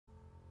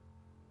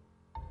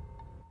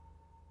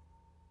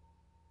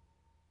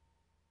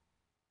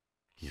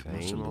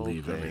Same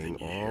old thing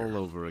all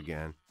over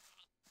again.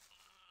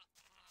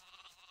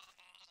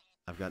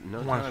 I've got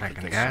no time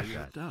to think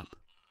like that.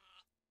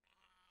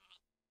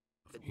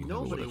 He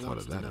never would have thought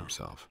of that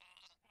himself.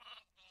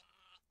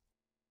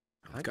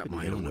 I've got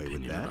my own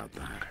opinion about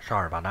that.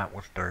 Sorry about that,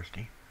 was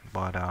thirsty.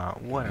 But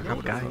what is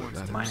up, guys?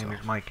 My name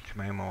is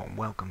Meikitamemo and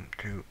welcome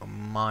to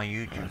my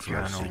YouTube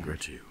channel.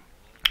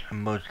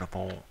 And most of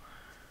all,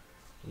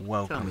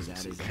 welcome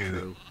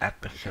to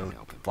episode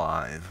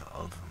 5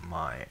 of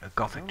my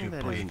Gothic 2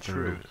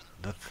 playthrough.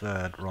 The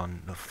third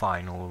run, the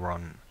final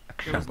run,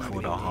 except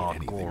for the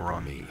hardcore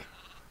run,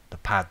 the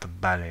Path of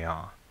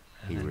Beliar.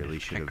 He really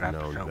should have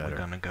known better. We're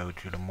gonna go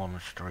to the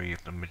Monastery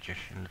of the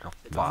Magicians of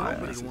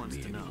Fire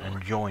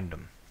and join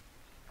them.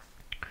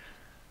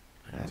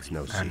 That's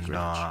no secret.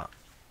 And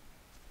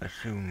as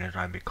soon as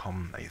I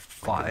become a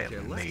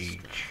fire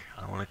mage,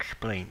 I will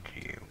explain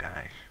to you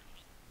guys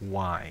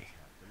why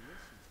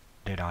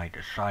did I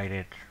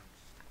decided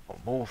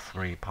of all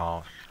 3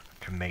 paths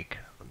to make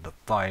the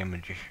fire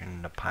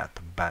magician the Path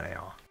of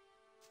Beliar.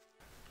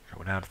 So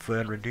without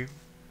further ado,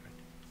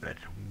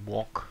 let's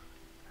walk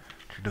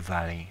to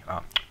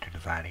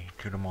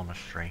the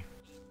monastery.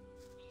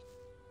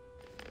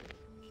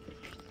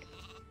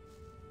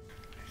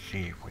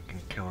 See if we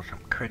can kill some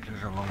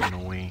critters along the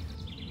way.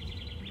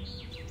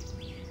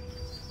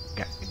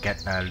 Get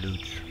their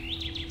loot.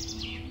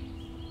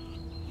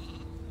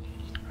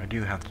 I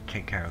do have to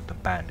take care of the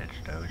bandits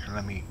though, so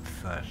let me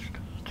first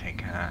take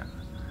care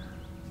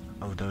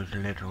of those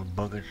little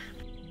buggers.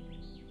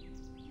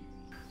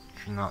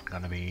 It's not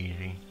gonna be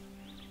easy.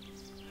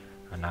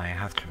 And I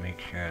have to make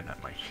sure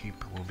that my sheep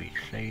will be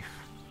safe.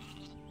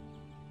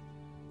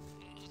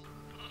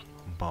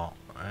 But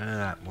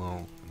that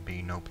will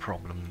be no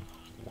problem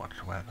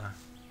whatsoever.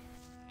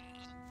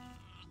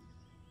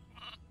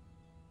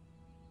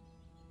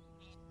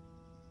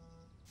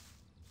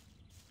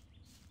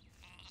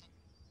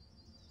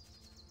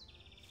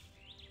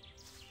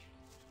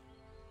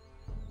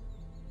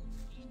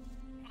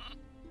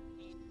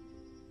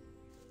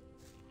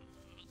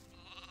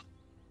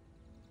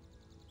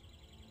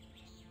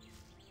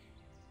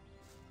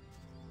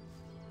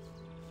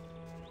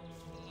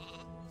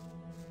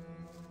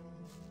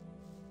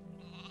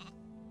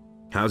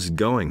 How's it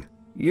going?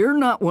 You're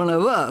not one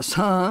of us,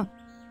 huh?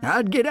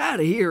 I'd get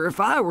out of here if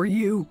I were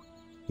you.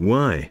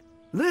 Why?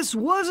 This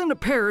wasn't a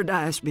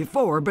paradise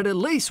before, but at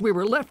least we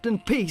were left in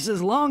peace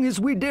as long as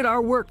we did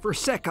our work for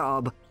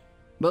Sekob.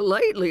 But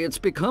lately it's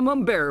become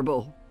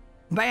unbearable.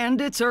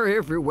 Bandits are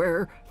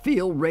everywhere,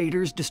 field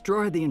raiders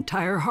destroy the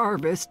entire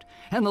harvest,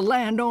 and the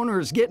landowner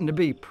is getting to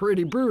be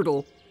pretty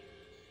brutal.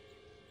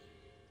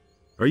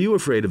 Are you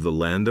afraid of the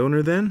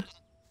landowner then?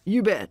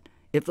 You bet.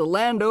 If the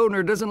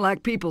landowner doesn't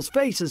like people's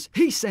faces,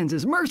 he sends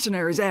his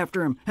mercenaries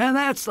after him, and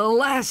that's the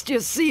last you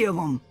see of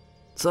them.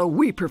 So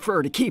we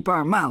prefer to keep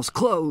our mouths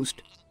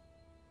closed.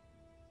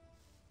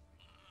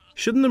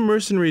 Shouldn't the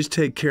mercenaries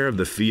take care of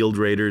the field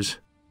raiders?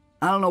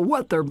 I don't know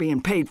what they're being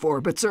paid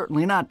for, but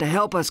certainly not to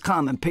help us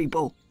common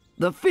people.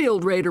 The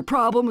field raider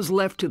problem is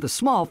left to the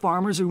small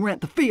farmers who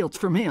rent the fields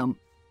from him.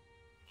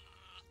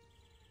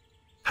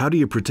 How do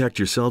you protect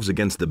yourselves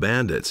against the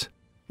bandits?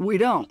 We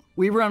don't.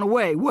 We run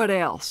away. What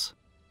else?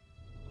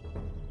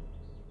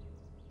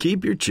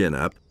 Keep your chin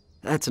up.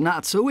 That's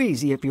not so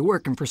easy if you're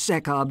working for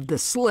Sekob, the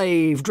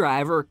slave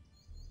driver.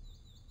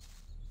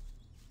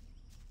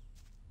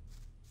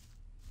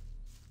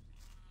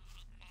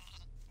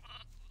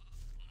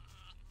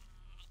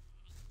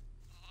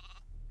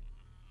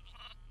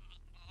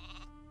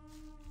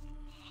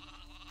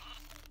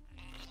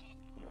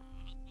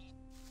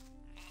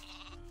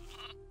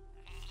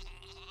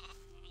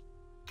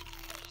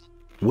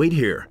 Wait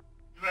here.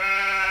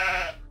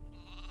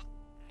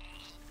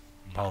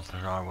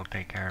 Balthazar will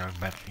take care of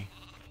Betsy.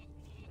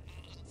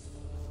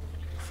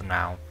 For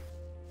now.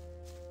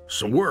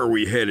 So where are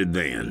we headed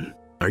then?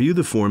 Are you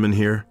the foreman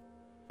here?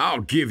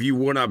 I'll give you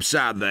one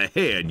upside the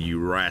head, you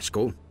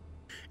rascal.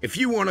 If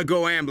you want to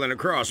go ambling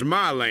across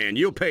my land,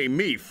 you'll pay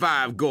me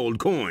 5 gold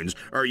coins,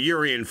 or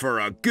you're in for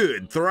a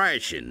good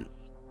thrashing.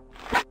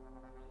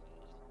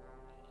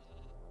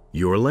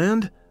 Your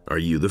land? Are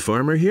you the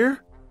farmer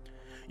here?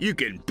 You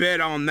can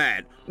bet on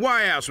that.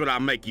 Why else would I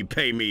make you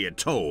pay me a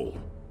toll?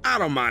 I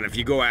don't mind if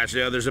you go ask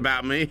the others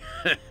about me.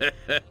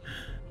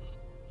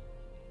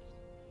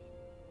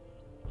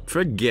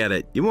 Forget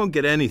it. You won't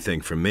get anything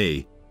from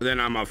me.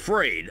 Then I'm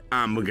afraid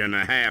I'm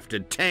gonna have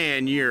to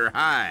tan your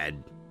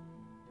hide.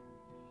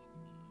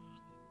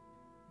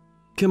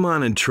 Come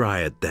on and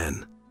try it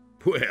then.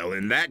 Well,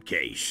 in that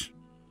case...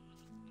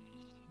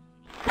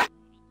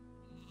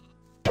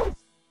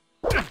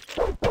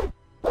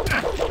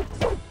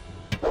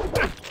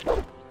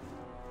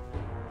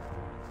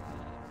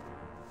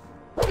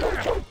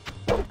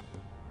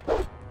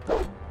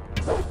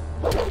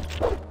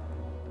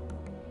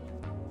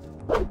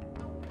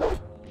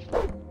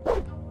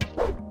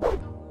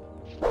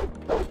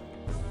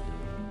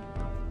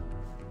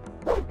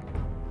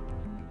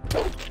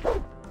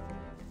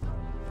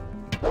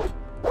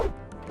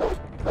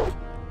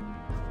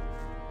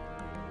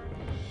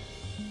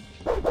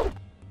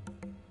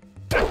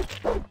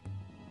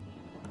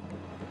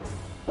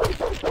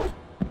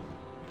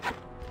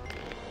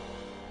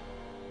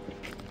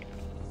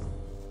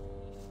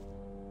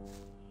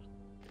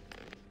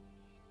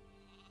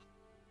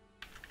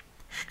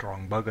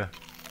 Strong bugger.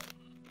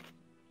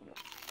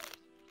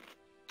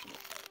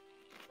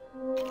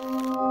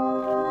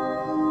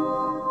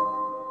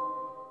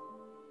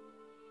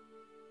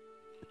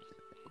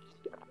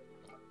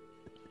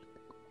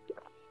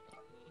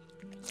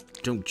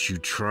 Don't you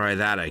try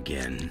that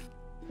again.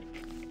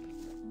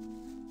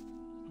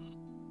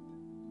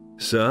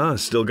 So,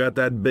 still got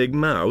that big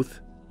mouth?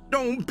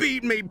 Don't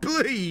beat me,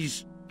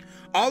 please.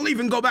 I'll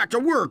even go back to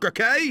work,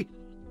 okay?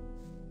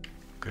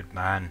 Good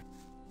man.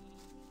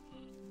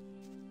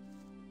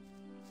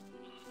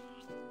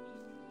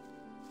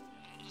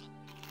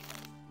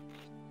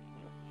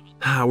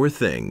 How are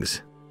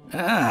things?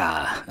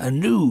 Ah, a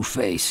new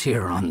face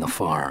here on the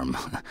farm.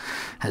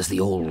 Has the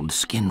old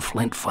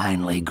skinflint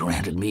finally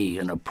granted me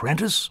an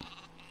apprentice?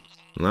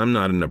 I'm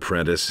not an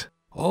apprentice.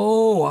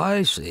 Oh,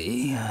 I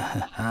see.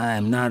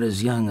 I'm not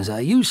as young as I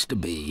used to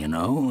be, you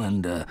know,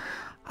 and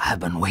I've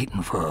been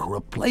waiting for a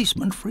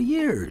replacement for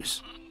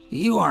years.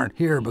 You aren't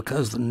here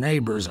because the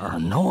neighbors are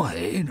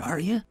annoyed, are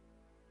you?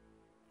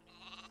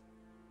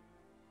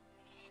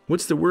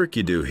 What's the work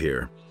you do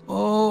here?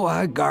 Oh,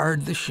 I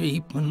guard the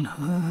sheep, and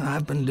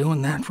I've been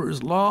doing that for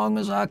as long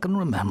as I can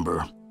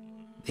remember.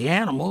 The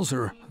animals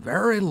are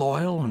very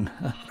loyal and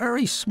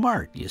very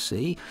smart, you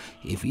see.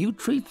 If you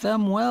treat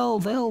them well,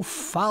 they'll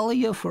follow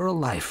you for a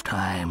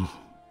lifetime.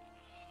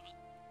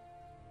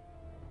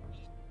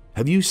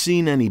 Have you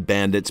seen any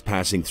bandits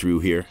passing through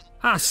here?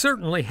 I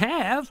certainly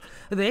have.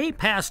 They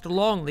passed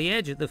along the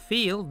edge of the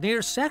field near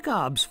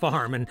Sekob's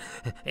farm and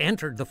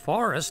entered the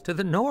forest to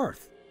the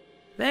north.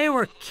 They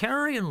were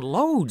carrying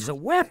loads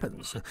of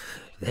weapons.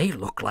 They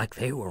looked like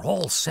they were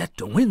all set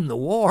to win the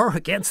war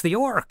against the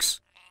orcs.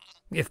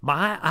 If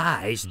my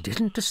eyes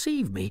didn't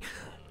deceive me,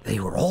 they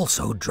were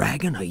also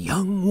dragging a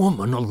young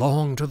woman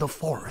along to the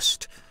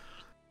forest.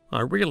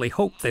 I really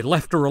hope they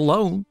left her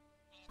alone.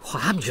 Well,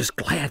 I'm just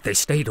glad they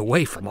stayed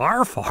away from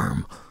our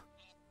farm.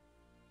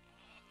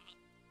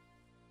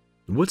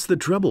 What's the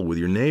trouble with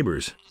your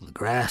neighbors? The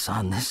grass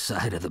on this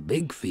side of the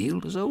big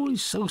field is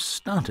always so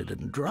stunted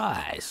and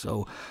dry,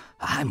 so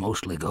I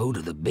mostly go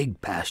to the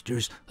big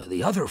pastures of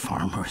the other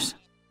farmers.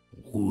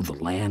 Oh, the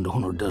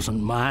landowner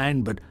doesn't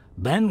mind, but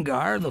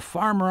Bengar, the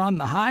farmer on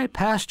the high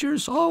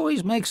pastures,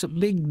 always makes a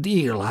big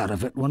deal out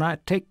of it when I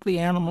take the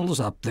animals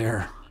up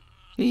there.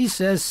 He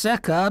says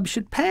Sekob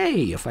should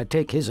pay if I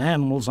take his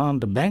animals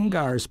onto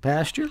Bengar's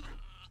pasture.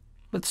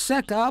 But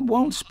Sekob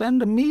won't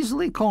spend a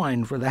measly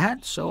coin for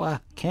that, so I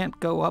can't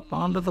go up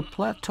onto the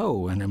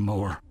plateau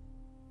anymore.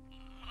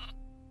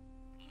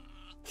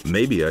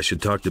 Maybe I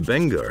should talk to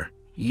Bengar.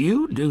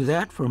 You do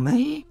that for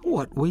me?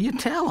 What will you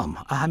tell him?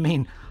 I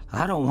mean,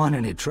 I don't want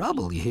any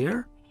trouble, you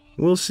hear?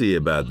 We'll see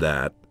about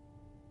that.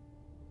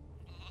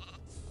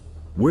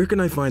 Where can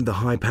I find the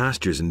high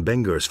pastures in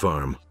Bengar's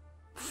farm?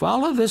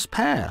 Follow this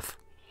path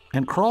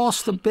and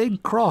cross the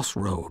big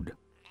crossroad.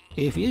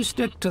 If you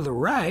stick to the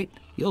right,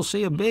 you'll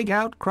see a big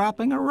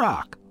outcropping of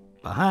rock.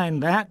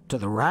 Behind that, to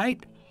the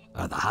right,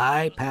 are the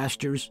high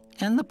pastures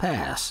and the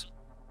pass.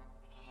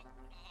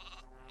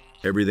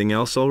 Everything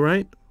else all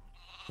right?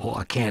 Oh,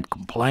 I can't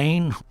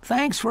complain.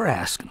 Thanks for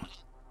asking.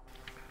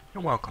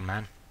 You're welcome,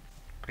 man.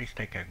 Please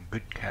take a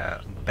good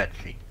care of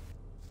Betsy.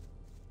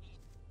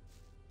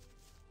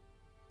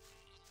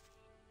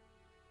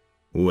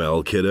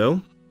 Well,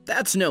 kiddo?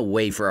 That's no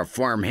way for a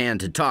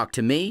farmhand to talk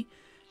to me.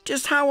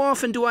 Just how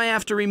often do I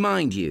have to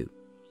remind you?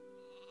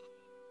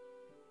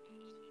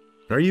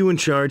 Are you in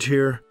charge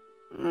here?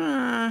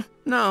 No,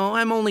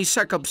 I'm only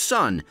Sekob's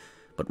son.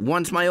 But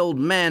once my old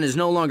man is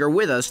no longer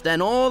with us,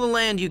 then all the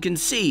land you can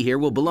see here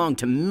will belong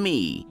to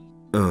me.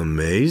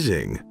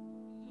 Amazing.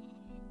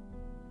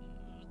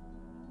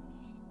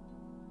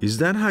 Is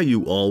that how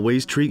you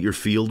always treat your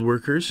field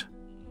workers?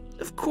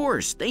 Of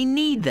course, they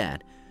need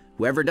that.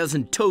 Whoever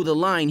doesn't toe the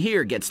line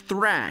here gets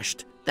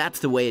thrashed. That's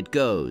the way it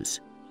goes.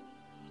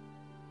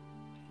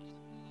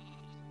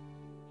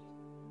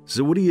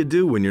 So what do you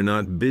do when you're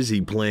not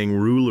busy playing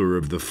ruler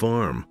of the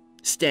farm?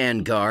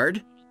 Stand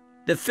guard.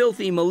 The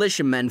filthy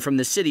militiamen from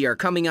the city are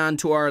coming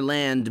onto our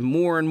land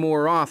more and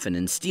more often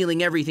and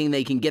stealing everything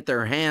they can get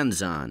their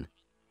hands on.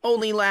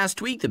 Only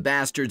last week the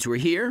bastards were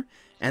here,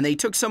 and they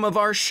took some of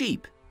our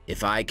sheep.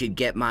 If I could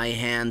get my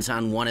hands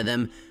on one of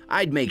them,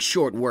 I'd make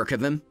short work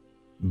of him.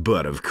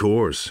 But of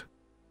course.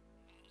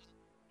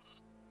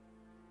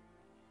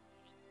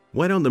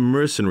 Why don't the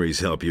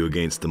mercenaries help you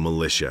against the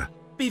militia?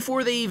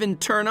 Before they even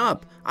turn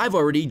up, I've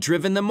already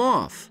driven them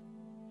off.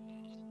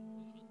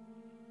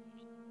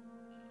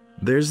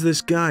 There's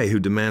this guy who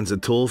demands a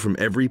toll from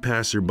every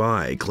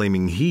passerby,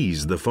 claiming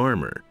he's the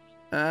farmer.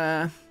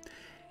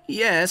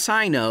 Yes,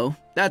 I know.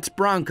 That's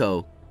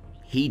Bronco.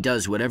 He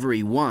does whatever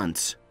he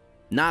wants.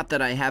 Not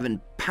that I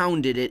haven't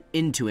pounded it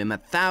into him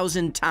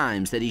 1,000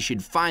 times that he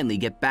should finally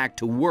get back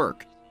to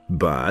work.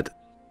 But?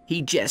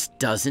 He just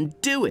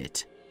doesn't do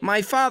it.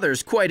 My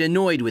father's quite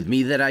annoyed with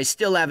me that I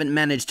still haven't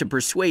managed to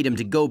persuade him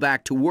to go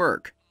back to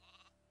work.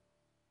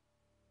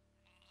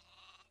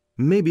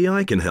 Maybe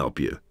I can help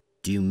you.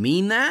 Do you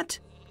mean that?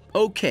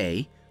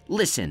 Okay,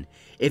 listen,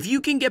 if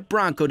you can get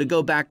Bronco to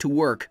go back to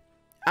work,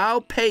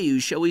 I'll pay you,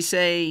 shall we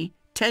say,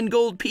 10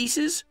 gold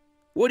pieces?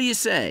 What do you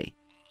say?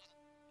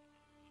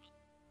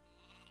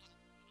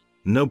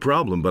 No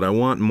problem, but I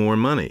want more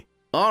money.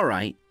 All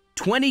right,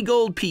 20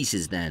 gold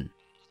pieces then.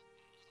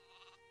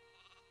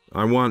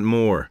 I want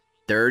more.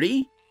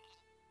 30?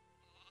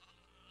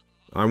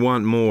 I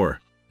want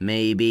more.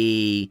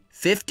 Maybe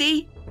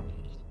 50?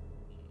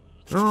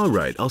 All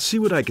right, I'll see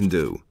what I can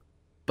do.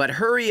 But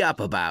hurry up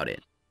about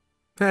it.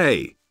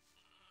 Hey!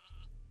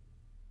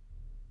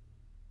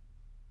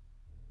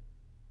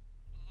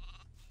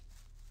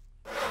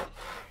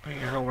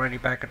 He's already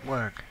back at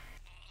work.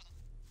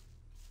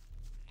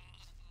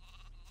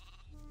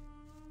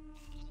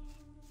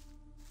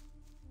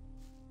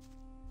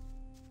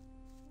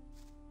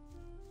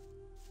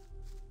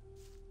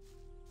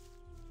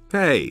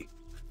 Hey!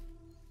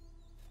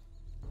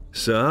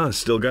 So,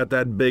 still got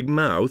that big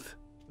mouth?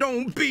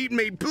 Don't beat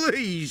me,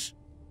 please.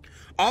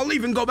 I'll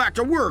even go back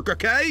to work,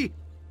 okay?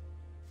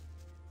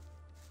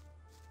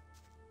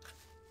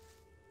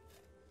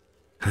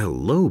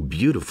 Hello,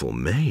 beautiful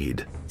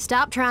maid.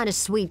 Stop trying to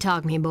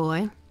sweet-talk me,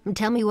 boy. And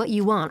tell me what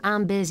you want.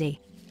 I'm busy.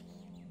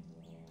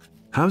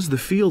 How's the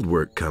field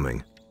work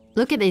coming?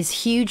 Look at these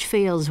huge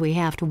fields we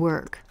have to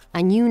work,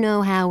 and you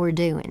know how we're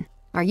doing.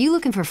 Are you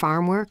looking for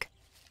farm work?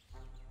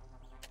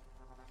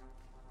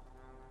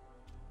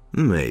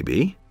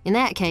 Maybe. In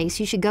that case,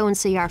 you should go and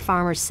see our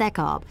farmer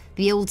Sekob,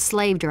 the old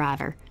slave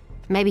driver.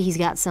 Maybe he's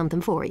got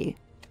something for you.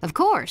 Of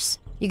course,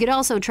 you could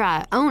also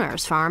try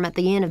Onar's farm at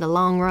the end of the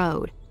long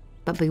road.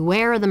 But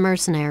beware of the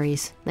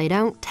mercenaries. They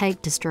don't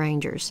take to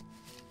strangers.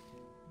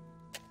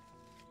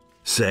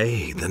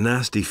 Say, the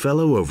nasty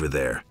fellow over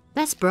there.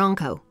 That's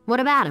Bronco. What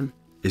about him?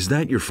 Is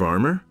that your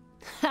farmer?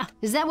 Ha!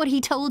 Is that what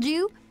he told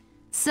you?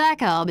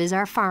 Sekob is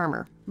our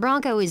farmer.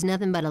 Bronco is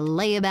nothing but a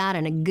layabout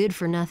and a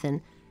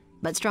good-for-nothing,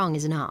 but strong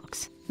as an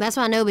ox. That's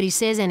why nobody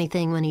says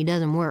anything when he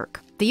doesn't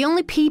work. The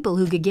only people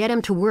who could get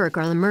him to work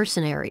are the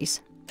mercenaries.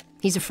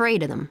 He's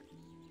afraid of them.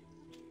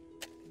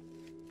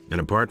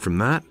 And apart from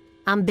that?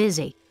 I'm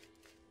busy.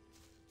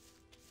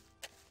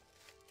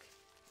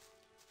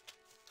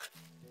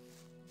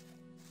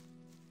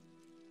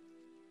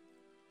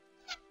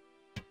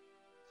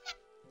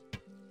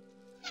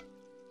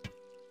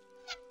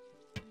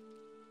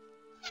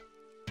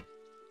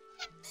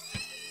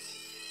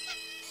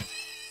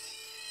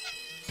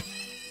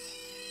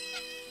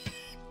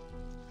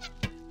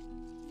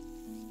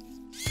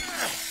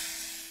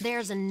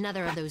 There's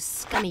another of those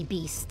scummy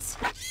beasts.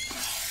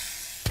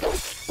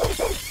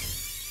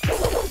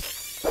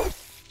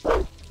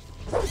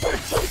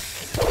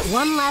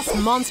 One less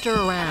monster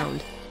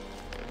around.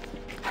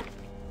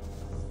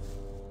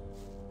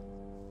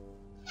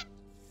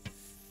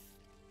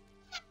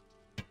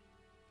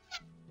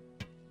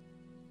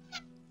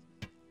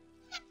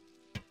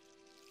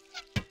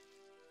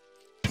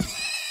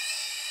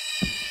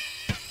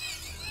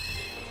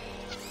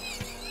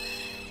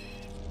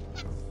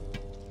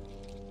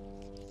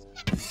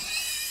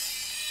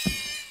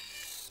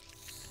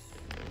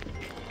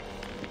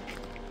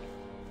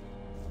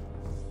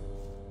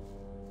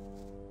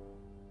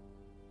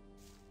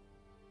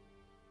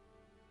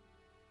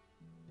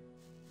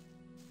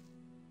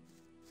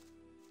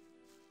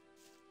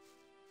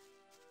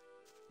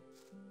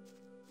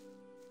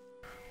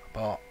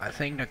 But I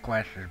think the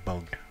quest is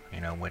bugged, you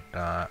know, with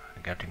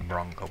getting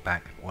Bronco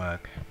back at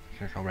work.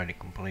 It's already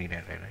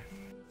completed, isn't it?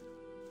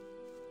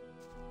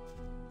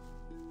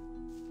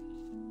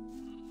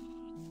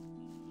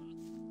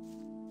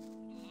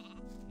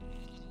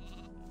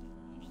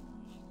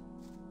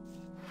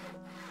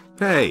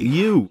 Hey,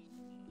 you!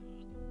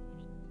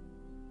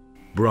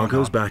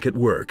 Bronco's back at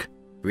work.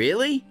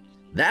 Really?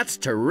 That's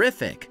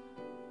terrific.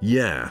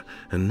 Yeah,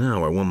 and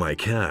now I want my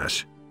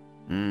cash.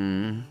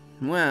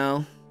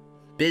 Well,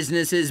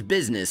 business is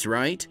business,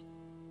 right?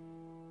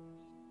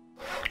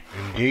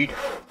 Indeed.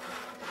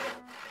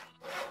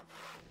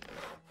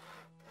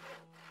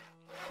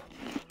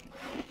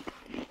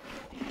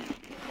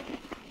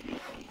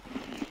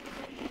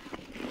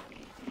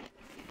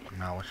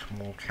 Now a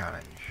small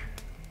challenge.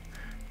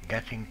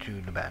 Getting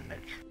to the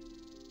bandits.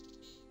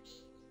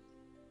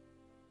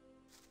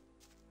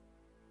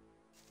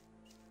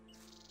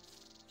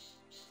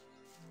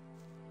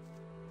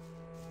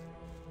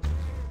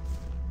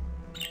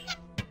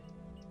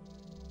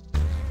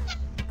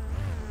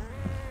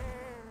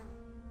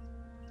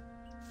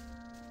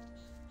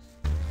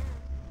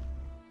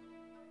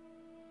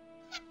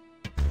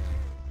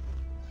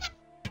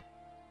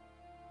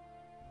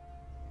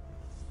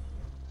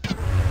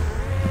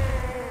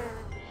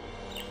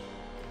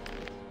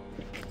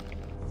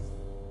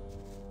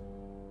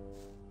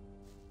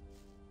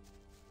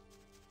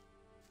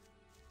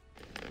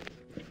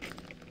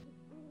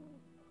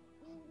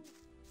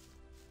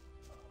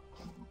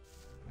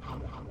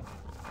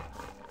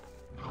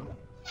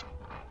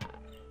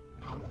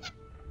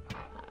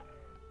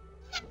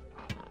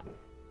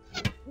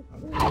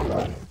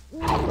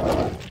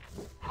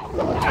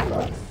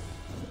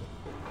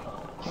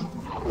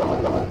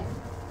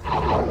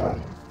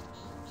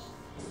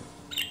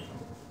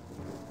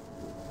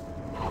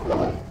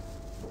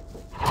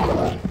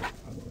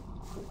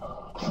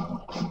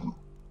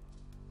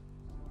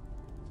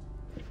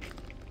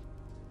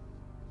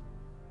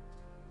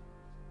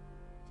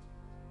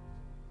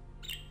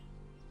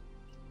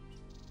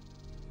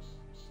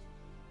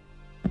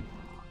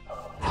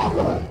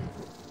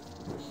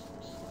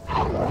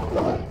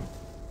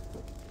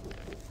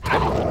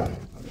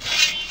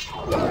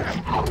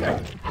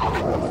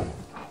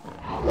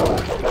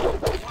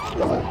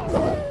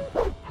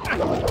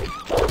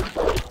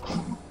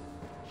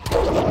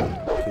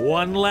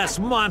 One less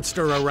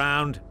monster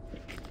around.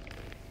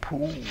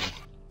 Pooh.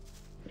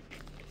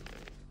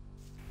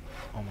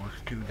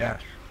 Almost 2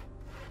 deaths.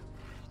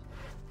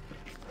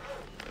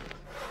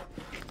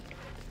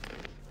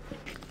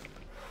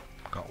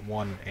 Got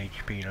 1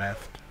 HP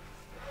left.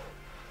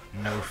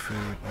 No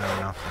food, no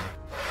nothing.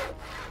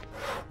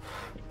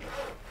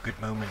 Good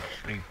moment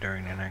to sleep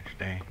during the next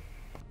day.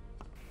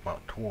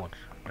 Well, towards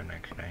the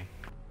next day.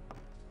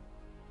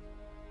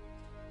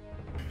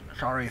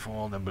 Sorry for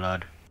all the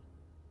blood.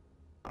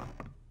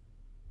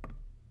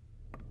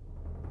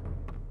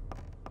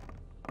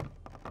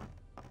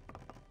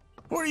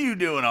 What are you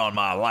doing on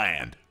my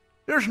land?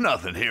 There's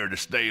nothing here to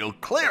steal.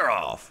 Clear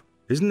off!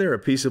 Isn't there a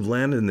piece of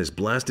land in this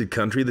blasted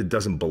country that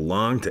doesn't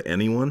belong to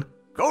anyone?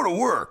 Go to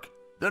work.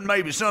 Then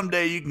maybe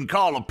someday you can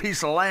call a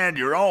piece of land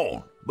your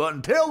own. But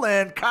until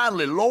then,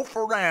 kindly loaf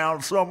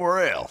around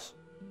somewhere else.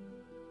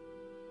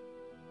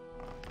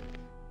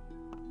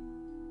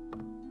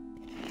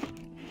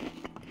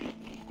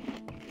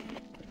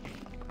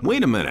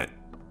 Wait a minute.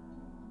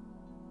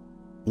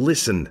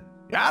 Listen.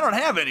 I don't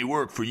have any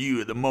work for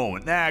you at the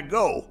moment. Now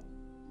go.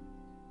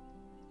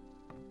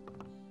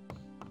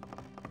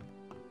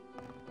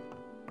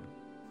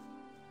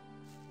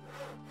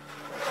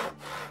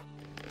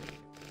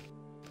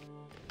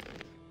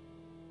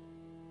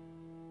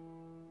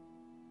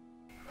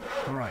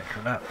 Alright,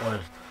 so that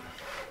was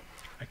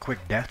a quick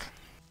death.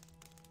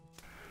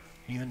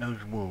 Even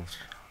those wolves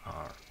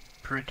are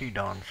pretty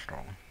darn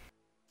strong.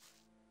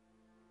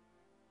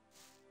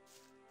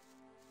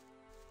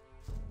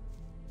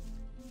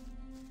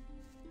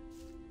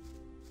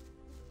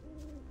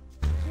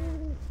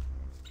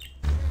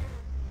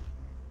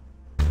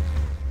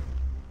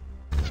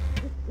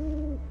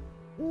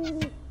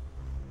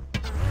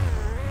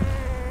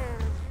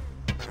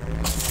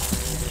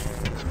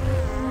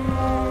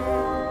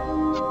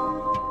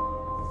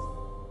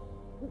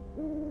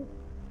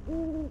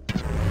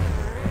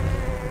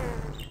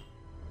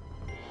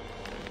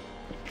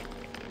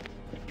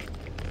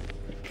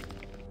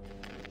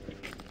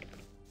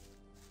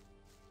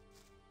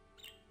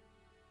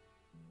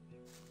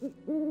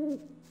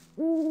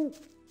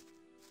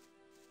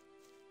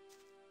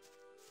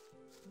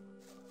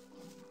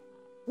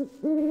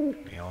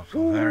 Be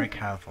also very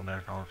careful,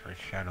 there's also a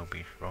shadow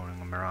beast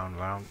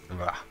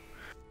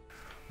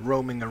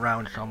roaming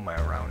around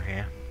somewhere around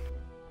here.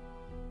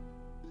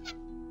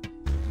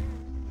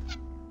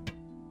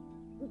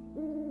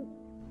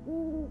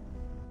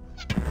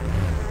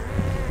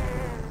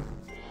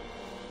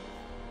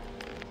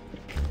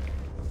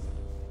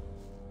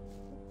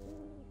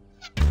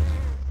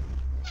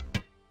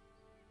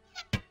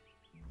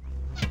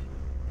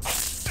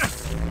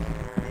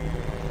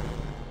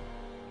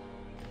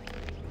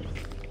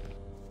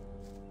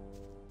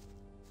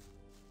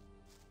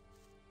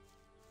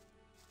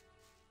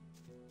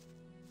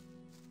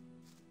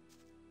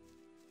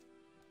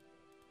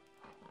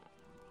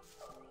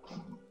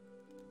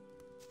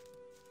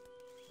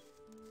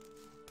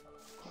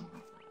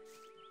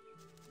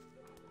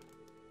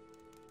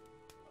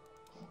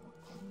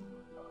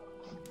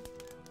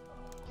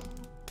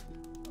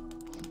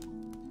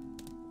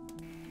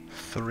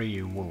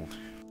 Three wolves.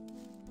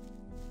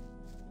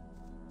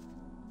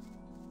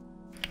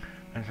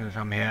 And since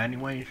I'm here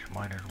anyways,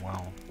 might as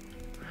well.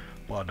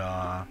 But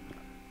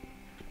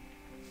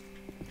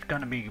it's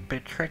gonna be a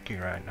bit tricky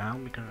right now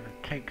because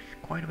it takes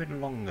quite a bit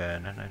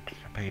longer than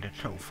anticipated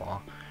so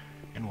far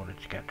in order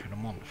to get to the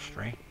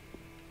monastery.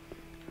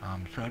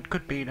 So it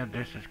could be that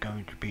this is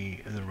going to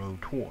be the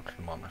road towards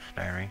the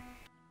monastery.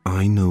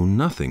 I know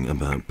nothing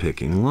about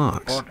picking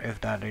locks. But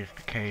if that is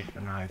the case,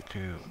 then I have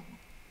to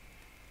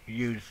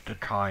use the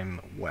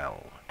time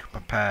well to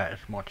prepare as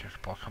much as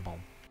possible.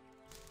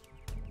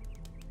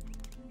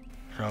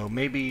 So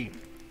maybe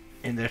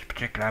in this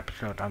particular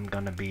episode I'm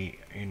gonna be,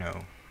 you know,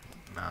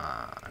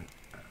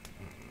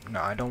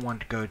 no, I don't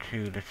want to go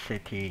to the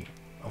city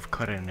of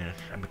Kurenis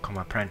and become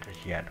an apprentice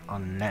yet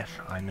unless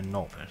I'm a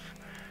novice,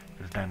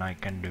 because then I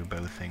can do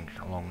both things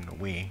along the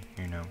way,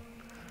 you know.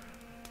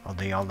 On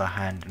the other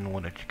hand, in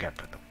order to get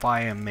to the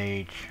fire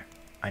mage,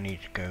 I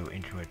need to go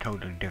into a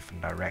totally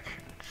different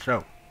direction.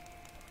 So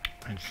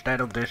instead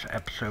of this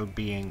episode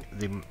being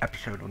the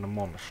episode on the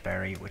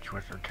monastery, which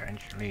was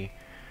intentionally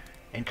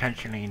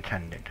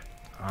intended,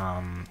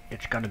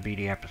 it's gonna be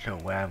the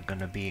episode where I'm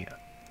gonna be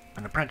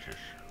an apprentice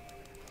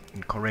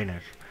in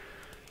Kurenis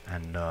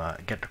and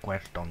get the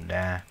quest done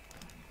there,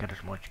 get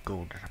as much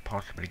gold as I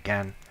possibly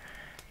can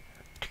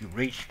to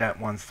reach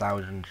that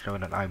 1000 so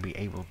that I'll be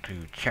able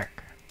to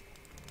check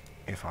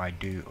if I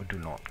do or do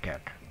not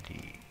get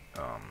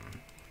the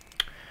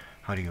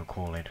how do you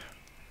call it,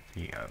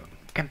 the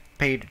can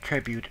pay the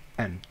tribute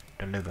and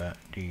deliver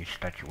the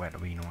statuette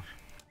of Enos.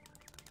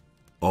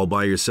 All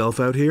by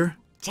yourself out here?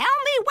 Tell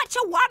me what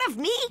you want of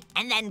me,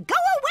 and then go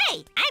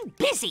away. I'm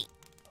busy.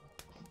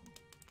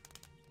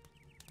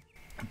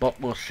 But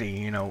we'll see,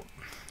 you know.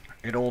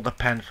 It all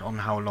depends on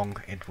how long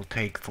it will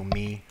take for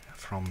me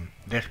from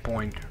this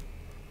point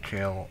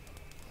till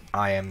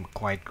I am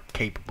quite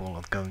capable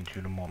of going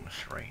to the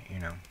monastery, you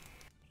know.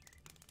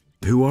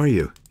 Who are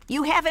you?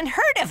 You haven't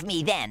heard of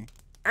me then.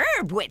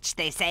 Herb witch,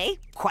 they say.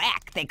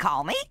 Quack, they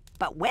call me.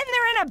 But when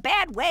they're in a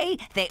bad way,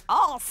 they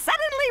all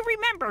suddenly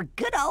remember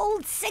good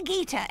old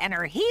Sagita and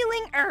her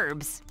healing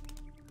herbs.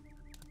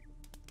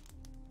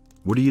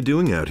 What are you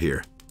doing out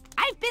here?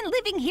 I've been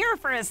living here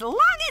for as long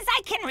as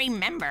I can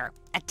remember,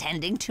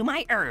 attending to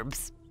my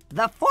herbs.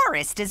 The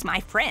forest is my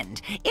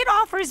friend. It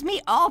offers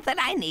me all that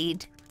I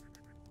need.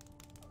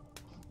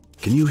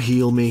 Can you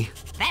heal me?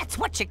 That's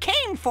what you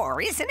came for,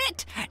 isn't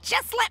it?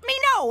 Just let me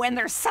know when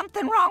there's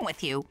something wrong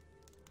with you.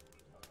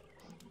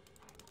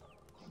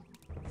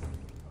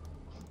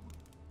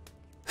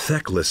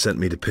 Thekla sent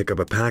me to pick up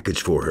a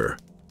package for her.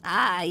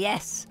 Ah,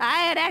 yes.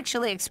 I had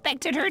actually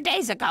expected her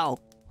days ago.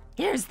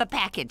 Here's the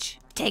package.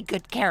 Take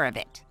good care of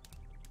it.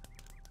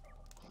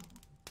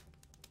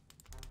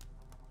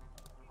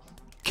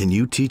 Can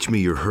you teach me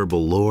your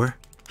herbal lore?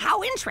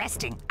 How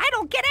interesting. I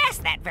don't get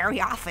asked that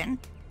very often.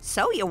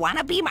 So you want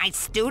to be my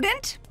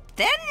student?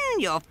 Then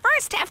you'll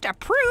first have to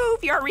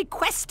prove your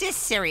request is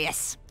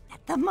serious.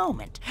 At the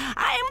moment,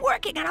 I am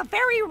working on a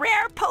very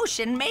rare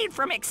potion made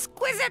from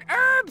exquisite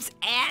herbs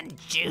and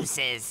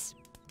juices.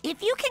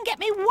 If you can get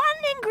me one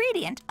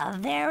ingredient, a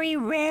very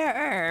rare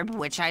herb,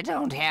 which I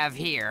don't have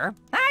here,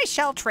 I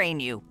shall train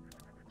you.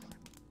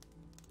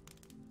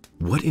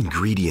 What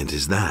ingredient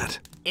is that?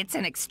 It's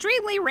an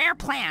extremely rare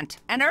plant,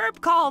 an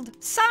herb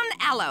called sun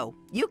aloe.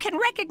 You can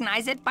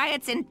recognize it by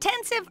its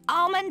intensive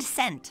almond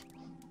scent.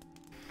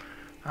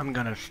 I'm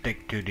gonna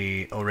stick to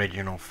the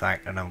original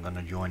fact that I'm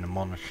gonna join the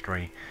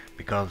monastery,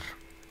 because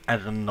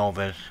as a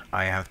novice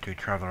I have to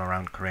travel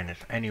around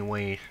Khorinis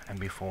anyways, and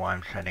before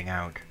I'm setting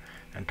out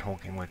and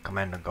talking with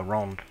Commander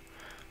Garand,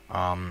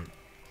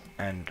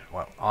 and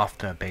well,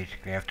 after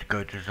basically I have to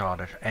go to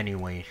Zardes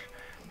anyways,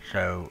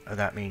 so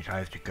that means I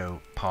have to go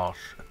past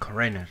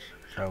Khorinis,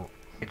 so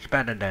it's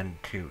better than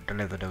to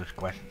deliver those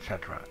quests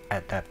etc.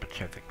 at that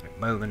particular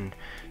moment.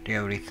 The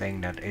only thing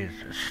that is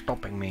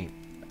stopping me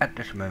at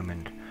this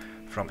moment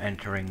from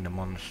entering the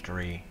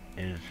monastery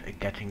is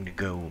getting the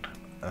gold,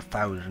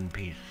 1,000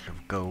 pieces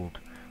of gold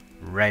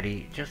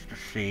ready, just to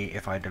see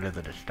if I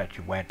deliver the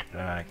statuette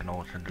that I can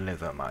also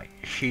deliver my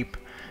sheep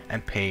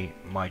and pay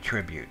my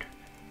tribute,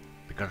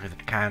 because if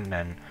it can,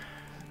 then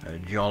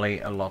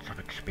jolly a lot of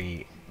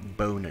XP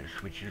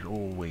bonus, which is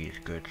always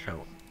good.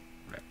 So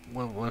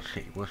we'll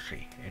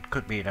see. It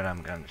could be that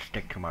I'm gonna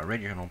stick to my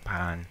original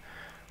plan,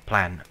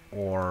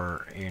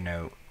 or you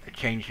know,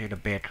 change it a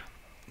bit,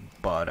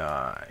 but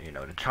you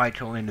know, the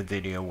title in the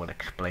video will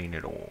explain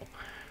it all.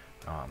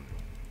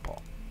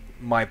 But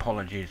my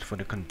apologies for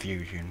the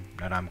confusion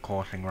that I'm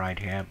causing right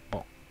here,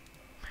 but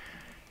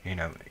you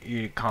know,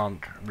 you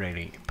can't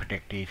really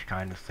predict these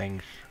kind of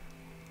things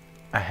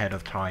ahead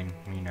of time,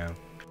 you know.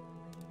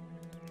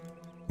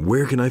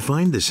 Where can I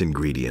find this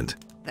ingredient?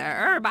 The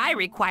herb I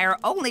require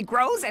only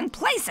grows in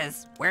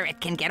places where it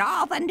can get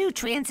all the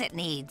nutrients it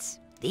needs.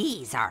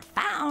 These are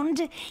found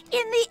in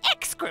the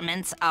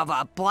excrements of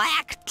a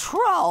black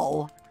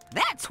troll.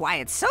 That's why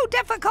it's so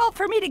difficult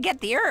for me to get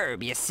the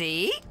herb, you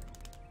see?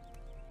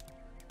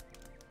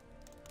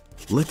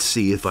 Let's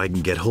see if I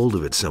can get hold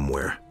of it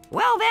somewhere.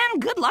 Well then,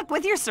 good luck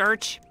with your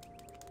search.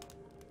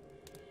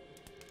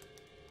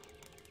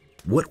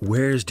 What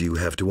wares do you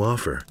have to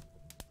offer?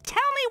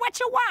 Tell me what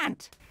you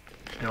want.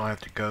 Still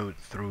have to go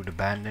through the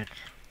bandits,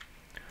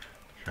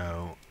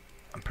 so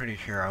I'm pretty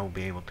sure I will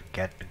be able to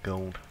get the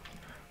gold,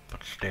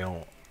 but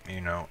still,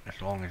 you know,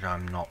 as long as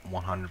I'm not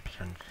 100%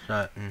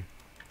 certain,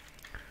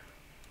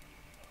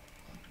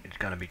 it's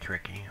gonna be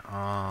tricky.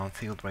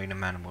 Field Raider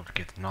Mandibles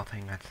give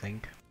nothing, I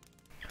think.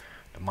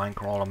 The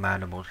Minecrawler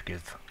Mandibles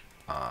give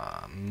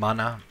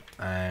mana,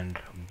 and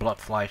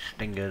Bloodfly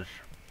Stingers,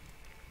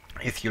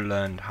 if you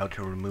learned how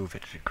to remove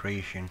its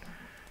secretion,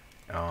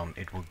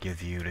 it will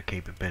give you the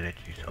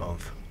capabilities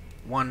of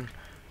one,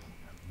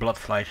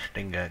 Bloodfly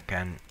Stinger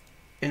can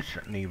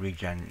instantly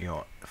regen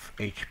your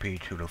HP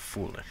to the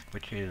fullest,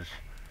 which is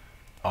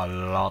a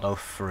lot of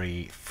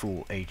free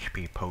full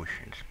HP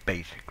potions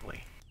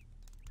basically.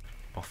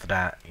 But for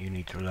that you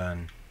need to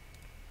learn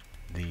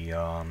the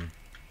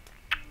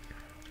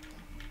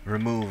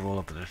removal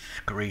of the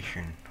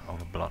secretion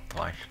of a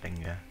Bloodfly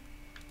Stinger.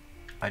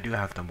 I do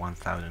have the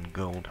 1000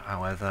 gold,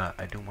 however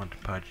I do want to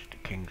purchase the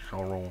King's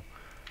Sorrel,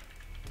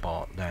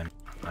 but then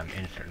I'm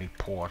instantly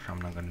poor, so I'm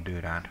not going to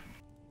do that.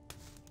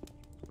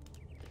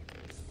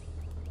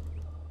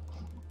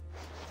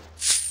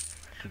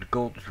 So the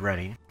gold is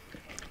ready,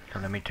 so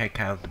let me take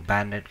care of the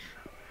bandits,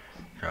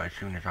 so as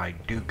soon as I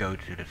do go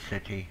to the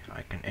city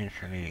I can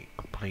instantly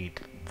complete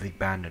the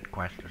bandit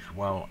quest as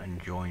well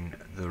and join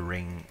the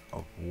Ring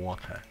of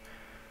Water.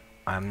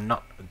 I'm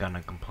not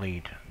gonna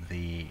complete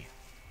the,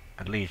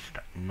 at least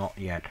not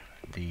yet,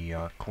 the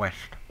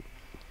quest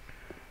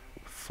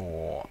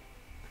for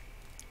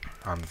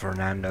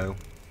Fernando,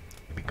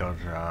 because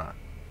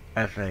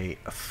as a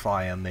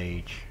fire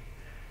mage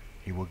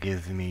he will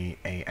give me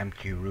a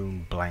empty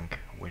rune blank,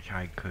 which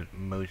I could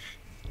most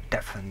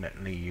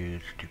definitely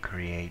use to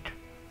create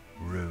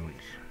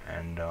runes.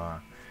 And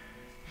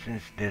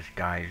since this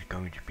guy is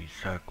going to be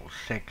Circle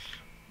 6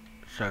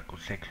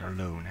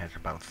 alone has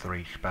about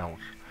 3 spells,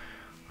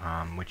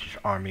 which is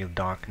Army of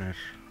Darkness,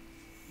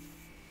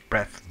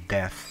 Breath of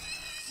Death,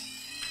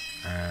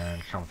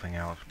 and something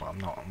else, but I'm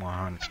not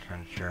 100%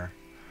 sure.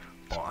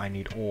 But I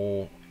need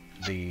all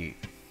the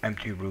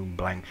empty rune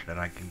blanks that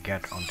I can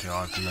get until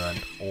I've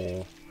learned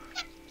all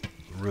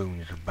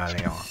runes of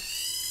Beliar.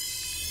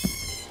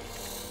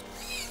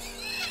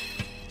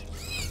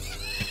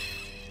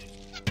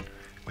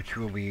 Which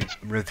will be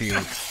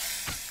revealed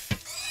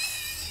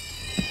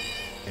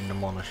in the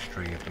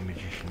Monastery of the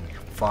Magician's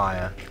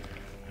Fire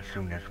as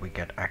soon as we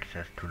get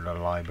access to the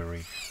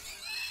library.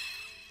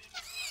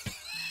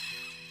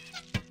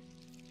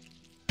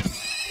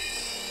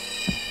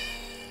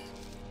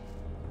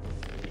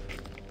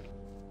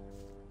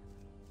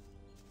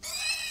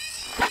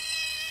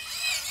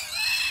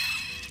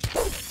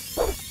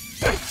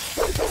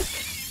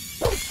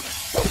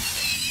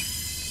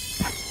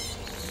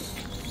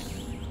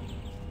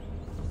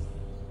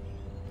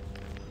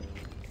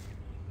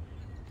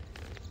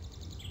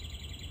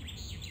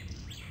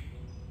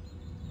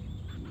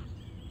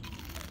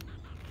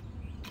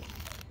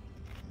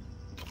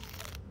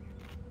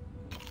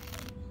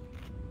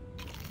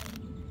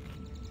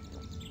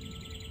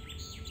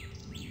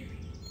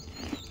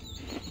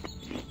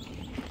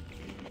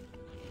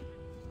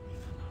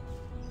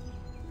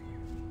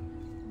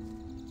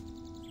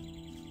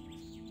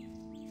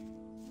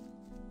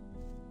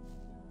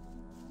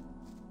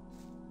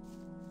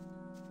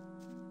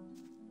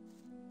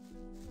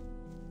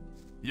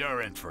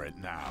 You're in for it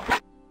now.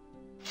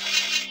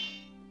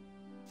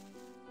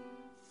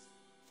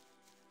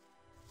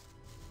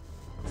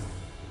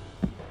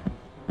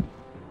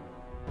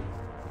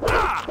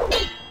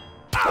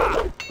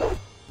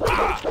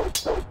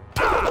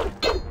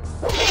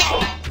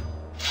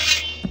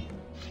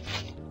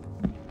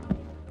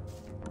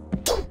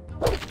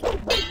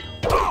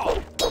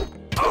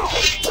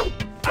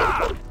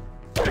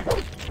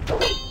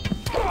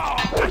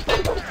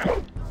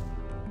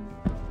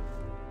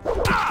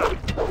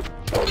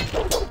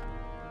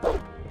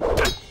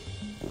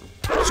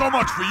 So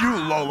much for you,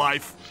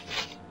 lowlife.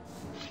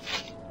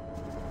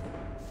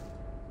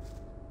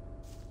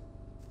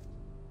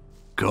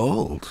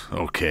 Gold.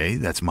 Okay,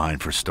 that's mine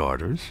for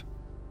starters.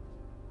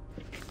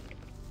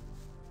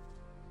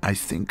 I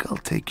think I'll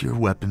take your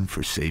weapon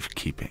for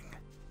safekeeping.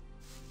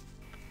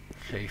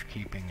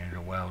 Safekeeping is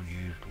a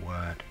well-used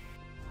word.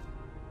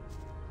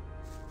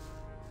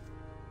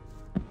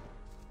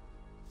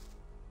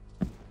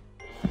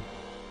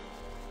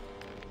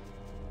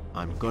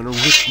 I'm gonna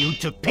rip you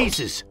to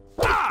pieces!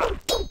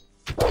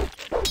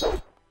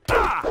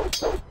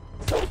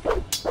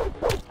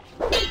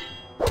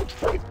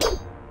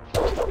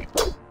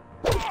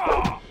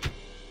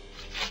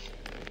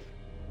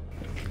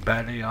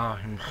 Beliar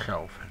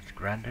himself has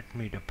granted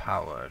me the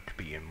power to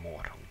be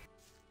immortal.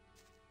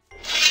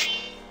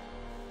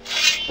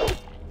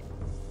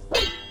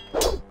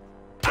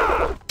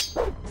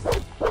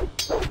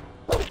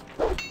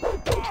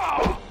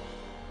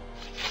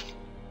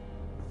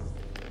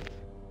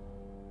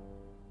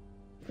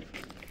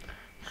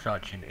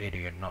 Such an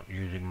idiot not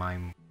using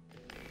mine.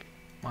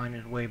 Mine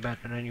is way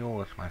better than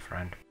yours, my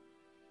friend.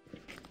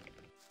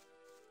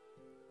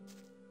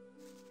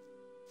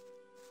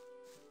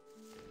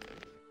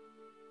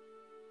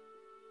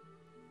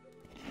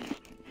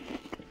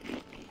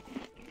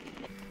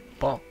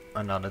 But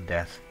another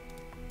death.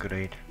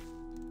 Great.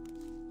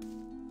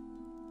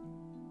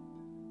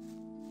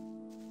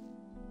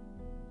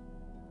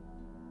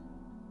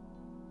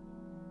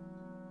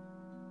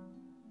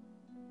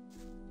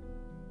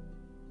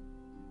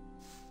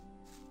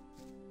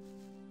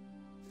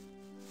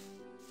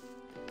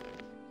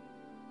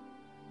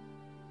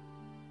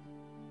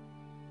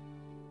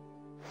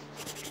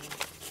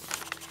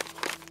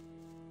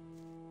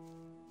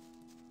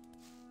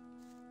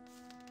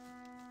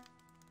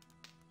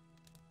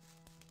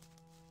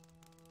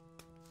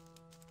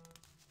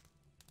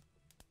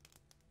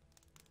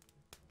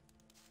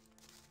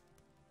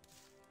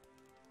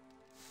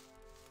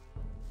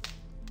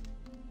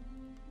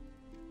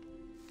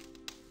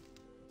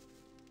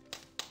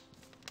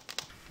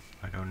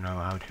 I don't know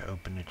how to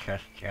open the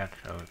chest yet,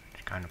 so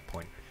it's kind of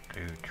pointless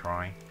to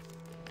try.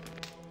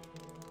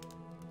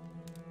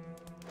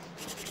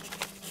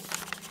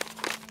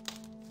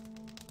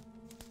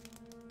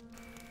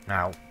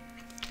 Now,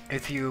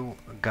 if you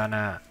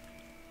gonna...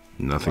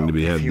 Nothing to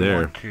be had there. If you there.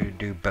 want to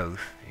do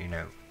both, you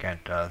know,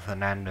 get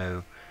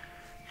Fernando's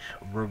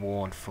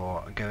reward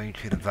for going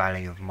to the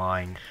Valley of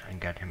Mines and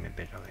get him a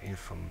bit of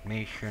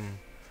information.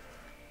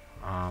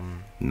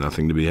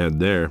 Nothing to be had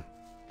there.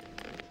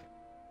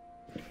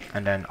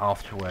 And then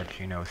afterwards,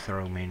 you know,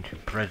 throw him into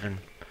prison.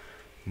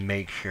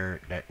 Make sure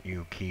that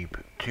you keep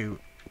 2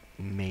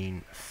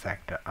 main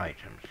factor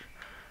items.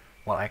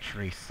 Well,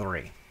 actually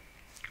 3.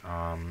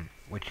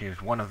 Which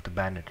is one of the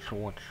bandit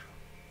swords,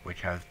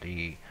 which has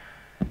the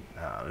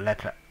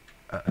letter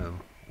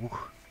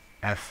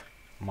F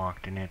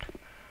marked in it,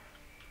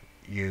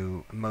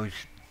 you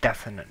most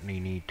definitely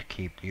need to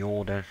keep the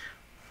orders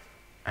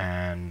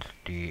and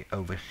the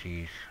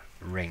overseas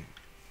ring.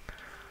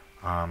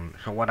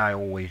 So what I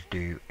always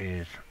do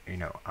is,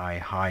 I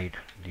hide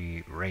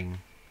the ring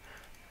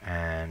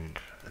and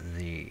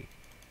the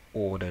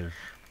orders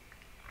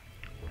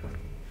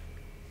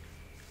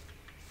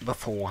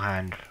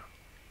beforehand,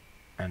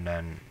 and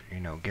then,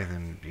 give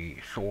him the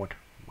sword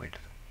with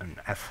an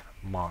F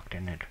marked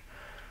in it.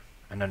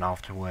 And then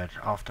afterwards,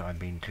 after I've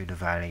been to the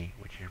valley,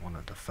 which is one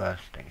of the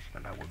first things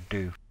that I will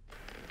do,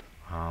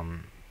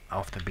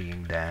 after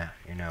being there,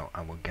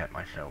 I will get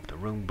myself the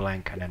rune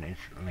blank and then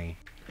instantly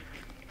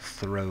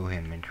throw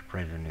him into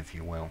prison, if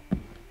you will,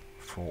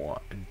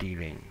 for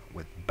dealing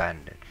with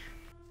bandits.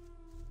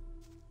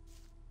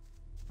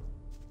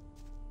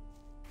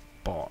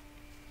 But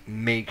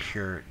make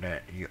sure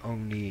that you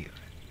only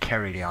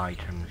carry the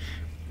items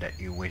that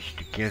you wish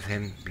to give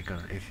him,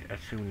 because as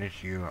soon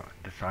as you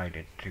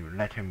decided to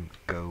let him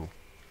go,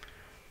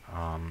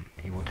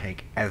 he will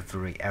take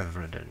every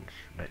evidence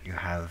that you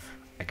have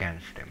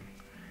against him.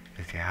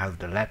 If you have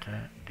the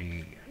letter,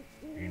 the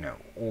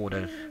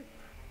orders,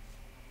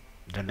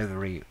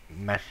 delivery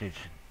message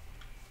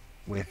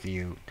with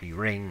you, the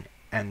ring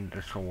and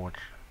the swords,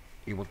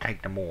 he will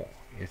take them all.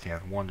 If you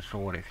have one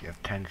sword, if you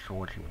have 10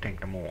 swords, he will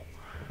take them all.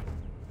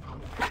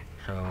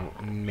 So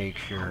make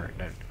sure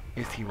that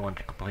if you want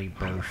to complete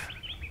both,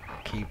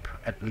 keep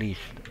at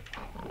least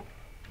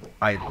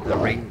either the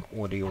ring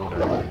or the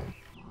order.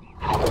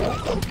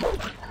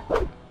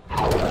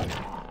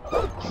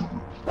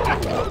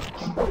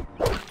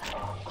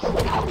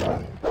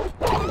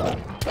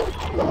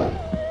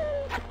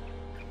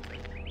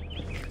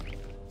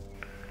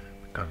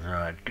 Because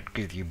it could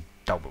give you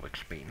double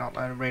XP. Not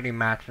that it really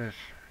matters,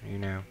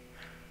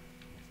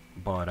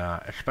 but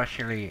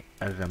especially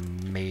as a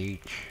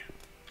mage,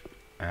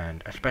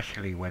 and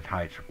especially with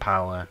Heights of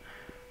Power,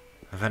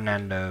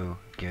 Venendo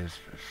gives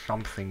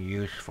something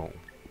useful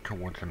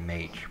towards a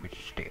mage, which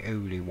is the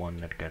only one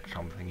that gets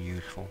something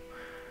useful.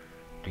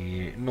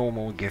 The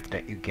normal gift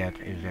that you get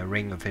is a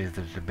Ring of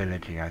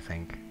Invisibility, I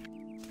think,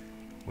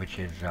 which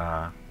is,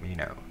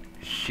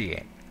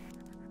 shit.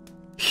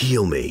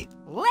 Heal me.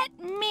 Let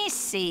me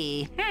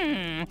see.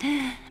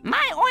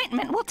 My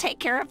ointment will take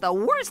care of the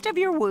worst of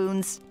your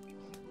wounds.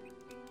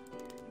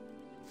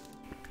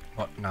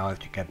 But now I have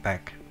to get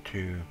back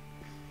to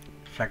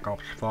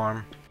Sekop's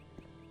farm,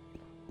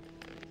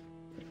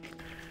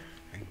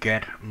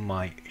 get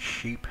my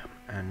sheep,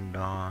 and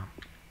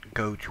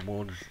go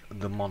towards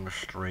the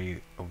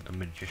Monastery of the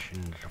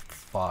Magicians of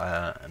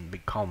Fire and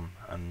become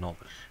a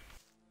novice.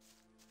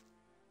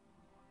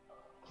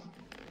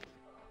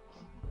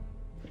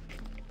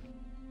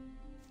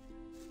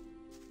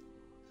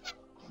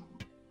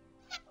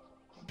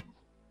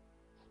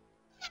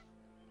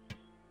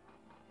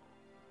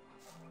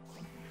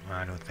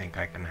 I don't think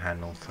I can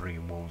handle 3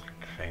 wolves at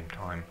the same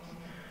time.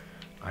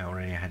 I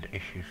already had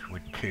issues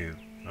with 2,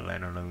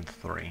 let alone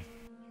 3.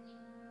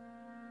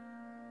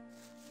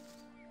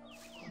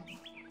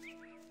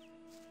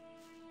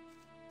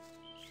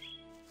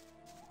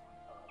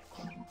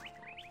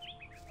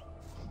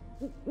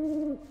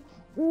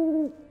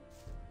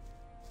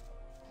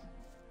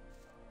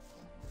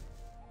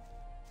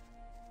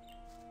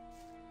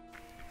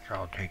 So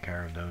I'll take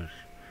care of those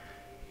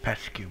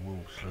pesky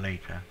wolves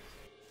later.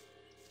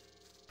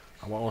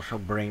 I will also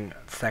bring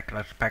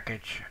Thekla's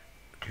package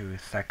to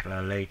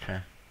Thekla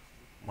later,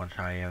 once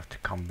I have to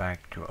come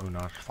back to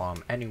Onar's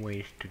farm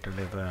anyways to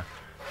deliver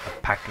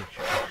a package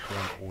of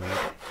swamp weed.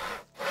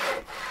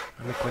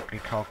 Let me quickly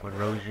talk with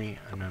Rosie,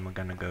 and then we're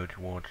gonna go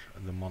towards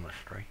the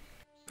monastery.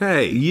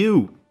 Hey,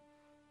 you!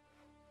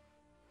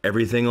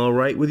 Everything all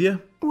right with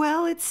you?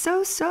 Well, it's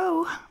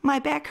so-so. My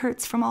back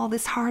hurts from all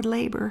this hard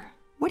labor.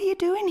 What are you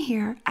doing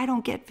here? I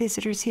don't get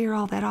visitors here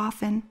all that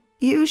often.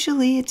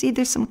 Usually it's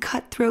either some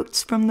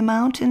cutthroats from the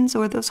mountains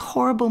or those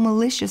horrible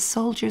malicious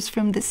soldiers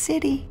from the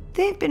city.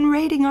 They've been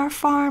raiding our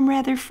farm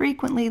rather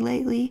frequently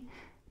lately,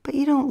 but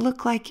you don't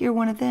look like you're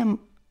one of them,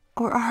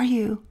 or are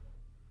you?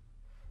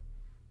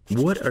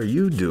 What are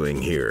you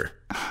doing here?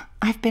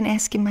 I've been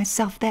asking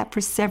myself that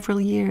for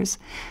several years.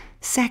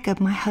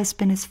 Sekob, my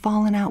husband, has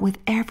fallen out with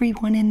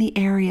everyone in the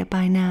area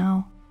by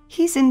now.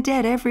 He's in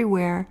debt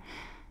everywhere,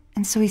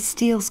 and so he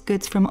steals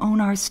goods from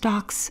Onar's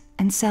stocks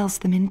and sells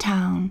them in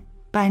town.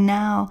 By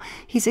now,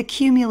 he's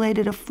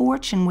accumulated a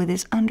fortune with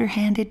his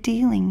underhanded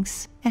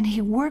dealings, and he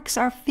works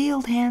our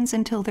field hands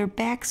until their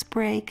backs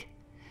break.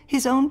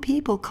 His own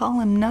people call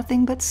him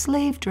nothing but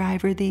slave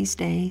driver these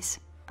days.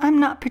 I'm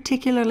not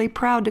particularly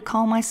proud to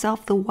call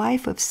myself the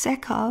wife of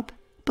Sekob.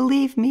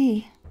 Believe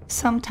me,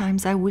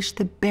 sometimes I wish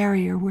the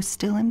barrier were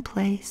still in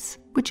place.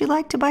 Would you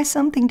like to buy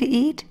something to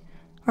eat?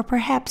 Or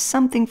perhaps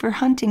something for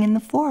hunting in the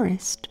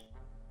forest?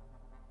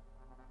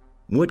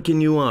 What can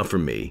you offer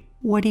me?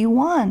 What do you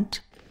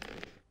want?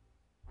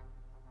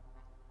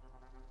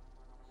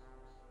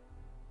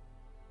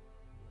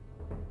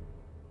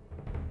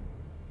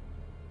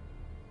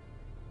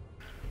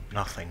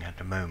 Nothing at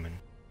the moment.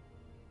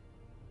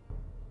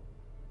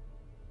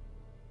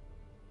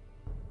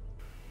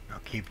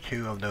 keep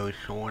 2 of those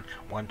swords,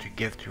 one to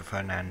give to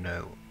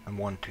Fernando and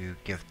one to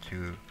give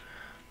to,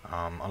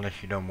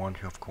 unless you don't want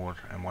to of course,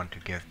 and one to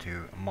give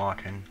to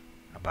Martin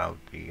about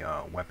the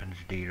weapons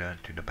dealer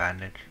to the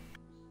bandits.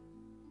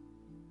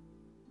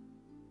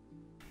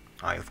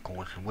 I of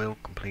course will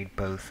complete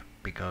both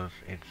because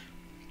it's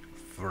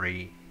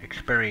free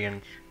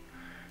experience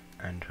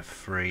and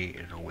free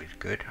is always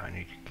good. I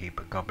need to keep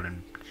a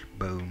goblin's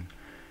bone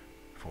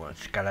for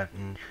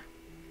skeletons.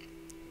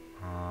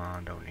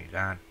 Don't need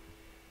that.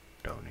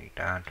 Don't need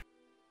that.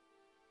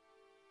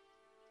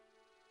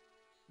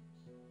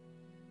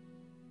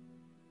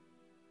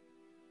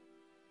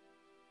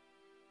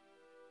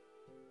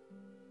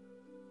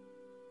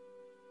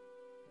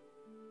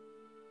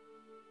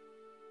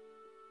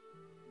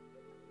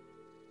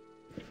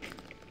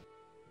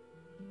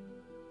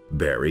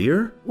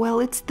 Barrier?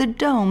 Well, it's the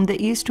dome that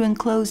used to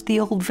enclose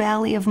the old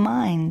Valley of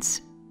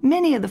Mines.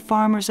 Many of the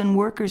farmers and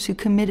workers who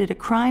committed a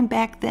crime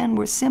back then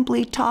were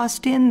simply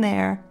tossed in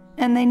there,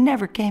 and they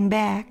never came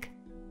back.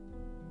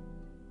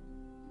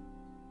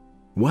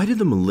 Why did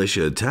the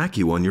militia attack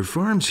you on your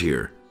farms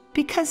here?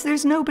 Because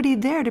there's nobody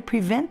there to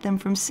prevent them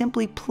from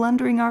simply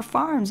plundering our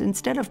farms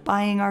instead of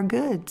buying our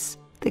goods.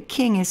 The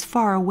king is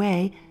far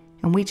away,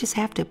 and we just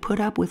have to put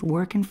up with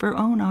working for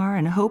Onar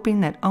and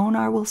hoping that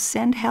Onar will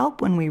send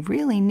help when we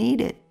really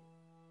need it.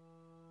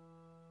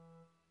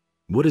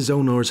 What does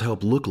Onar's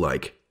help look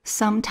like?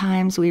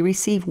 Sometimes we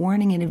receive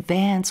warning in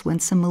advance when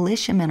some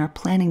militiamen are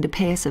planning to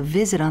pay us a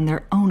visit on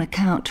their own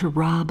account to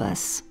rob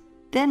us.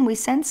 Then we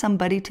send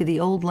somebody to the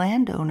old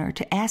landowner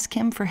to ask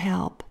him for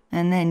help.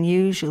 And then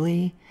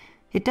usually,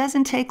 it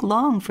doesn't take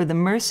long for the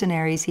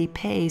mercenaries he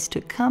pays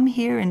to come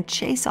here and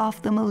chase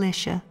off the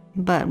militia.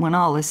 But when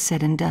all is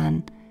said and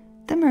done,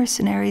 the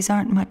mercenaries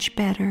aren't much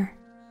better.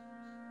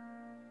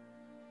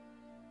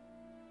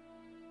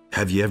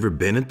 Have you ever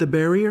been at the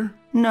barrier?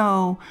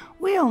 No,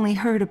 we only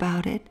heard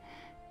about it.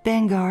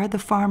 Bengar, the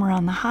farmer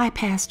on the high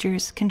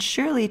pastures, can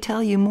surely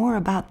tell you more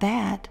about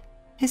that.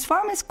 His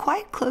farm is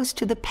quite close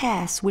to the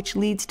pass which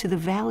leads to the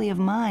Valley of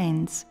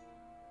Mines.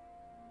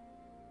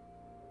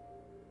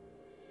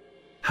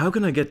 How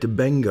can I get to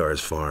Bengar's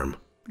farm?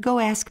 Go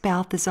ask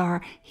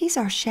Balthazar. He's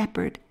our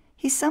shepherd.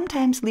 He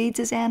sometimes leads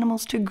his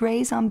animals to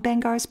graze on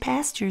Bengar's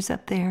pastures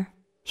up there.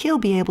 He'll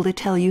be able to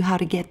tell you how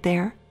to get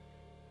there.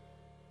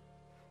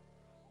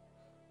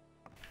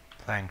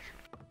 Thanks.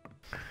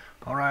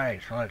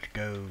 Alright, so let's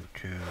go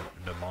to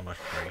the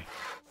monastery.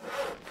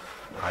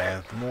 I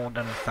have more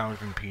than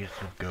 1,000 pieces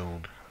of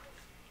gold.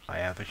 I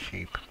have a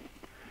sheep.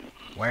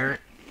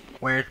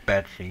 Where's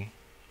Betsy?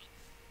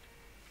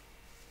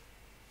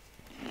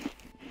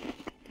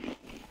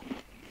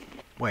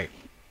 Wait.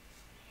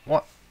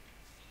 What?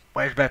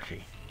 Where's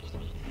Betsy?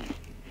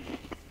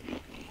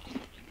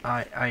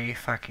 Are you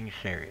fucking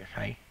serious,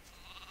 hey?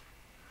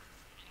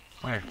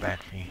 Where's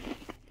Betsy?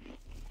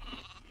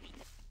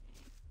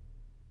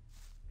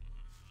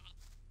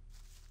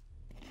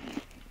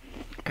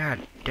 God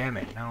damn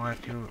it, now I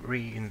have to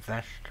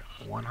reinvest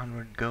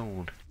 100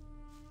 gold.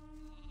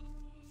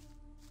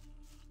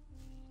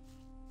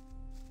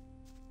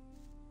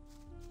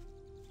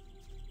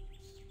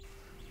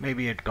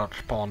 Maybe it got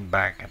spawned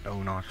back at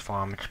Onar's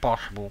farm. It's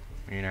possible,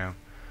 you know,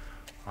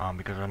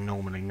 because I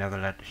normally never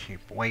let the sheep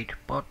wait,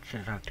 but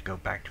since I have to go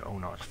back to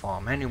Onar's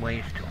farm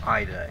anyways to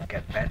either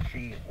get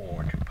Betsy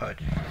or to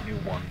purchase a new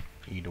one,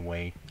 either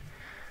way,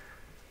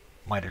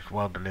 might as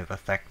well deliver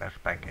Thekla's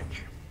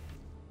package.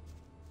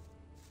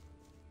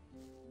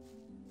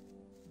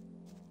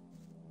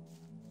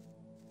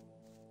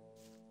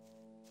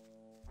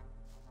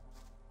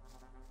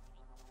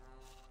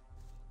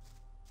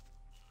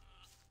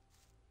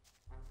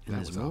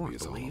 That's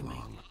obvious all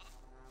along.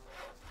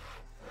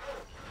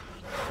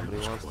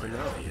 Nobody wants to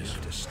know. You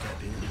have to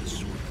step in and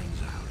sort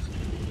things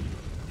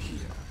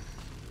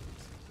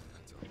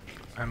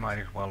out. I might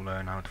as well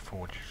learn how to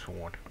forge a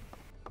sword.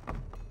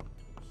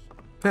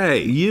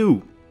 Hey,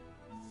 you!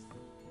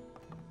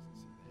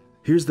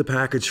 Here's the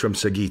package from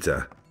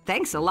Sagita.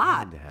 Thanks a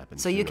lot.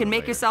 So you can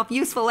make yourself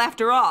useful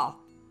after all.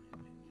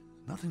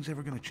 Nothing's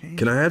ever gonna change.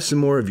 Can I have some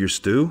more of your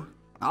stew?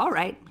 All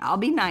right, I'll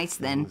be nice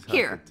then.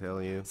 Here,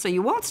 so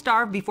you won't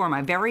starve before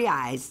my very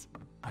eyes.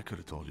 I could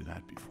have told you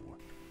that before.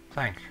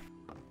 Thanks.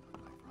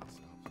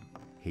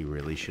 He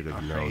really should have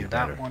I'll known save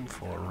better. that one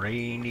for a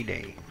rainy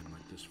day.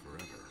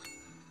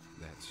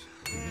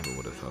 I never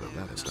would have thought of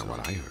that. That's not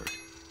what I heard.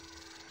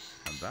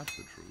 And that's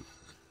the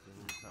truth.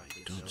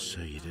 Don't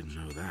say you didn't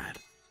know that.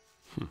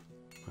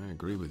 I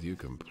agree with you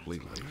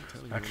completely.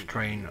 Let's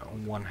train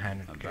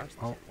one-handed.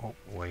 Oh,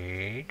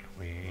 wait.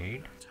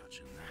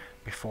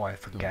 Before I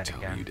forget Don't tell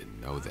again. me you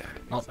didn't know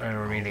that. Not that I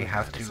really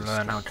have to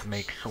learn how to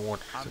make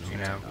swords, you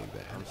know.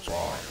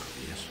 But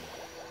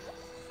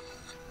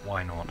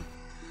why not?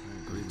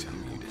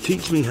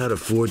 Teach me how to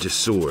forge a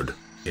sword.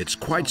 It's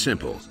quite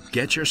simple.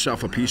 Get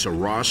yourself a piece of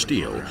raw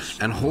steel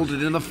and hold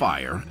it in the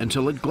fire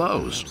until it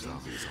glows.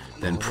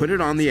 Then put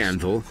it on the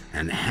anvil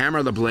and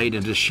hammer the blade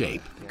into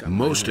shape.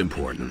 Most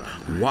important,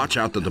 watch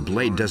out that the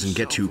blade doesn't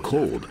get too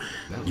cold.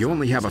 You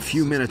only have a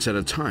few minutes at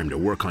a time to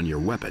work on your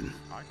weapon.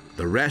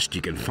 The rest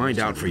you can find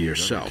out for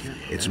yourself.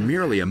 It's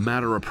merely a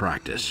matter of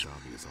practice.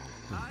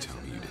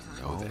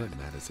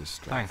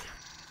 Thanks.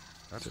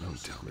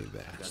 Don't tell me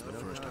that. That's the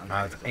first time.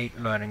 I have 8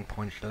 learning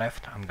points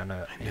left. I'm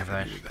gonna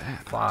invest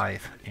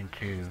 5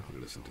 into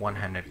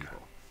one-handed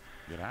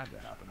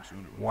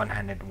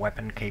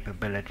weapon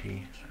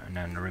capability, and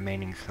then the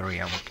remaining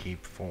 3 I will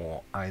keep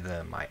for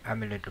either my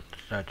Amulet of the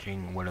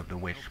Searching, Will of the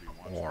Wisp,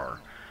 or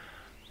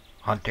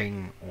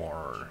hunting,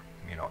 or,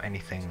 you know,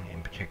 anything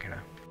in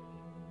particular.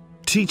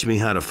 Teach me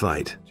how to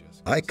fight.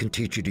 I can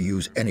teach you to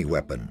use any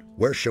weapon.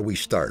 Where shall we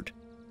start?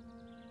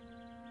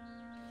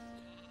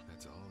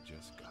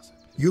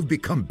 You've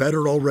become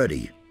better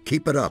already.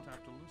 Keep it up.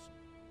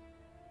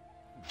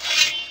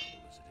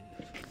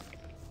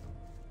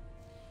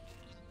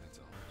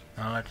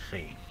 Now let's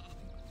see.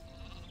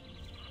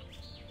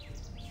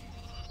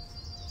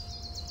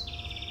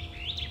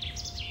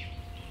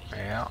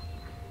 Yeah.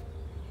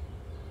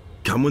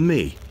 Come with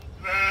me.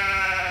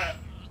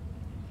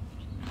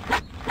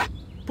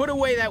 Put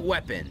away that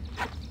weapon.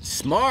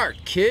 Smart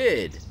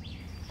kid.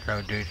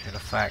 So due to the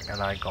fact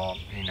that I got,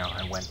 you know,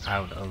 I went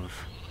out of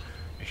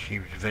the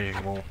sheep's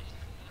visual.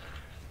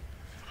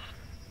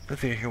 The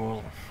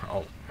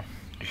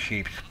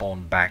sheep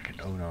spawned back at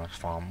Onar's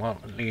farm.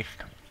 Well, at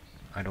least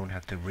I don't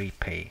have to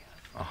repay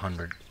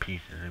 100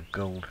 pieces of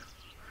gold.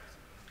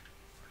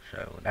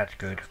 So that's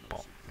good,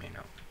 but, you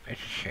know,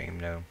 it's a shame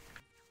though.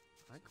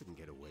 I couldn't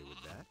get away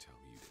with that. Tell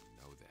me you didn't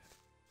know that.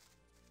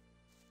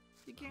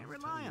 You can't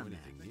rely on that.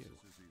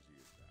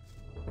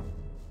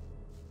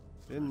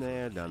 Been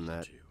there, done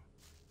that.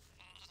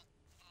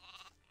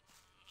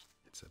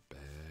 It's a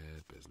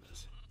bad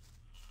business.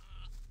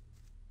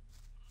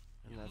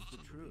 And that's the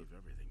truth.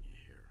 Everything you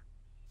hear.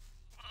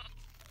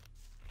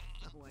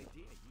 No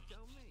idea. You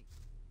tell me.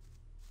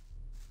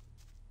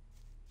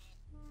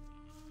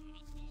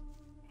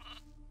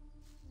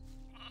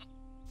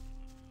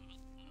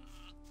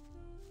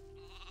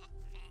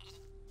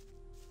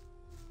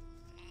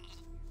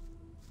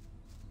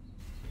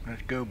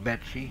 Let's go,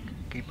 Betsy.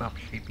 Keep up,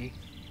 sheepy.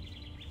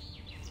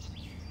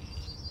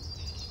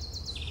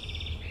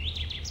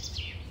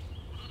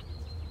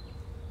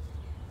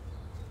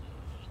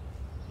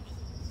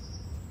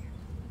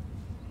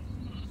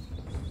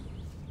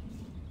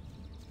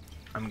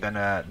 I'm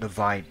gonna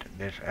divide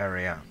this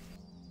area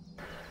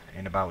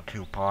in about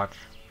 2 parts.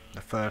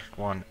 The first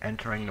one,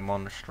 entering the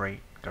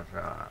monastery, because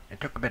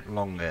it took a bit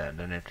longer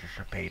than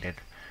anticipated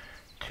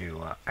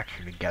to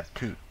actually get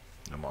to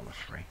the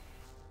monastery.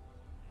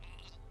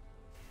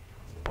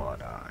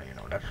 But you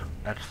know,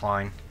 that's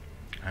fine.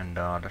 And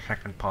the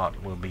second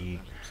part will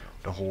be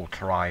the whole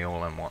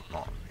trial and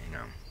whatnot. You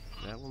know.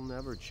 That will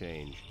never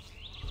change.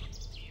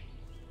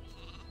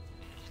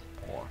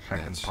 Or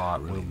second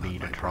part will be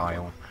the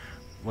trial.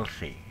 We'll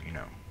see, you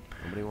know,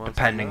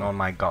 depending on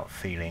my gut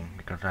feeling,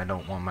 because I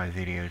don't want my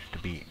videos to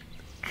be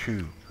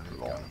too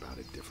long.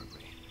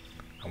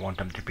 I want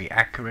them to be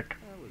accurate,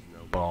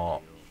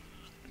 but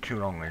too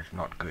long is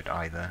not good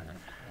either,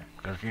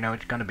 because, you know,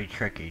 it's going to be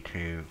tricky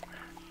to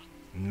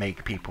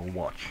make people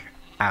watch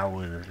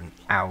hours and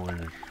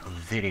hours of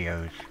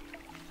videos,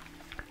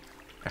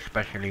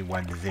 especially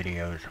when the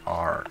videos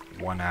are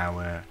 1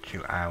 hour,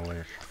 2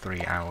 hours,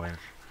 3 hours.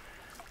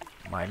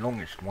 My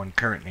longest one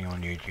currently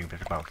on YouTube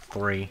is about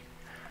 3,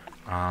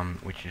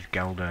 which is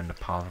Gelder and the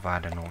Path of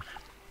Adenos.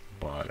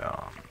 But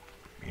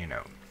you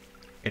know,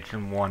 it's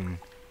in one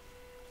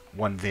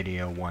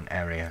video, one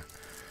area,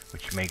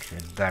 which makes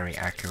it very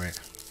accurate.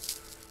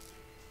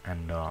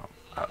 And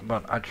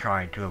but I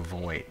try to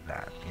avoid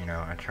that. You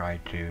know, I try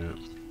to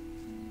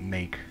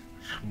make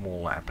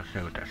small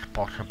episodes as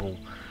possible,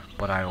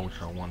 but I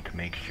also want to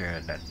make sure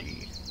that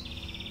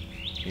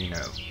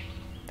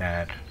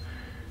that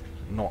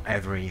not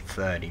every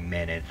 30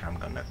 minutes I'm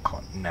gonna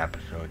cut an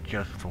episode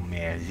just for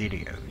mere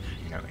videos.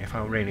 You know, if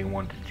I really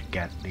wanted to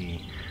get the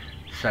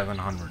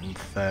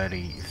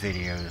 730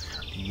 videos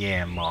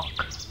year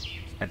mark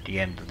at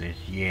the end of this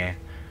year,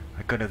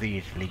 I could have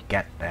easily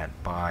get that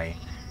by,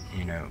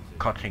 you know,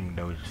 cutting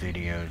those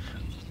videos,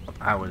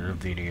 hours of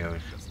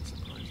videos,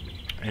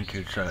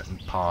 into certain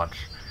parts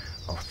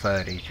of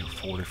 30 to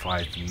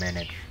 45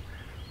 minutes,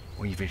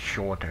 or even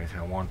shorter if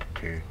I wanted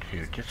to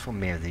just for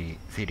mere the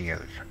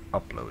videos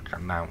uploads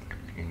amount,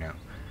 you know.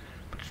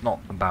 But it's not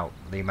about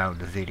the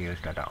amount of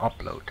videos that I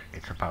upload,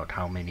 it's about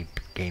how many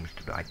games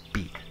do I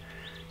beat,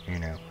 you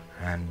know.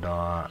 And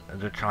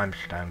the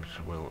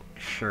timestamps will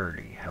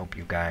surely help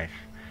you guys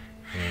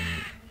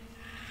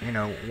in, you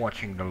know,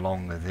 watching the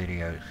longer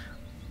videos.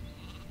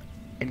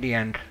 In the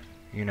end,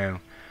 you know,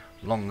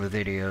 longer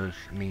videos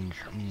means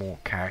more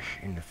cash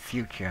in the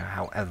future.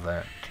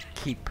 However,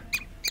 to keep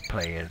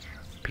players,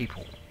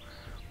 people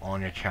on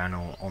your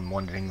channel on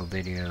one single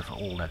video for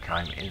all that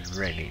time is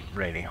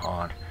really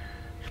hard,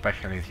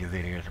 especially if your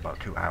video is about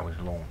 2 hours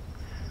long.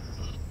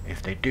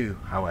 If they do,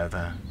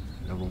 however,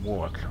 the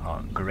rewards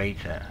are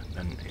greater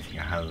than if you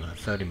have a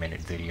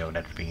 30-minute video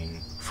that's being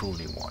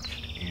fully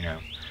watched, you know.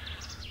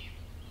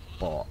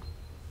 But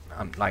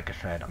like I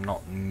said, I'm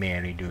not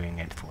merely doing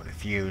it for the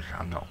views,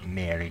 I'm not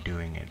merely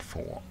doing it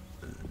for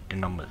the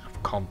numbers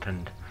of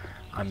content.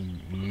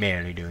 I'm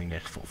merely doing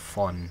this for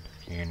fun,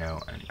 you know,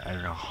 and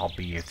as a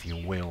hobby, if you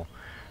will.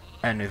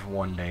 And if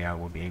one day I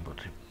will be able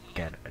to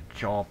get a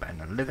job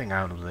and a living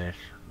out of this,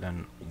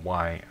 then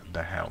why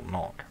the hell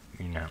not,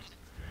 you know.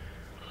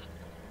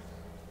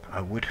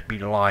 I would be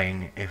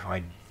lying if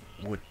I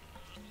would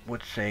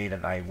say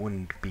that I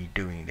wouldn't be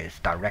doing this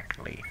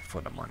directly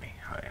for the money.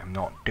 I am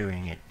not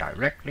doing it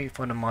directly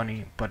for the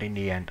money, but in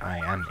the end I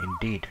am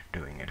indeed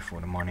doing it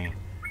for the money.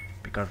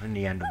 Because in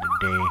the end of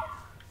the day,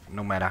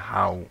 no matter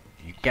how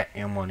you get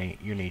your money,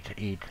 you need to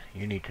eat,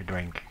 you need to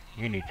drink,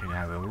 you need to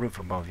have a roof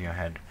above your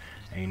head,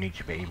 and you need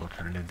to be able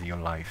to live your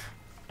life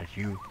that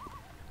you,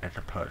 as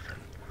a person,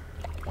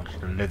 wants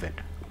to live it.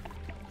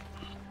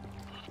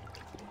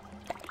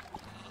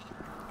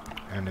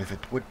 And if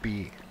it would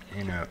be,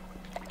 you know,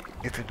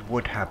 if it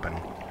would happen,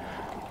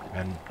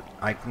 then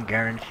I can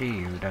guarantee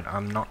you that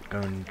I'm not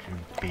going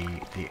to be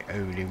the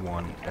only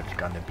one that's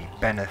gonna be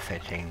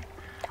benefiting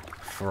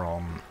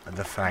from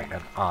the fact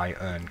that I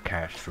earn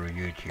cash through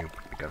YouTube.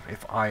 Because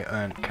if I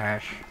earn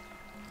cash,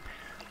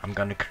 I'm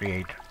gonna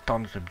create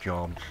tons of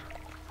jobs,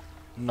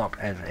 not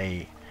as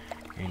a,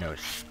 you know,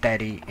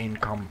 steady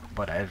income,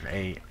 but as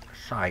a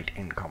side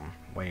income,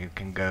 where you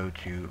can go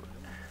to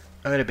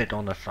earn a bit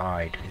on the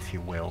side, if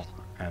you will,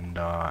 and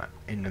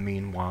in the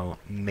meanwhile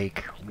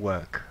make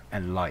work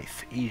and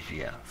life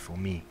easier for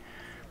me.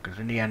 Because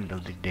in the end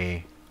of the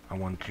day, I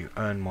want to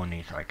earn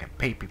money so I can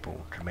pay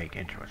people to make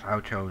intros,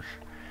 outros,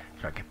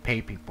 so I can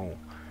pay people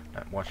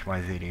that watch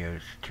my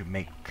videos to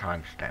make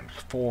timestamps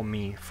for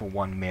me for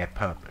one mere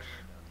purpose,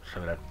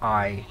 so that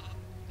I,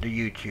 the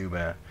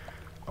YouTuber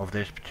of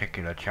this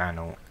particular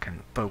channel,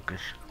 can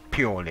focus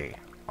purely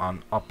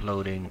on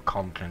uploading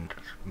content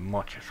as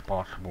much as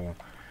possible,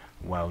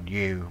 while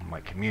you,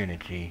 my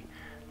community,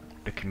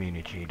 the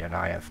community that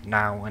I have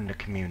now and the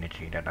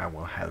community that I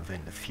will have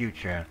in the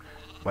future,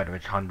 whether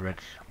it's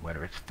hundreds,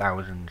 whether it's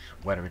thousands,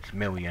 whether it's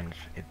millions,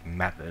 it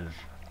matters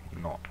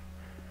not.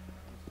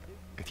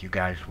 If you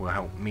guys will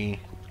help me,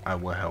 I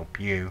will help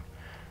you,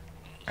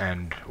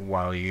 and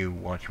while you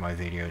watch my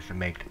videos and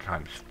make the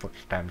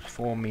timestamps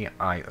for me,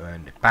 I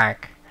earn it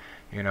back,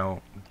 you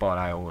know, but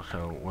I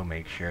also will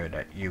make sure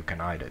that you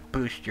can either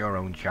boost your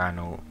own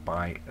channel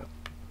by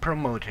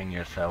promoting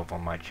yourself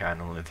on my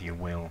channel, if you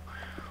will,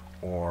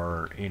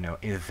 or, you know,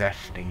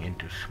 investing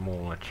into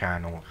smaller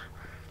channels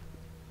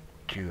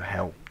to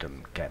help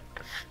them get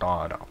the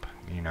start up,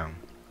 you know.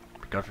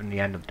 Because in the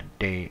end of the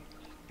day,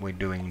 we're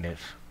doing this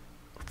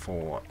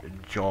for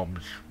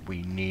jobs.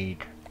 We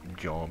need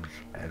jobs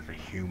as a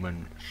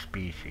human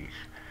species,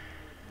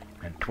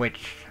 and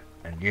Twitch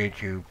and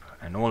YouTube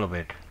and all of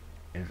it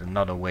is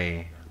another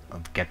way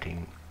of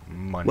getting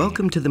money.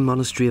 Welcome to the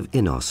Monastery of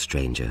Innos,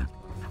 stranger.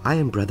 I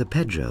am Brother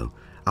Pedro,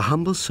 a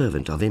humble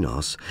servant of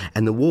Innos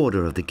and the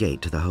warder of the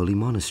gate to the holy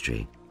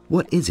monastery.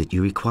 What is it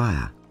you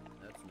require?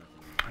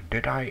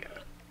 Did I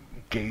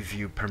give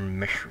you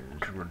permission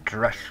to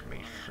address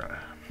me, sir?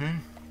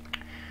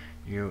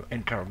 You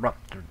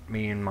interrupted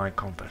me in my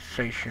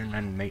conversation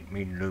and made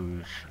me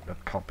lose the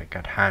topic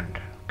at hand.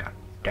 God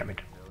damn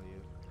it.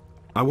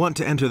 I want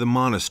to enter the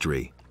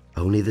monastery.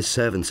 Only the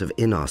servants of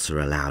Innos are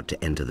allowed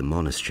to enter the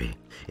monastery.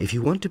 If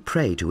you want to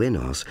pray to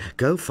Innos,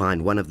 go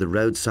find one of the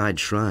roadside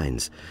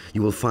shrines.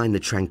 You will find the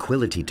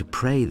tranquility to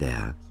pray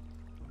there.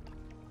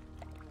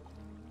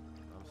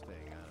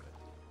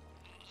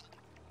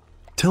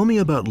 Tell me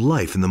about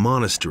life in the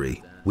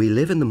monastery. We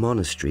live in the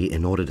monastery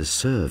in order to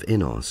serve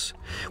Innos.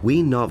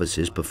 We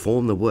novices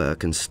perform the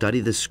work and study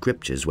the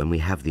scriptures when we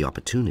have the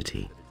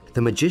opportunity.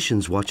 The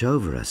magicians watch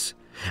over us,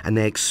 and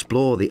they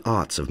explore the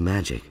arts of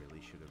magic.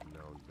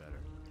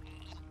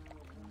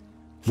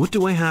 What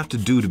do I have to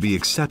do to be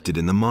accepted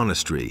in the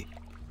monastery?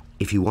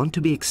 If you want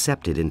to be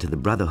accepted into the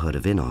Brotherhood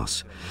of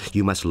Innos,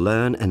 you must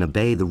learn and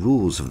obey the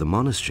rules of the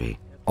monastery.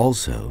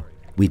 Also,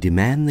 we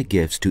demand the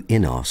gifts to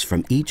Innos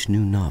from each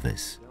new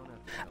novice.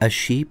 A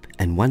sheep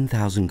and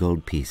 1,000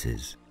 gold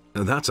pieces.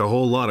 That's a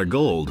whole lot of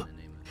gold.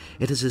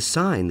 It is a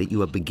sign that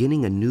you are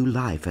beginning a new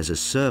life as a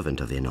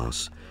servant of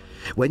Innos.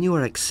 When you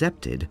are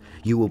accepted,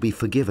 you will be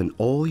forgiven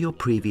all your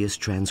previous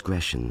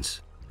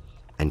transgressions.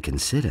 And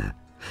consider,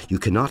 you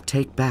cannot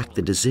take back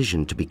the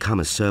decision to become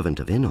a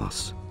servant of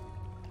Innos.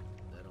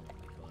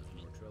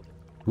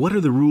 What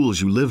are the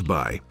rules you live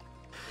by?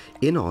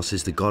 Innos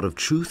is the god of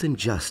truth and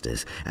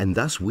justice, and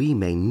thus we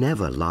may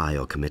never lie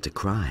or commit a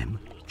crime.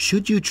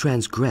 Should you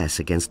transgress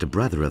against a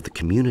brother of the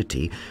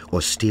community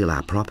or steal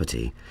our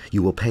property,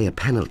 you will pay a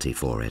penalty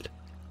for it.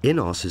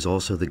 Innos is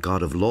also the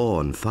god of law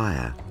and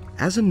fire.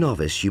 As a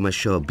novice, you must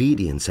show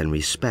obedience and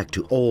respect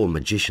to all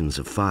magicians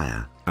of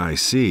fire. I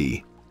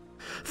see.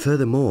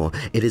 Furthermore,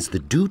 it is the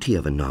duty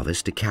of a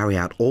novice to carry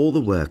out all the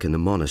work in the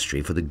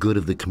monastery for the good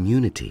of the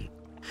community.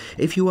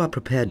 If you are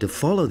prepared to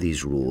follow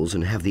these rules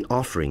and have the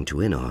offering to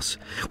Innos,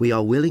 we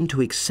are willing to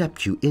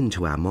accept you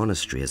into our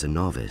monastery as a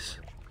novice.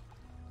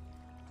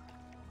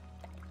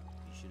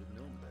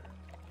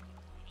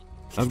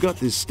 I've got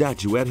this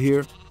statuette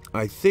here.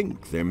 I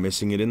think they're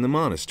missing it in the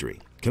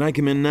monastery. Can I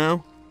come in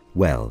now?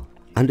 Well,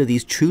 Under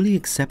these truly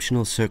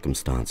exceptional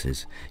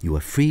circumstances, you are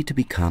free to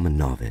become a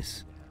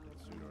novice.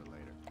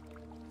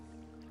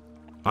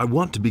 I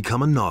want to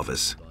become a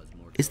novice.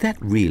 Is that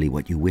really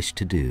what you wish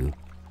to do?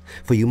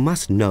 For you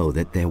must know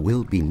that there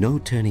will be no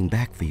turning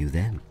back for you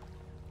then.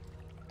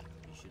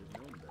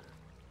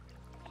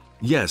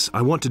 Yes,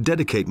 I want to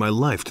dedicate my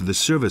life to the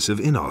service of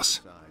Innos.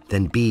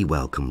 Then be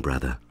welcome,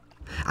 brother.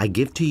 I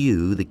give to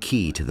you the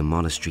key to the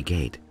monastery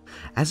gate.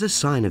 As a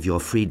sign of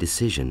your free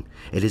decision,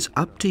 it is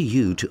up to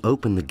you to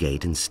open the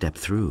gate and step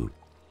through.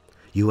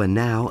 You are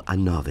now a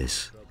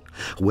novice.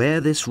 Wear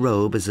this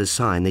robe as a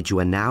sign that you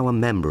are now a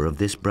member of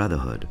this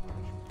brotherhood.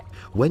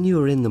 When you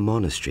are in the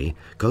monastery,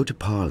 go to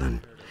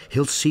Parlin.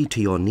 He'll see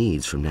to your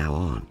needs from now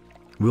on.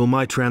 Will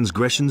my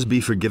transgressions be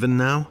forgiven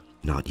now?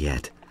 Not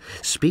yet.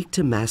 Speak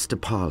to Master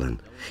Parlin.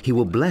 He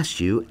will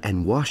bless you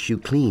and wash you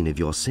clean of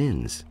your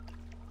sins.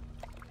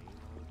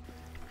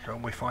 So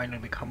we finally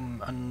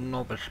become a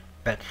novice,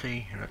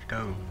 Betsy. Let's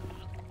go.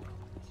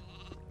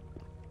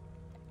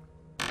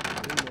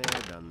 Been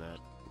there, done that.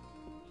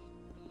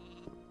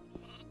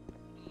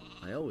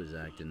 I always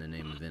act in the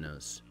name of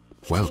Innos.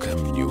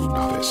 Welcome, new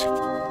novice.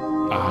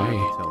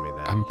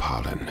 I am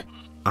Parlin.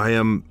 I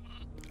am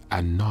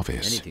a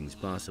novice. Anything's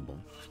possible.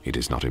 It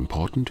is not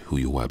important who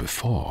you were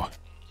before.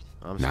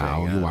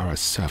 Now you are a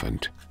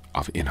servant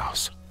of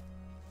Innos.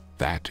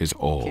 That is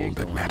all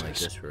that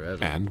matters.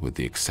 And with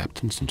the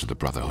acceptance into the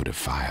Brotherhood of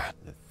Fire,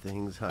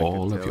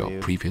 all of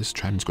your previous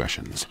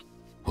transgressions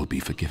will be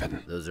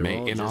forgiven. May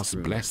Innos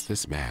bless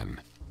this man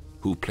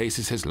who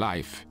places his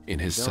life in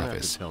his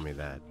service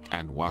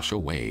and wash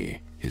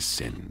away his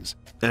sins.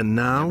 And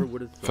now?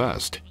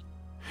 First,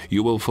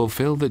 you will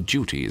fulfill the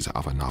duties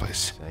of a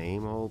novice.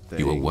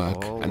 You will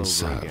work and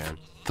serve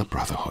the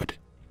Brotherhood.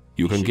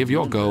 You can give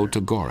your gold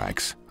to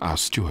Gorax, our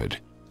steward.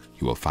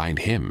 You will find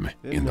him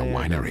in the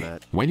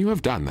winery. When you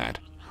have done that,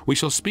 we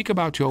shall speak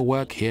about your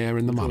work here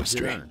in the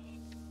monastery.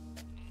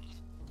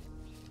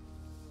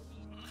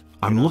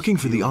 I'm looking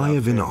for the Eye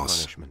of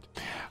Innos.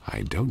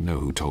 I don't know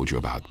who told you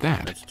about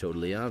that. That's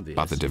totally obvious.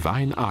 But the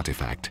divine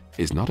artifact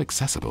is not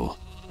accessible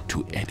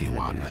to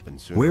anyone.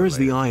 Where is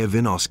the Eye of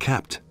Innos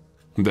kept?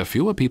 The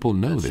fewer people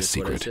know this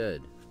secret,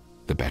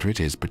 the better it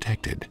is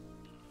protected.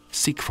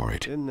 Seek for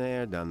it,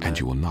 and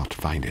you will not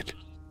find it.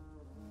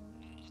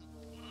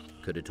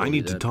 I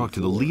need to talk to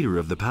the leader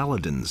of the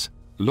Paladins.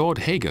 Lord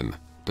Hagen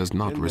does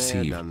not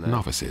receive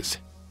novices.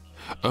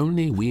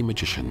 Only we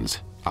magicians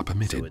are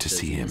permitted to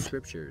see him.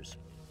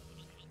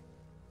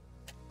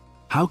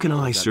 How can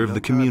I serve the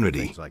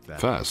community?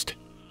 First,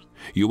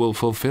 you will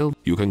fulfill.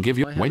 You can give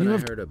your. When you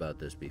have heard about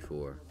this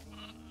before.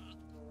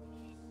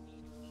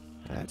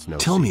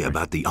 Tell me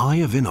about the Eye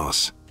of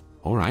Innos.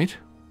 All right.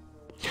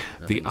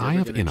 The Eye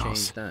of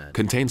Innos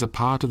contains a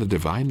part of the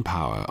divine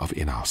power of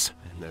Innos.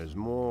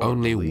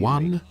 Only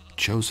one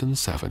chosen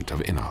servant of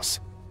Innos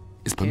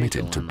is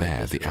permitted to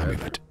bear the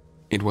amulet.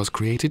 It was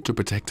created to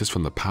protect us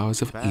from the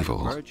powers of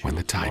evil when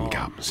the time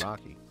comes.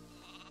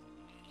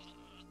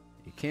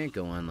 You can't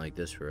go on like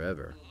this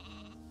forever.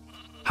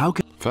 How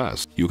can...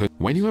 First, you can...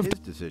 When you have...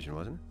 decision,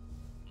 wasn't it?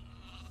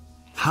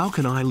 How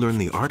can I learn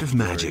the art of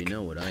magic?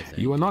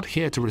 You are not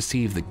here to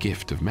receive the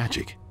gift of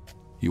magic.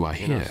 You are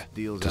here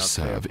to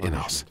serve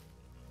Innos.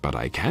 But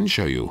I can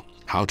show you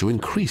how to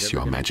increase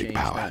your magic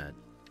power.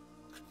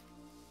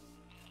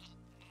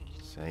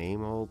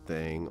 Same old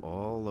thing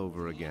all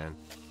over again.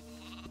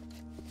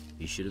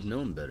 You should have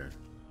known better.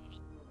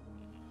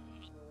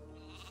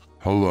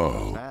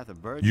 Hello.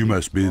 You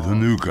must be the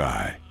new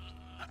guy.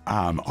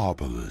 I'm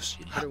Opolis.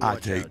 I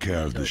take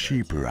care of the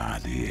sheep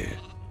around here.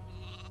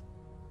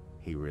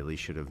 He really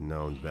should have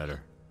known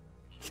better.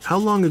 How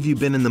long have you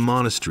been in the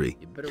monastery?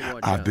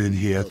 I've been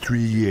here 3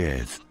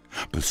 years,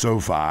 but so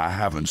far I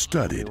haven't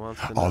studied,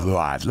 although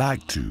I'd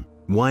like to.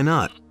 Why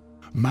not?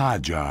 My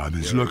job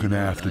is looking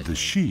after the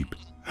sheep,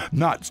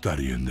 not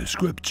studying the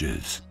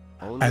scriptures.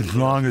 As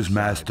long as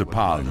Master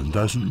Parlin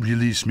doesn't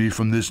release me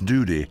from this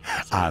duty,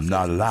 I'm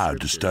not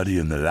allowed to study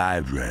in the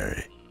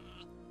library.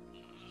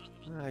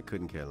 I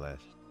couldn't care less.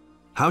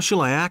 How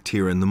shall I act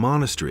here in the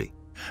monastery?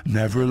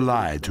 Never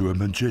lie to a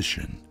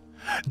magician.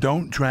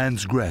 Don't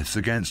transgress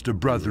against a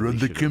brother of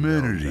the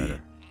community.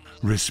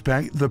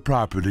 Respect the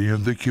property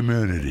of the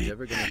community.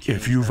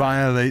 If you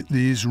violate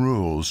these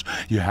rules,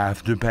 you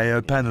have to pay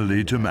a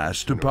penalty to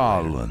Master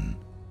Parlin.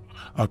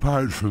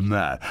 Apart from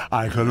that,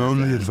 I can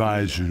only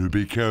advise you to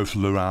be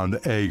careful around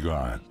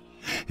Aegon.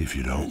 If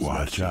you don't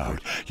watch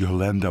out,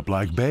 you'll end up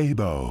like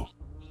Babo.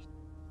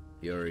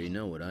 You already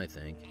know what I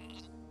think.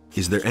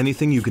 Is there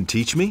anything you can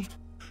teach me?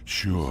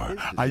 Sure.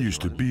 I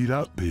used to beat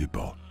up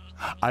people.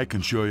 I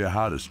can show you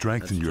how to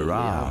strengthen your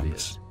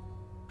arms.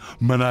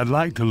 But I'd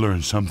like to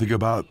learn something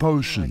about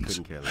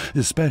potions,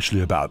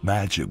 especially about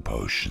magic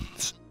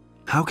potions.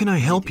 How can I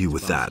help you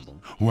with that?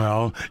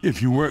 Well,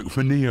 if you work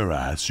for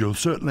Neoras, you'll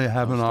certainly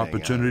have an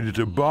opportunity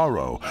to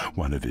borrow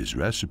one of his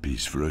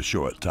recipes for a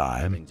short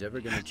time.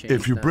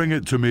 If you bring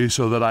it to me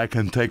so that I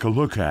can take a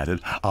look at it,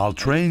 I'll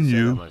train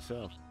you.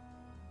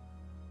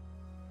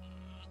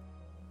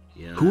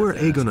 Who are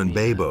Aegon and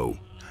Babo?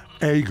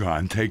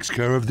 Aegon takes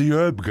care of the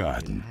herb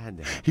garden.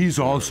 He's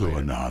also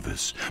a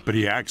novice, but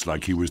he acts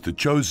like he was the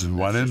chosen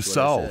one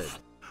himself.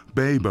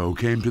 Bebo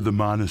came to the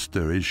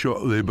monastery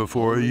shortly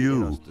before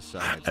you.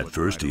 At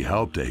first he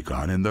helped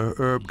Aegon in the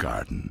herb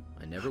garden.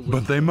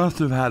 But they must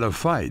have had a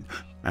fight,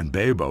 and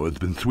Bebo has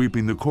been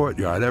sweeping the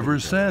courtyard ever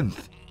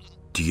since.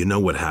 Do you know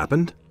what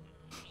happened?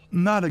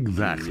 Not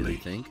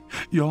exactly.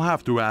 You'll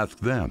have to ask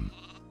them.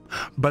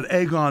 But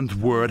Aegon's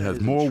word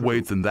has more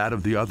weight than that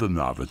of the other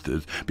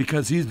novices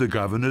because he's the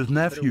governor's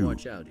nephew.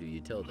 Watch out who you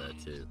tell that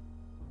to.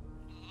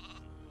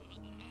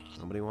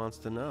 Nobody wants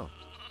to know.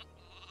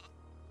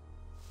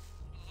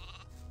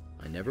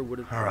 I never would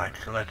have. Alright,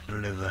 so let's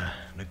deliver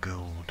the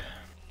gold.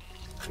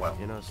 Well,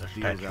 the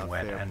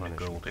statuette and the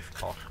gold if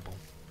possible.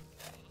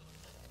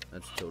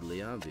 That's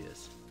totally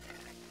obvious.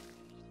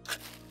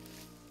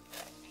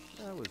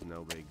 That was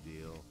no big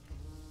deal.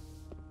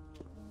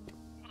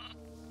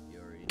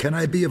 Can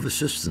I be of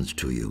assistance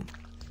to you?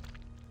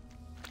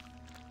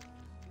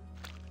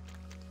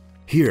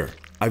 Here,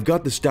 I've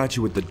got the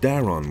statuette that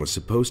Daron was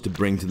supposed to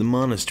bring to the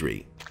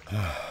monastery.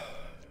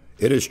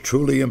 It is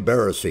truly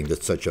embarrassing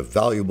that such a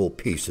valuable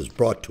piece is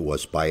brought to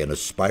us by an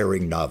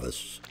aspiring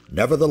novice.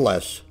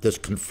 Nevertheless, this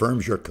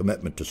confirms your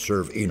commitment to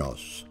serve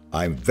Enos.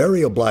 I'm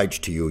very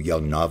obliged to you,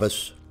 young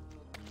novice.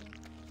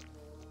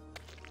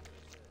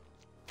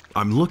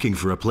 I'm looking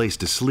for a place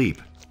to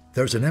sleep.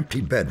 There's an empty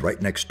bed right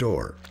next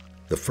door.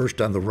 The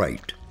first on the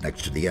right,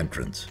 next to the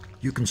entrance.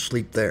 You can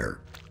sleep there.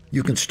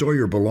 You can store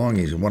your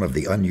belongings in one of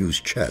the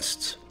unused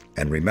chests.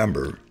 And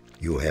remember,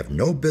 you have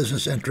no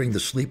business entering the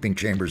sleeping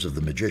chambers of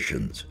the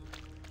magicians.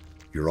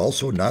 You're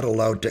also not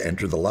allowed to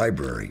enter the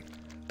library,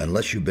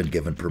 unless you've been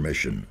given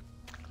permission.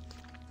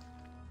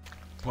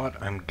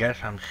 What? I guess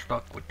I'm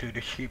stuck with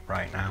the sheep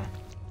right now.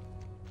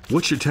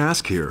 What's your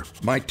task here?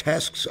 My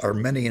tasks are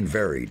many and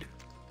varied.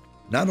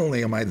 Not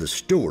only am I the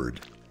steward,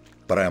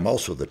 but I am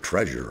also the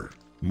treasurer.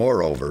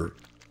 Moreover,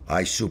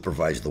 I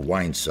supervise the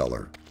wine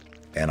cellar,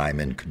 and I'm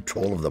in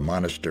control of the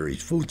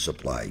monastery's food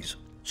supplies.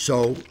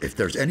 So, if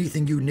there's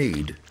anything you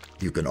need,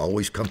 you can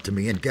always come to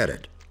me and get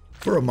it.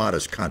 For a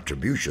modest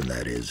contribution,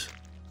 that is.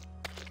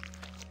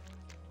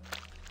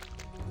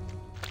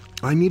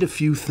 I need a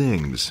few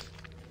things.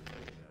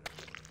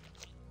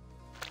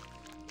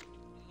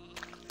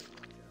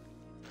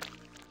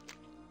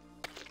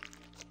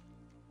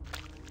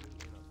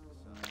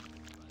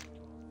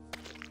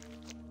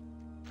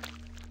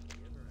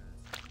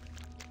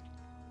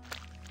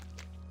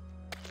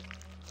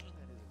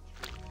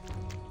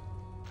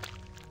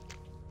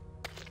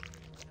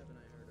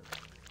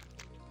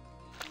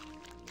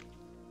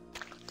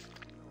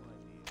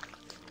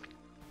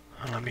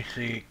 Let me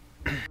see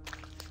if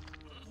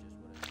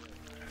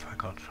I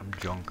got some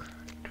junk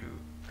to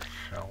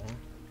sell.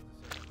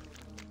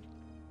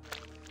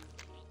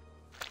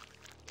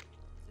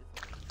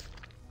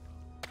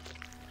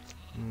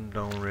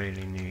 Don't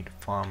really need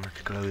farmer's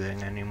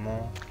clothing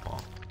anymore,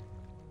 but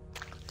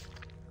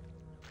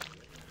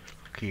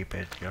keep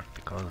it just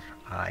because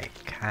I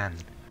can.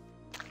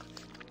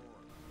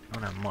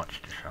 Don't have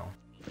much to sell.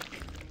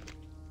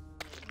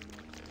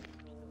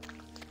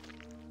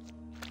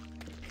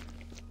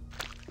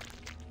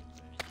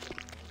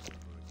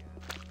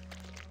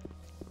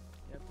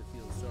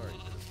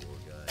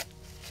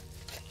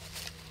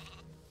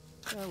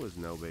 That was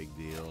no big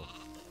deal.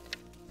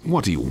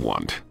 What do you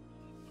want?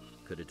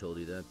 Could have told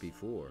you that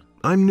before.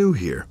 I'm new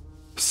here.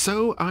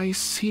 So I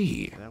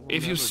see.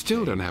 If you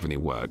still don't have any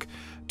work,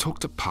 talk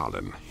to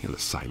Parlin. He'll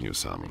assign you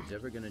some.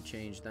 Never gonna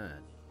change that.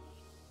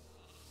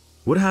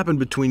 What happened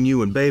between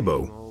you and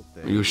Bebo?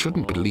 You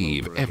shouldn't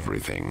believe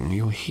everything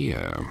you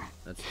hear.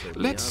 Totally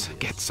Let's obvious.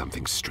 get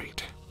something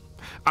straight.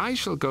 I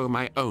shall go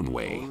my own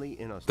way,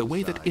 the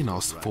way that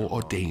Enos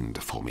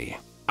foreordained for me.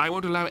 I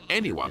won't allow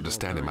anyone to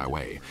stand in my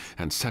way,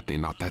 and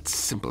certainly not that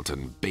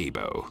simpleton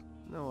Bebo.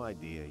 No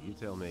idea, you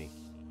tell me.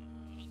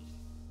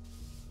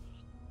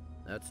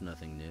 That's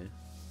nothing new.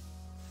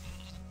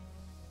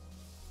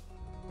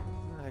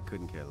 I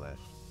couldn't care less.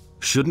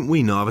 Shouldn't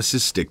we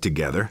novices stick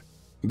together?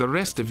 The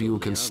rest of you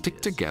can stick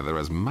together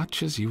as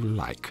much as you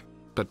like.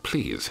 But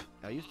please,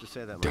 I used to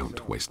say that don't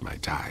myself. waste my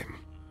time.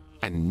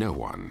 And no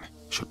one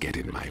shall get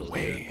in my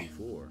way.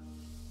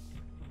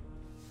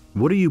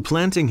 What are you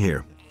planting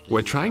here?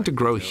 We're trying to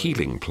grow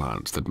healing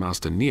plants that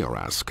Master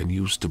Neoras can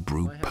use to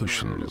brew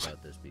potions. It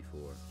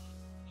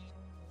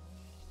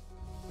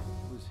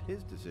was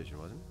his decision,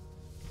 wasn't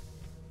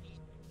it?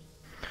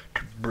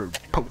 To brew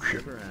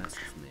potions.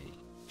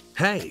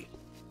 Hey!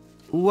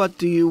 What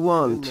do you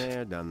want? Been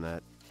there, done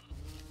that.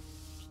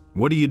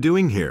 What are you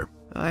doing here?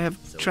 I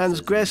have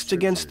transgressed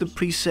against the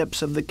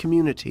precepts of the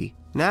community.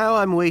 Now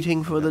I'm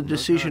waiting for the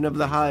decision of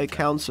the High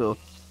Council,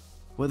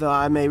 whether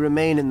I may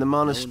remain in the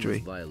monastery.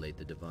 Violate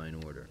the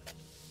divine order.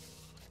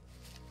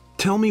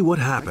 Tell me what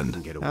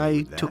happened.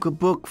 I took a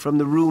book from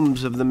the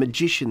rooms of the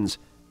magicians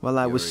while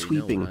I was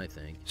sweeping,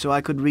 so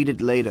I could read it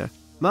later.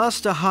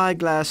 Master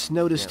Highglass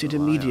noticed it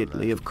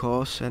immediately, of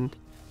course, and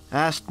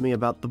asked me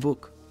about the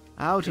book.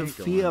 Out of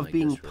fear of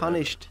being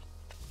punished,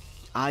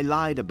 I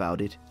lied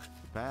about it.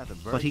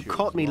 But he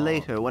caught me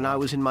later when I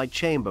was in my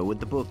chamber with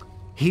the book.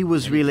 He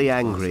was really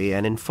angry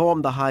and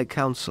informed the High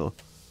Council.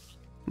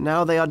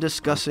 Now they are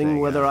discussing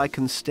whether I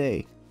can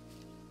stay.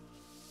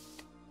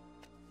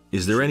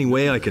 Is there any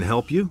way I can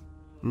help you?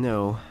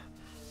 No.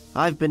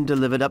 I've been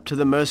delivered up to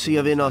the mercy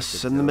of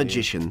Innos and the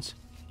magicians.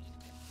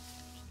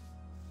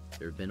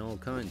 There have been all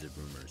kinds of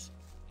rumors.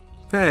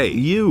 Hey,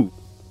 you!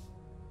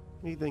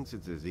 He thinks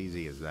it's as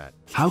easy as that.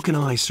 How can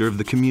I serve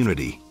the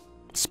community?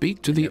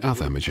 Speak to the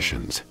other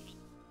magicians.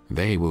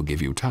 They will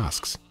give you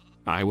tasks.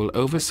 I will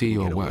oversee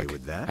your work,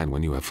 and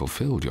when you have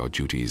fulfilled your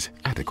duties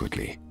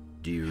adequately,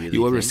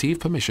 you will receive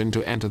permission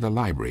to enter the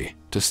library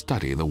to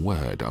study the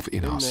word of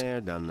Innos. Been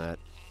there, done that.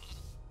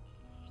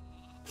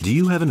 Do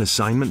you have an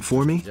assignment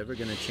for me? Never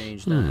gonna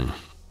change that.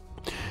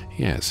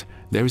 Yes,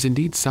 there is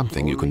indeed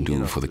something you can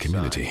do for the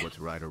community.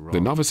 The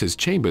novices'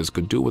 chambers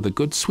could do with a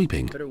good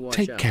sweeping.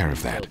 Take care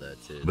of that.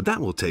 But that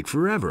will take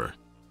forever.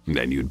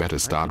 Then you'd better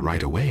start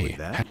right away,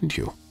 hadn't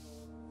you?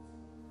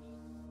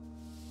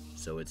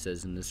 So it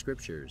says in the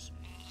scriptures.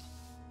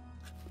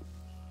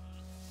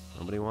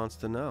 Nobody wants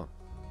to know.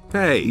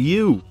 Hey,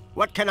 you!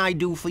 What can I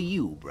do for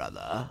you,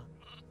 brother?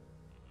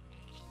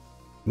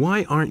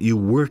 Why aren't you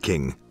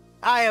working?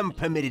 I am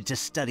permitted to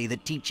study the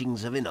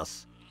teachings of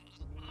Innos.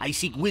 I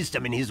seek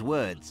wisdom in his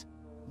words.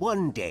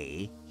 One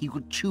day, he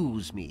would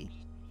choose me.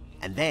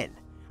 And then,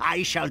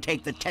 I shall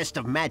take the test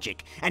of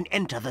magic and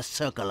enter the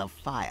circle of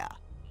fire.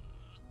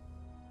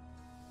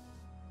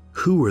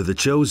 Who are the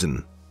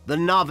chosen? The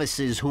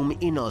novices whom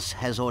Innos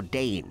has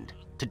ordained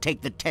to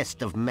take the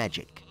test of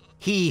magic.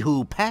 He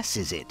who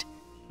passes it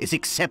is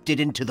accepted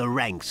into the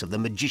ranks of the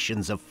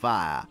magicians of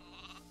fire.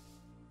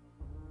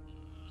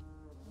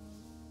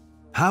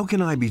 How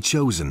can I be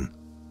chosen?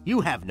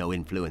 You have no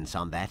influence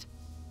on that.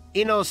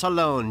 Innos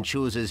alone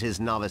chooses his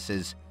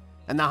novices,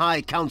 and the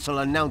High Council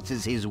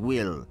announces his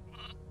will.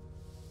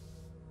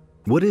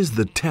 What is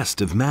the test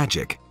of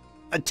magic?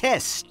 A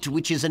test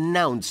which is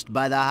announced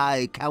by the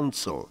High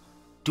Council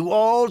to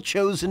all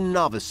chosen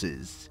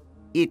novices.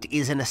 It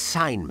is an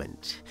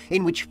assignment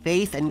in which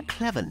faith and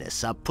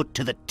cleverness are put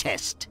to the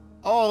test.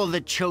 All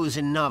the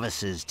chosen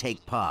novices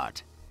take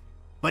part,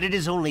 but it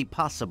is only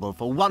possible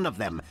for one of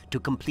them to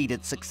complete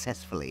it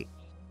successfully.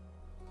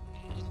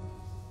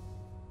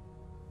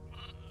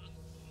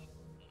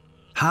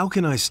 How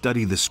can I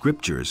study the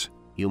scriptures?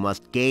 You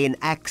must gain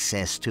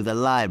access to the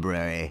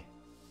library.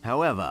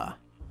 However,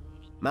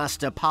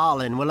 Master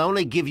Parlin will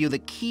only give you the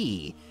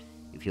key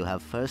if you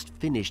have first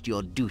finished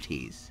your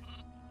duties.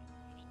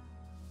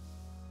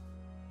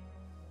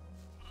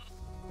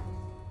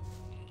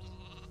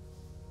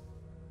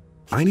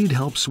 I need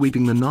help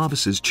sweeping the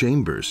novices'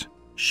 chambers.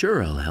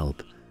 Sure, I'll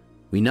help.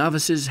 We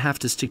novices have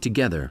to stick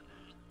together.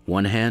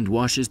 One hand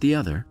washes the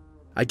other.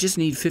 I just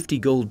need 50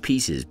 gold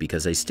pieces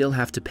because I still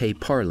have to pay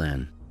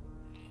Parlan.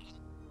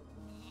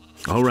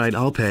 All right,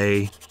 I'll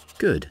pay.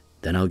 Good,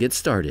 then I'll get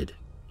started.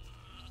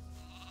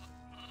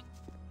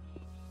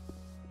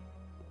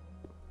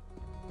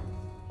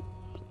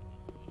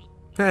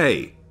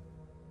 Hey!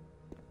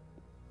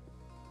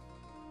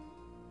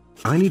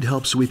 I need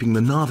help sweeping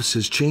the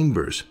novices'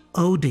 chambers.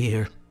 Oh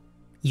dear.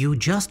 You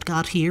just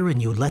got here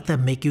and you let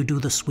them make you do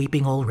the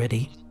sweeping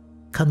already?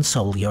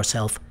 Console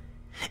yourself.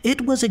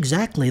 It was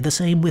exactly the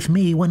same with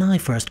me when I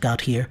first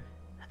got here,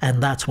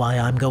 and that's why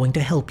I'm going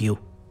to help you.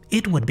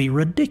 It would be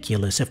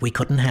ridiculous if we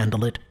couldn't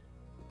handle it.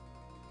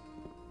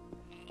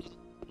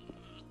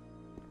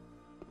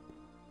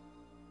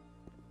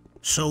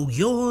 So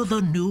you're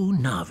the new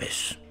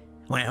novice.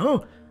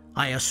 Well,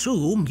 I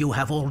assume you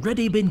have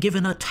already been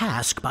given a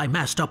task by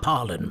Master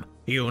Parlin.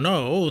 You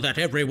know that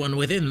everyone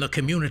within the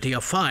community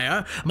of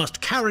fire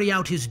must carry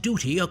out his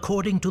duty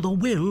according to the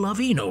will of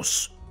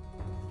Innos.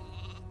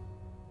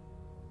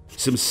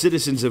 Some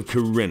citizens of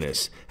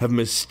Khorinis have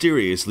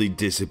mysteriously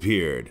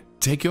disappeared.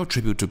 Take your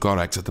tribute to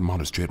Gorax at the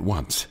monastery at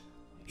once.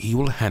 He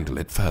will handle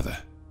it further.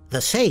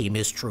 The same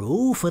is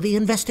true for the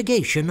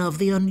investigation of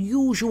the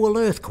unusual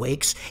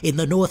earthquakes in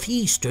the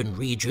northeastern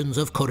regions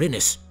of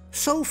Khorinis.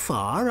 So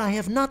far, I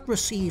have not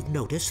received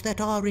notice that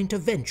our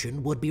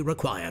intervention would be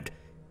required.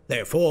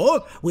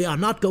 Therefore, we are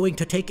not going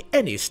to take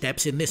any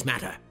steps in this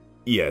matter.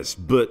 Yes,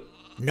 but...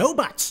 No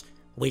buts.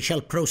 We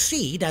shall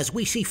proceed as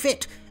we see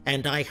fit,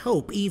 and I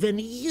hope even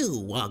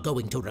you are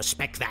going to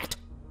respect that.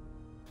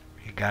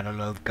 You gotta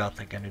love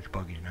Gothic and its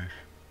bugginess.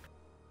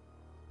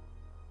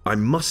 I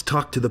must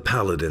talk to the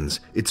paladins.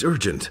 It's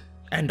urgent.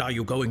 And are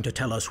you going to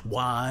tell us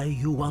why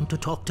you want to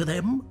talk to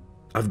them?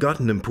 I've got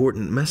an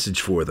important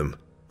message for them.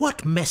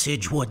 What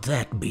message would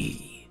that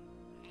be?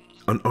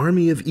 An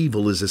army of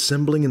evil is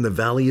assembling in the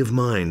Valley of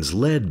Mines,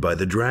 led by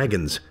the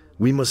dragons.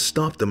 We must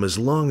stop them as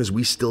long as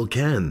we still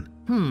can.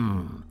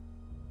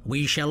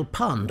 We shall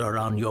ponder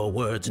on your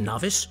words,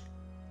 novice.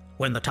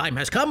 When the time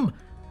has come,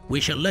 we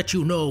shall let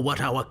you know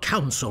what our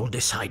council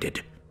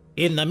decided.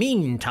 In the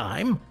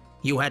meantime,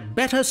 you had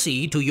better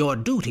see to your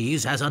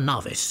duties as a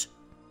novice.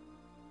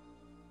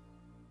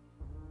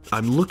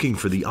 I'm looking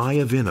for the Eye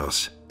of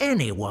Innos.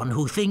 Anyone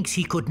who thinks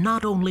he could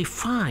not only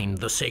find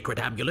the sacred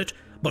amulet,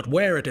 but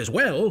wear it as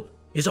well,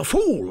 is a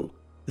fool.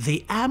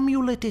 The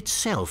amulet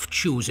itself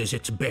chooses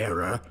its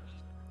bearer.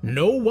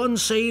 No one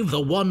save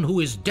the one who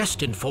is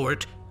destined for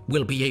it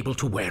will be able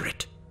to wear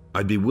it.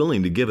 I'd be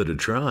willing to give it a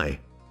try.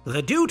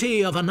 The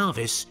duty of a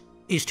novice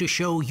is to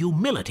show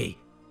humility,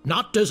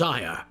 not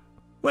desire.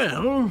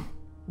 Well,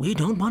 we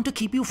don't want to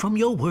keep you from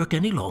your work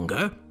any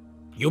longer.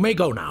 You may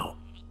go now.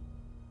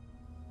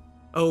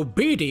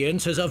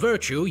 Obedience is a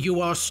virtue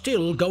you are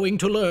still going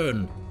to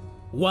learn,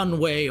 one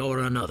way or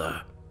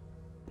another.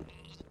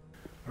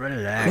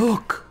 Relax.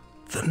 Look,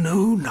 the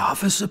new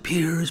novice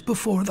appears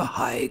before the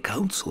High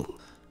Council.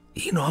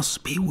 Enos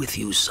be with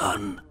you,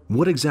 son.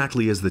 What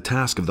exactly is the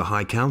task of the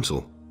High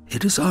Council?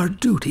 It is our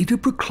duty to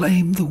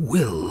proclaim the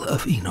will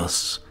of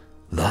Enos.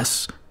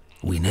 Thus,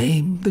 we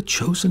name the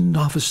chosen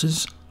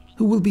novices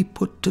who will be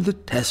put to the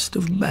test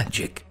of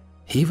magic.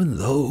 Even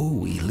though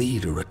we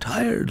lead a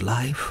retired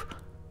life,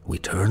 we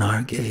turn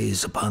our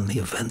gaze upon the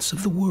events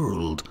of the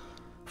world,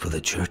 for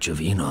the Church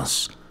of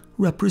Enos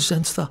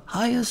represents the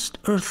highest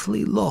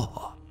earthly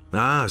law.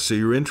 Ah, so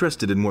you're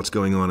interested in what's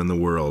going on in the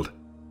world.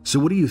 So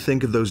what do you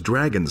think of those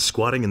dragons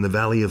squatting in the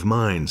Valley of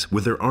Mines,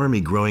 with their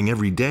army growing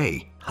every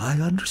day? I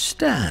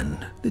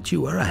understand that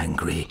you are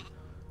angry,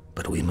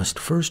 but we must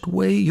first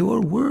weigh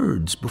your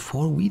words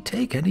before we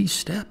take any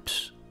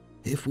steps.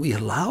 If we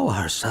allow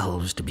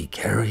ourselves to be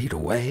carried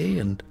away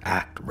and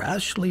act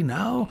rashly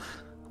now,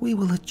 we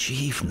will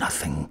achieve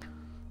nothing.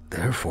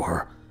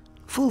 Therefore,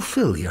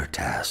 fulfill your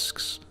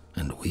tasks,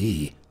 and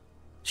we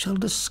shall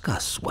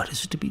discuss what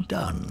is to be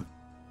done.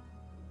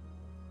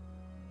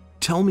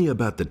 Tell me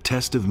about the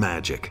test of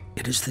magic.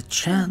 It is the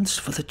chance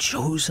for the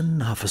chosen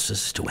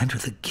novices to enter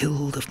the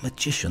Guild of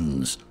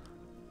Magicians,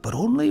 but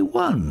only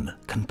one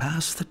can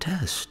pass the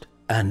test,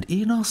 and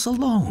Enos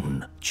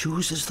alone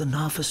chooses the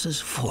novices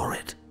for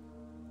it.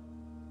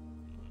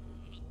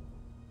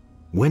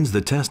 When's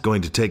the test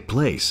going to take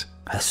place?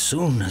 As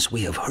soon as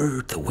we have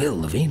heard the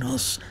will of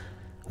Enos,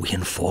 we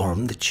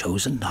inform the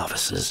chosen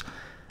novices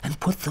and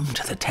put them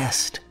to the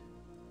test.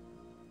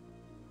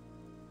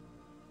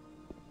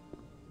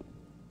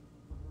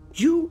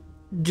 You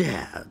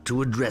dare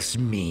to address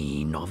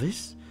me,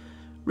 novice?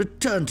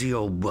 Return to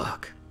your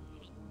work.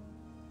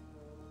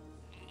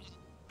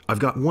 I've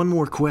got one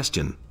more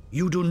question.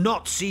 You do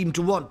not seem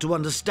to want to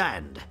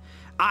understand.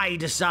 I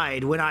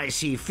decide when I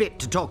see fit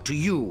to talk to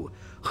you.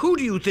 Who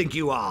do you think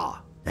you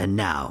are? And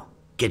now,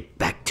 get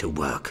back to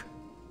work.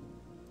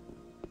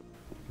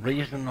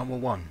 Reason number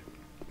one.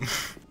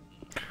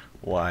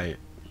 Why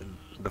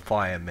the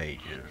fire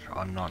mages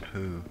are not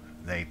who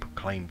they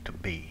proclaim to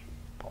be.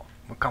 But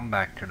we'll come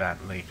back to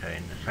that later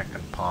in the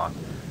second part,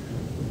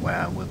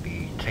 where we'll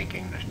be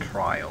taking this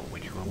trial,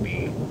 which will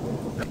be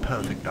the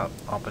perfect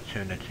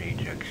opportunity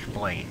to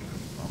explain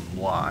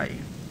why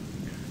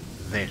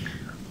this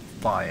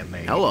fire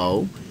mage...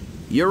 Hello.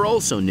 You're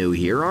also new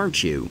here,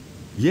 aren't you?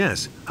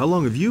 Yes. How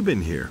long have you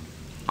been here?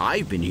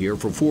 I've been here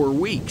for 4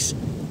 weeks.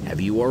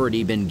 Have you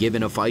already been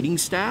given a fighting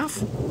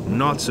staff?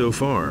 Not so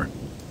far.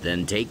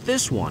 Then take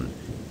this one.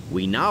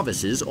 We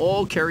novices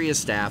all carry a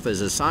staff as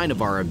a sign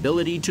of our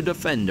ability to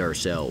defend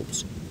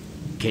ourselves.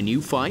 Can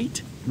you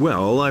fight?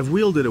 Well, I've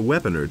wielded a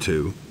weapon or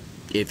two.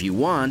 If you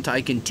want,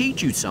 I can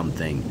teach you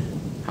something.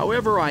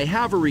 However, I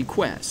have a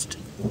request.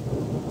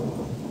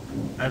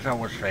 As I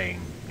was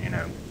saying,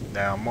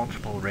 there are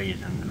multiple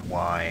reasons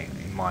why,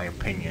 in my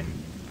opinion,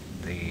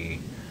 the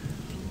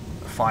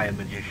fire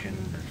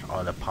magicians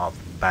are the path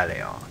of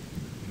Beliar,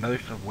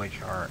 most of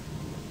which are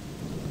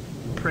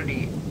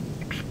pretty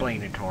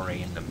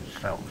explanatory in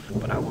themselves,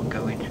 but I will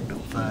go into the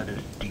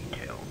furthest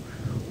detail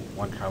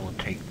once I will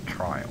take the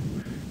trial,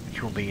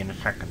 which will be in the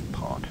second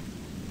part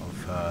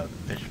of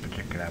this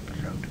particular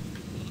episode.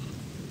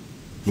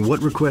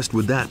 What request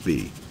would that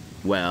be?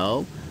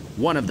 Well,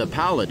 one of the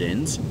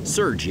paladins,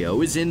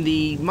 Sergio, is in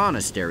the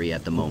monastery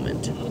at the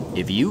moment.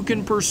 If you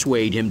can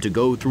persuade him to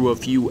go through a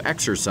few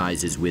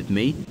exercises with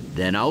me,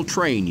 then I'll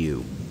train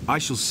you. I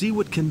shall see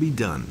what can be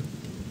done.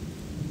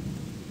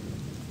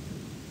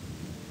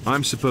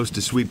 I'm supposed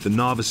to sweep the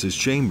novices'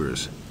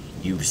 chambers.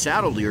 You've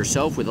saddled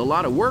yourself with a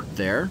lot of work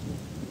there.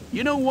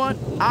 You know what?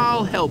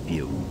 I'll help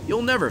you.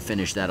 You'll never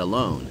finish that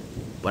alone.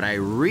 But I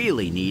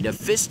really need a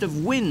Fist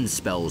of Wind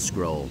spell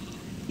scroll.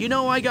 You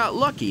know, I got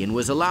lucky and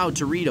was allowed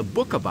to read a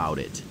book about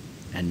it.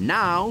 And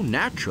now,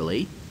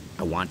 naturally,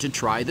 I want to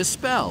try the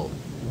spell.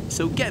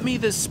 So get me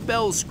the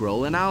spell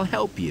scroll and I'll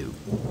help you.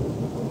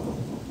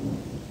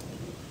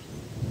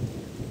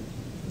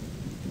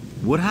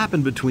 What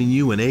happened between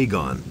you and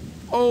Aegon?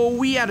 Oh,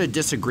 we had a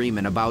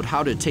disagreement about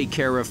how to take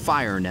care of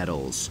fire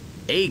nettles.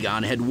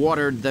 Aegon had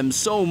watered them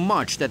so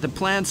much that the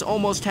plants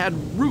almost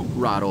had root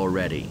rot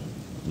already.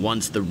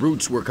 Once the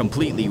roots were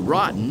completely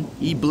rotten,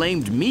 he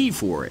blamed me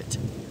for it.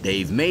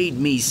 They've made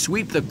me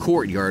sweep the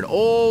courtyard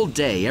all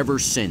day ever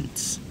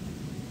since.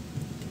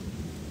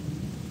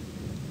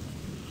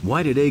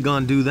 Why did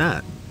Aegon do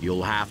that?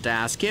 You'll have to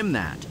ask him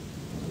that.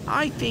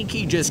 I think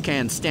he just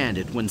can't stand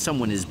it when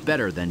someone is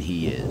better than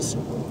he is.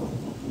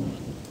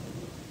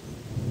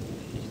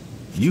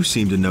 You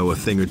seem to know a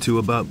thing or two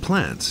about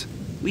plants.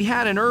 We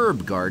had an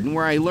herb garden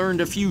where I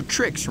learned a few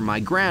tricks from my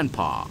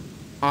grandpa.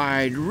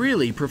 I'd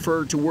really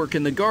prefer to work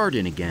in the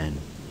garden again.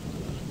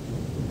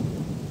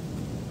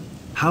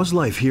 How's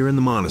life here in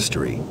the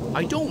monastery?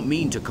 I don't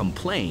mean to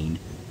complain,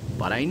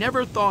 but I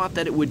never thought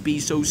that it would be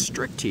so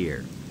strict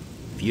here.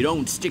 If you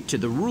don't stick to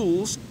the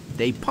rules,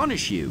 they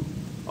punish you.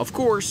 Of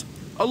course,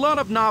 a lot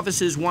of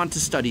novices want to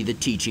study the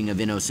teaching of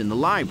Innos in the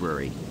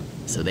library,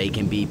 so they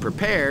can be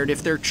prepared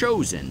if they're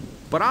chosen.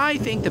 But I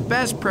think the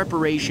best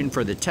preparation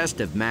for the test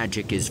of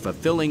magic is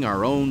fulfilling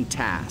our own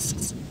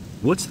tasks.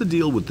 What's the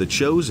deal with the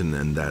chosen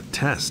and that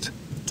test?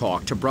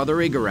 Talk to Brother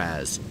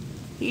Igaraz.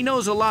 He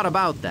knows a lot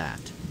about that.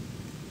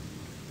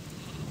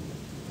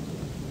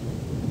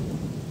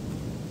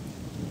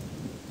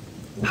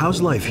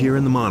 How's life here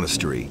in the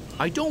monastery?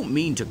 I don't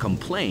mean to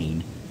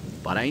complain,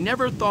 but I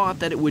never thought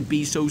that it would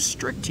be so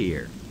strict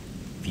here.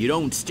 If you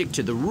don't stick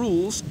to the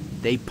rules,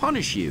 they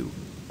punish you.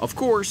 Of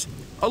course,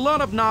 a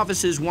lot of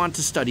novices want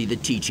to study the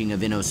teaching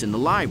of Innos in the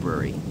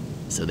library,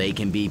 so they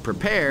can be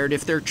prepared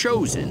if they're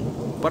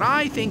chosen. But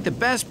I think the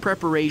best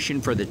preparation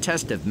for the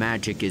test of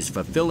magic is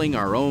fulfilling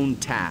our own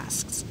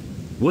tasks.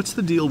 What's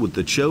the deal with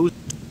the chosen?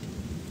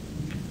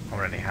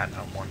 Already had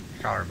that one.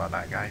 Sorry about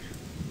that, guys.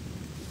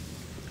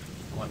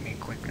 Let me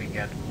quickly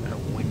get a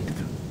wind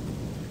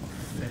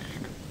fist.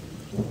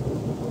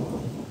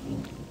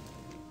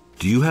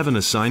 Do you have an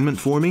assignment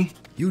for me?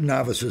 You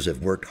novices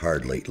have worked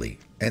hard lately,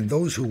 and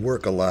those who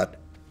work a lot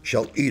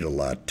shall eat a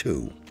lot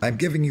too. I'm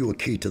giving you a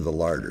key to the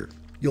larder.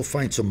 You'll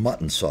find some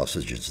mutton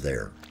sausages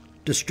there.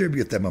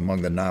 Distribute them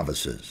among the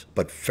novices,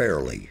 but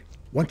fairly.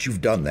 Once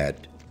you've done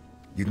that,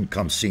 you can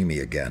come see me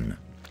again.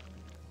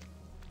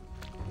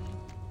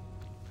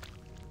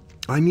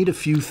 I need a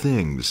few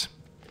things.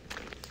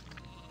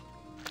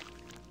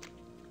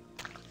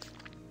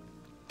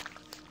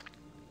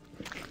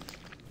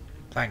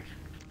 Thanks.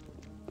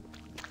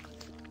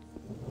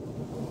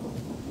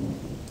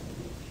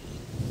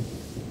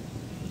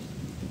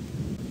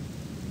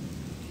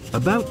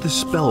 About the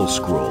spell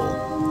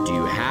scroll. Do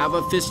you have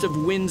a Fist of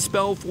Wind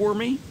spell for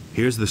me?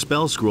 Here's the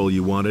spell scroll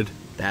you wanted.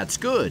 That's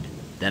good.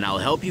 Then I'll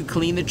help you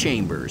clean the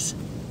chambers.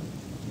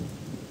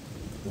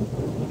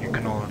 You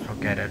can also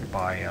get it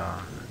by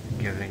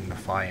giving the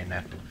fire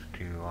nettles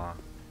to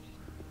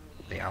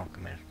the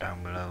alchemist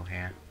down below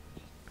here.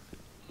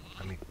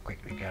 Let me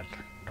quickly get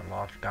the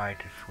last guy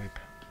to sweep.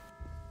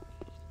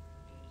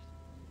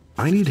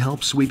 I need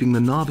help sweeping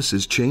the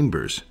novices'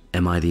 chambers.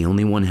 Am I the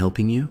only one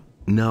helping you?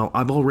 No,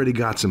 I've already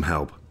got some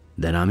help.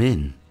 Then I'm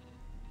in.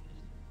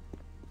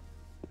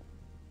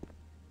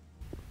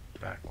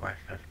 That quest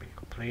has been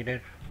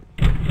completed.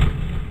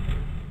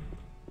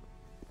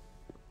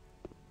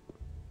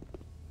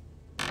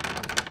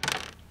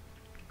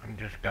 I'm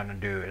just gonna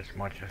do as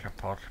much as I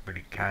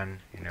possibly can,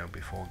 you know,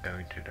 before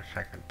going to the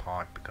second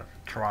part, because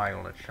the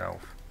trial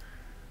itself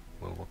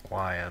will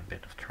require a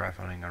bit of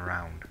traveling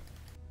around.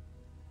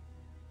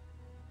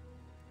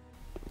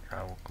 So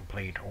I will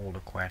complete all the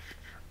quests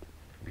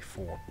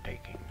before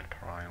taking the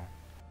trial.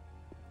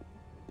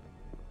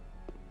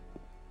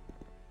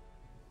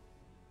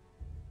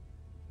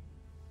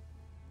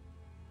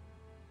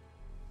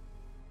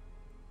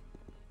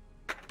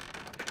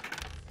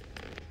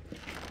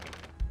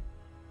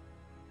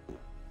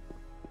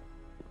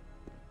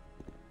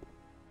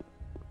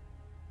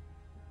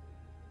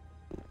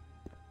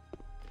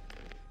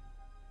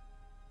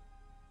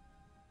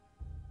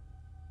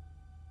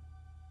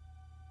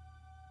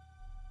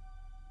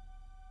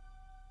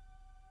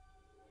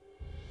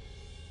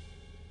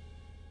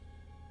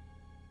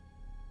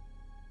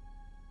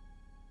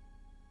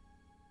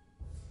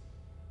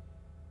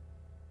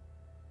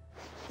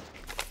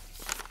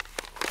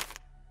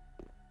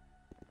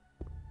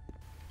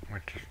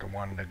 Which is the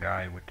one the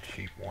guy with the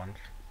sheep wants.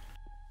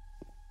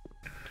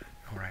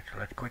 Alright, so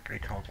let's quickly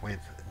talk with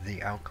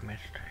the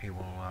alchemist. He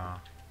will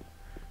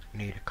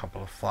need a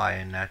couple of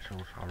fire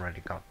nettles.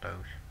 Already got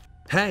those.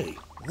 Hey!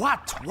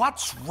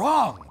 What's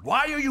wrong?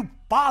 Why are you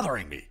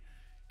bothering me?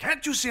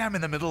 Can't you see I'm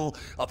in the middle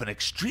of an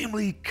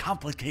extremely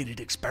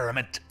complicated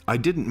experiment? I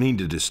didn't mean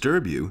to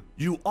disturb you.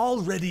 You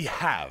already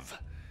have.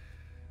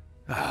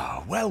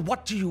 Well,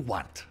 what do you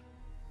want?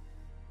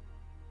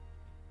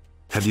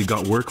 Have you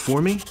got work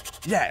for me?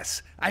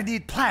 Yes, I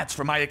need plants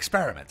for my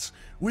experiments.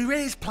 We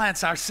raise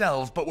plants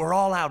ourselves, but we're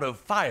all out of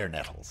fire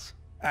nettles.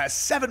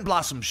 7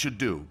 blossoms should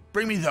do.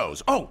 Bring me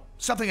those. Oh,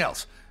 something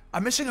else.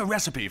 I'm missing a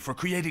recipe for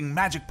creating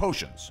magic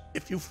potions.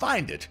 If you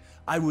find it,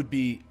 I would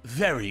be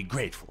very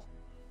grateful.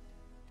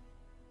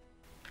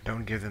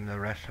 Don't give him the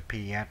recipe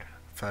yet.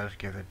 First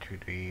give it to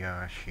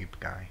the sheep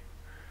guy.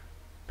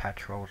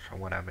 Petros or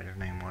whatever his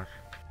name was.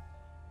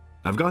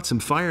 I've got some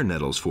fire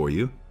nettles for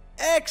you.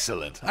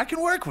 Excellent! I can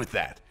work with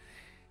that.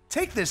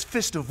 Take this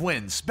Fist of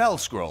Wind spell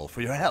scroll for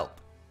your help.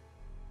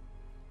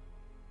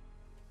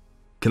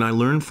 Can I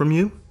learn from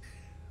you?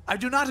 I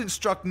do not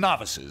instruct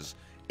novices.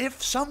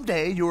 If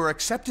someday you are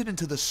accepted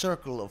into the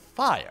Circle of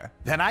Fire,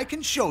 then I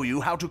can show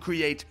you how to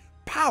create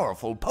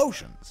powerful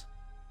potions.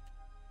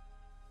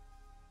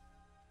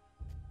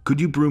 Could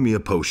you brew me a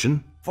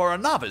potion? For a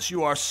novice,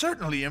 you are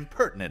certainly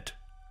impertinent.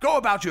 Go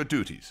about your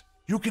duties.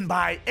 You can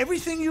buy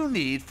everything you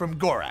need from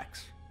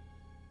Gorax.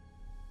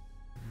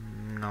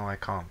 No, I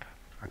can't.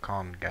 I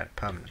can't get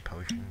permanent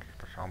potions,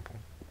 for example.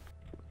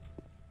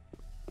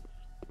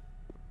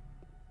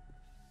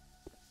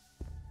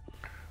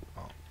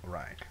 Oh,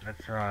 right.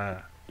 Let's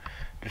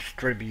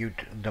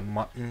distribute the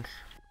muttons.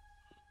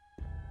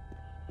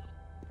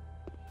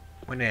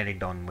 We're nearly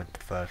done with the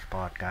first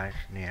part, guys.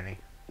 Nearly.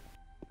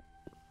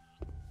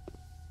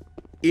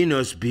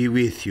 Enos be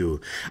with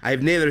you.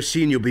 I've never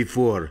seen you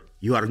before.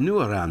 You are new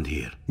around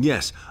here.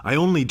 Yes, I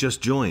only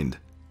just joined.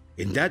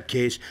 In that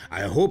case,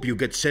 I hope you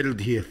get settled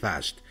here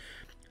fast.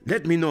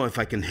 Let me know if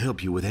I can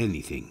help you with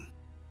anything.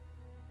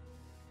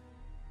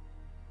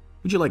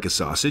 Would you like a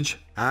sausage?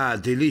 Ah,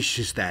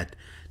 delicious that.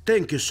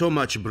 Thank you so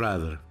much,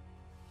 brother.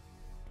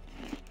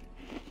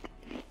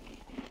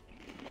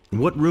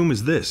 What room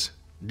is this?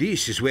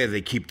 This is where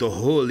they keep the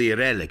holy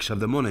relics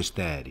of the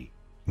monastery.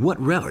 What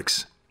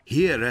relics?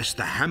 Here rests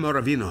the Hammer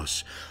of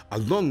Enos,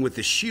 along with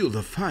the Shield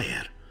of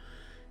Fire.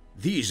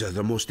 These are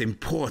the most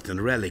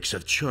important relics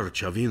of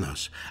Church of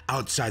Enos,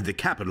 outside the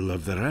capital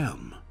of the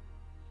realm.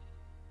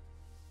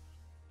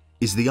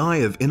 Is the Eye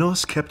of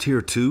Enos kept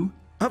here too?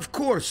 Of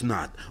course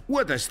not.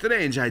 What a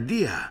strange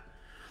idea.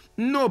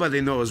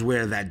 Nobody knows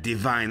where that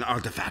divine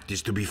artifact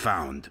is to be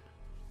found.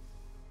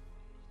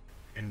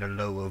 In the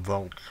lower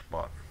vault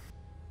spot.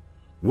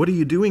 What are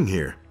you doing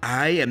here?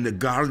 I am the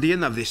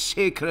guardian of the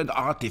sacred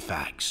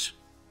artifacts.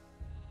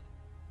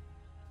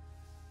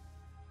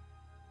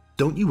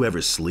 Don't you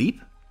ever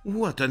sleep?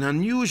 What an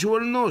unusual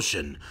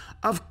notion.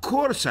 Of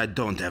course I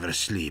don't ever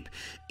sleep.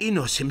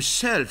 Enos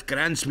himself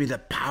grants me the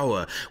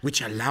power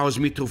which allows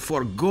me to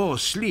forego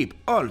sleep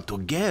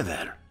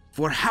altogether.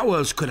 For how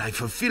else could I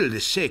fulfill the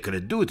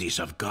sacred duties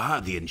of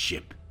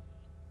guardianship?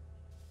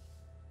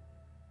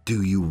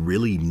 Do you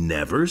really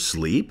never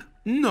sleep?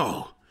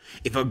 No.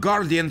 If a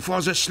guardian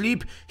falls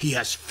asleep, he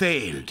has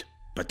failed.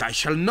 But I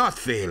shall not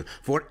fail,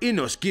 for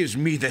Enos gives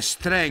me the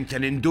strength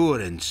and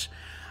endurance,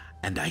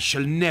 and I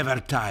shall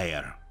never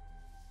tire.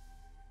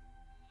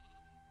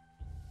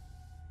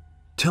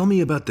 Tell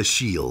me about the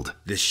shield.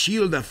 The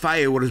Shield of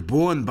Fire was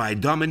borne by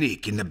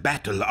Dominique in the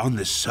battle on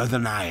the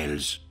Southern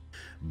Isles.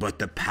 But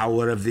the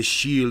power of the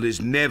shield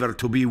is never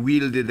to be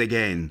wielded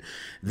again.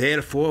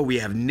 Therefore we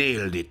have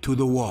nailed it to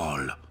the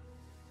wall.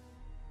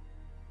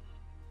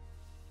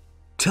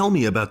 Tell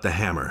me about the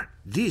hammer.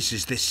 This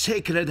is the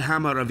sacred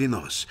hammer of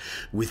Enos.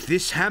 With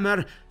this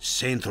hammer,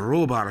 Saint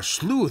Robar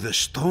slew the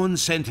stone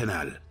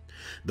sentinel.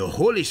 The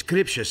Holy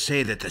Scriptures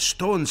say that the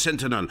stone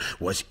sentinel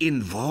was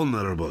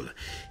invulnerable.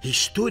 He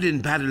stood in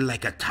battle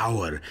like a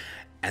tower,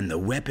 and the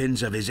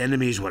weapons of his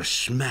enemies were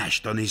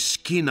smashed on his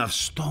skin of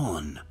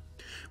stone.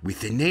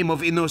 With the name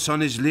of Enos on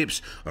his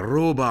lips,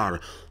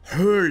 Robar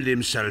hurled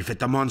himself at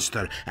the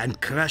monster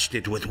and crushed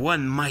it with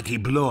one mighty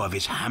blow of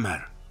his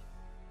hammer.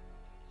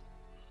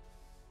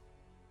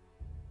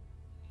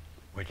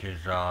 Which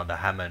is the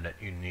hammer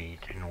that you need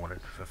in order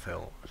to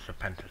fulfill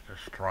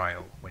Serpentis'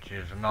 trial, which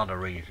is another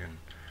reason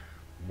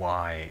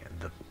why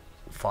the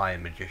Fire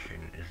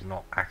Magician is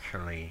not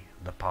actually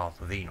the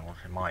path of Enos,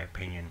 in my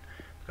opinion,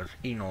 because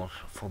Enos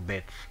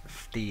forbids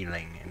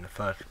stealing in the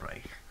first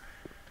place.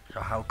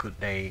 So how could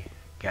they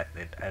get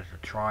it as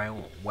a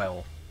trial?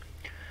 Well,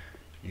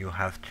 you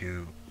have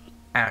to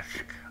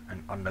ask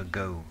and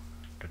undergo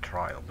the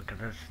trial,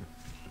 because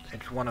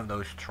it's one of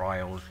those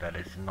trials that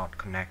is not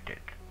connected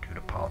to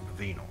the path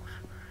of Enos,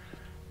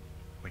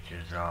 which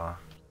is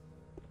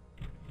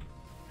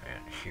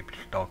sheep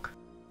stock.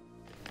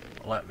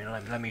 Let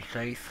me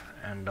save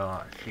and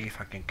see if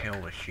I can kill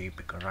the sheep,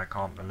 because I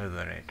can't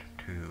deliver it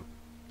to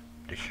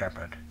the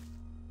shepherd.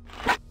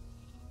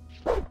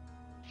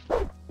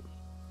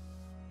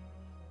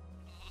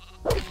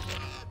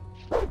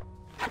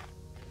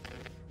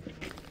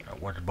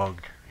 It was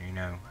bugged, you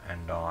know,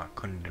 and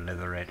couldn't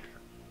deliver it,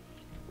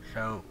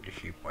 so the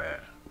sheep was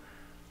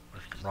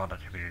rather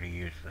typically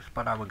useless.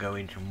 But I will go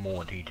into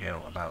more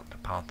detail about the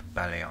path of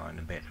Beliar in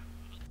a bit.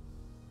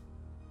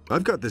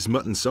 I've got this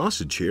mutton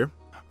sausage here.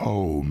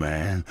 Oh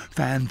man,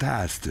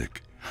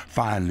 fantastic.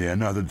 Finally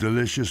another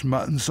delicious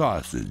mutton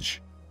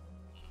sausage.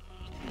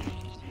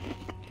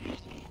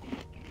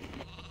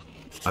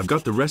 I've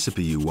got the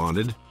recipe you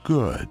wanted.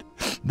 Good.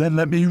 Then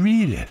let me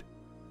read it.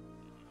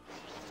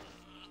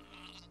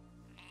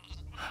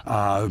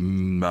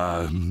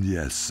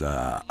 Yes,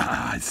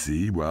 I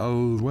see.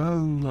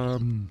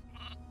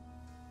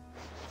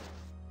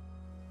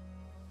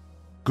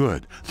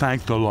 Good.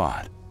 Thanks a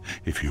lot.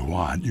 If you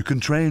want, you can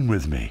train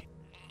with me.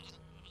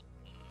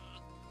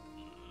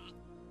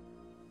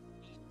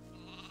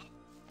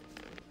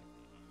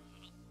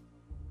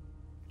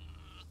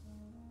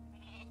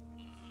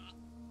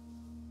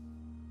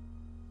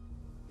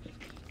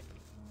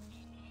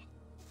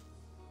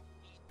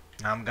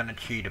 Now I'm gonna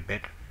cheat a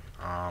bit,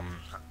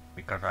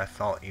 because I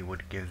thought he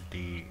would give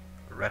the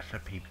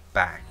recipe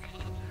back.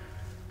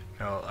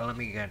 So let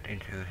me get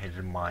into his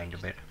mind a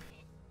bit.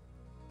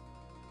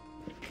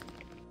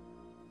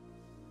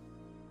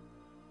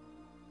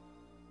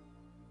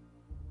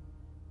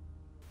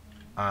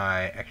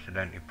 I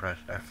accidentally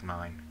pressed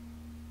F9.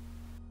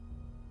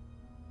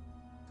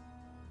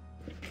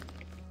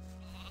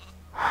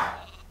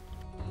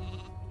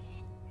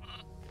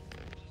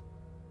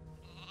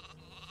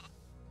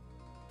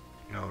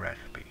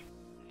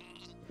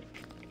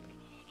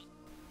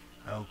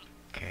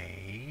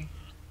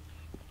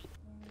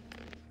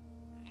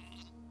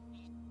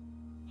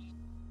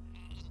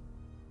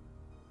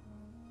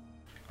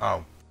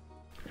 Oh.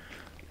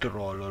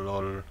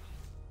 Trollolol.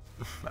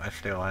 I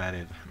still had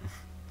it.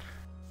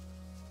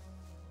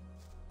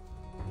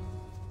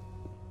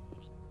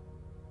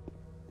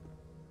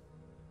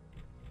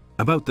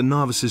 About the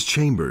novices'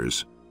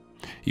 chambers.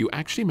 You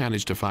actually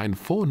managed to find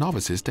 4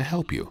 novices to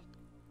help you.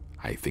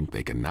 I think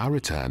they can now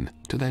return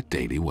to their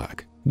daily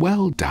work.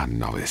 Well done,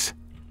 novice.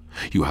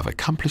 You have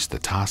accomplished the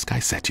task I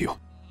set you.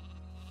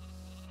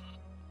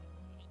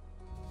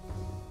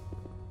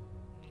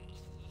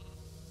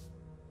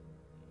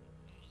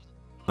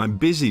 I'm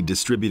busy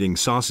distributing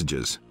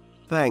sausages.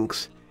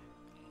 Thanks.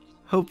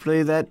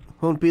 Hopefully that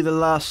won't be the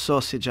last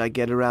sausage I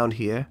get around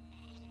here.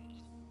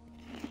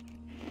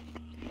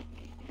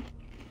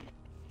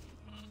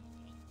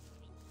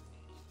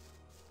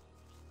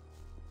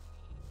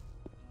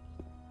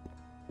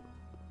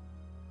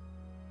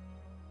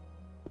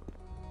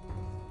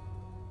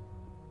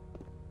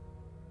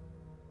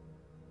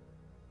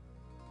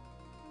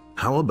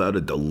 How about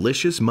a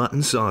delicious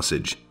mutton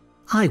sausage?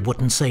 I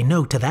wouldn't say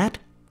no to that.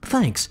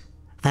 Thanks.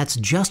 That's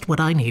just what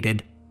I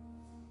needed.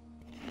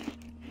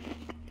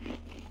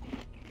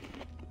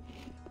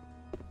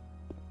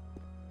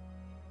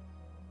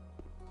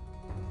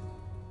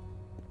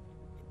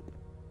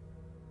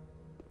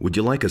 Would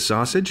you like a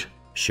sausage?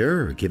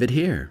 Sure, give it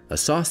here. A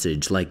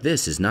sausage like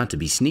this is not to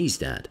be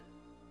sneezed at.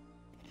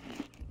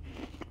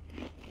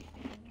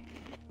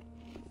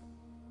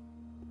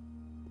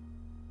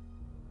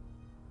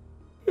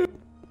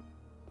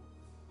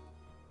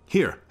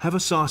 Here, have a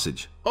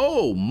sausage.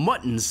 Oh,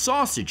 mutton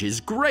sausage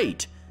is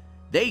great.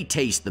 They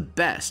taste the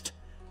best.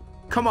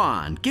 Come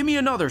on, give me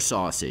another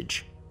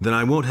sausage. Then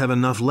I won't have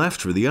enough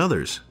left for the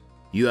others.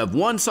 You have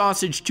 1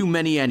 sausage too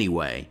many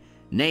anyway,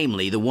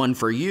 namely the one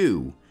for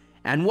you.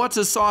 And what's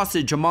a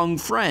sausage among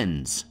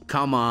friends?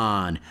 Come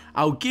on,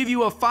 I'll give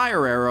you a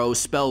fire arrow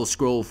spell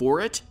scroll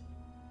for it.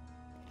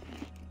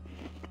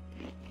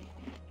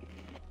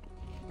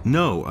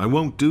 No, I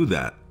won't do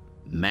that.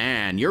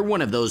 Man, you're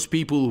one of those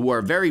people who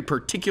are very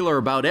particular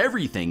about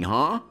everything,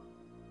 huh?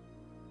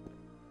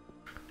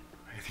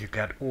 If you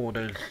get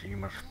orders, you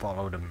must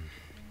follow them.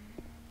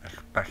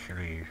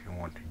 Especially if you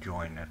want to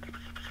join a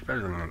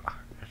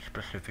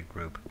specific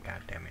group.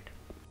 God damn it.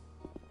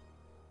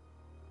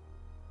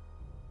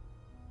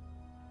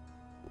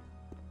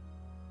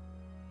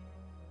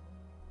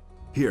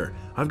 Here,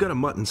 I've got a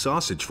mutton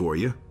sausage for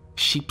you.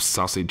 Sheep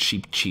sausage,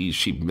 sheep cheese,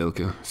 sheep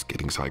milker. It's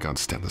getting so I can't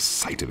stand the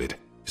sight of it.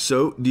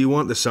 So, do you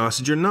want the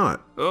sausage or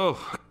not?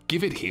 Oh,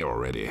 give it here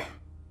already.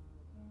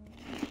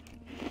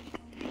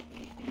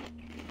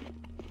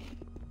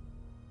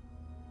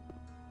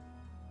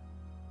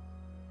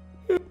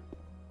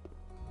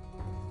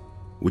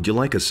 Would you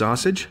like a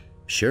sausage?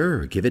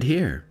 Sure, give it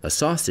here. A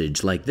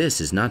sausage like this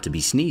is not to be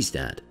sneezed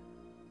at.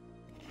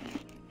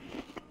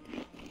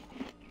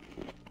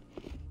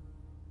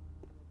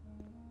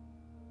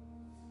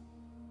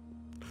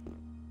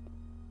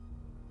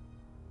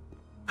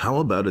 How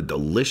about a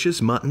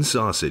delicious mutton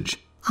sausage?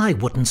 I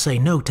wouldn't say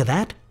no to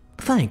that.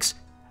 Thanks.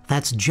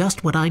 That's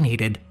just what I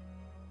needed.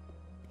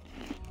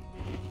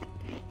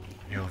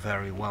 You're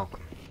very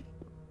welcome.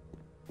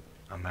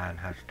 A man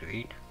has to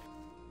eat.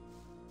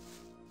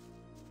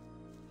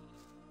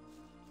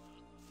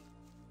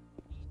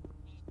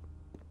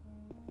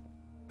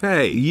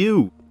 Hey,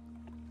 you!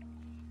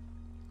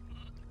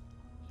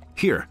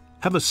 Here,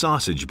 have a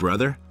sausage,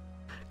 brother.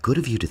 Good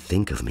of you to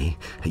think of me.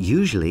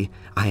 Usually,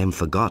 I am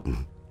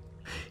forgotten.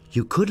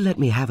 You could let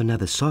me have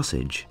another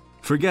sausage.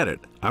 Forget it.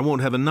 I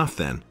won't have enough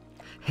then.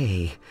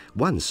 Hey,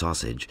 1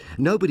 sausage.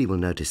 Nobody will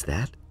notice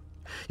that.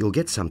 You'll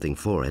get something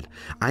for it.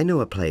 I know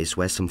a place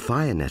where some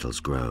fire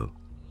nettles grow.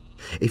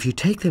 If you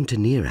take them to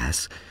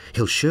Neras,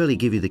 he'll surely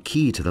give you the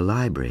key to the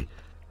library.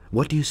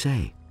 What do you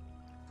say?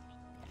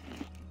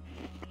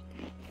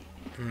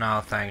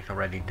 No, thanks.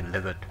 Already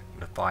delivered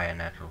the fire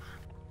nettles.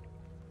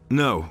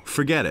 No,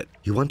 forget it.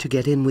 You want to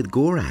get in with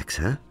Gorax,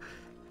 huh?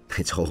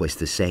 It's always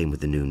the same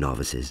with the new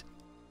novices.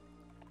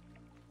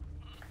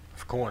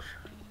 Of course,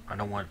 I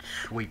don't want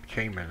sweet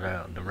chambers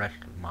out the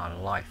rest of my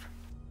life.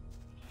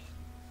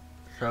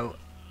 So,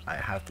 I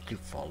have to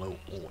follow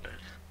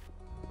orders.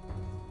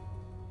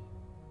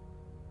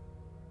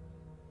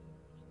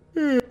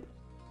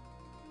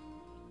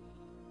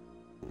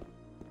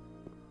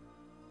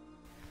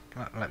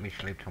 Let me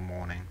sleep till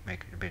morning,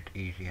 make it a bit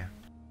easier.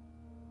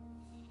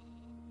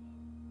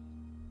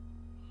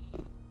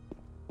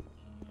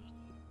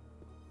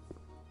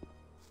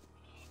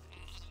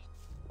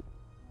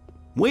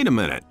 Wait a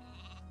minute.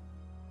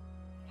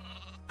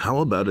 How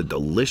about a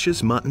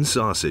delicious mutton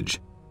sausage?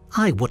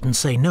 I wouldn't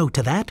say no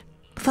to that.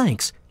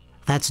 Thanks.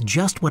 That's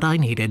just what I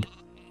needed.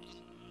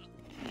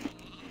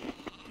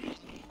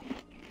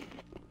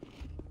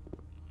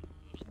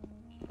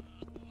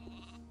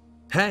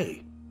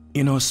 Hey!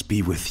 Inos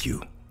be with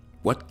you.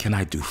 What can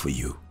I do for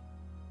you?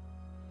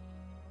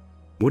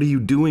 What are you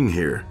doing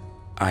here?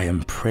 I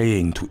am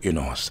praying to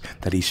Inos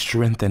that he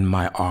strengthen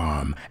my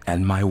arm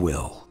and my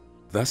will.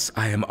 Thus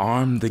I am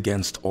armed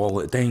against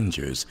all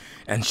dangers,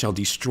 and shall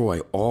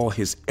destroy all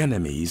his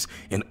enemies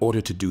in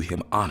order to do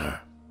him honor.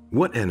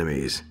 What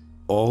enemies?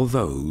 all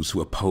those who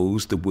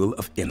oppose the will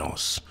of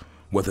Innos,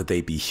 whether they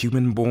be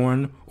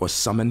human-born or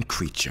summoned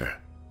creature.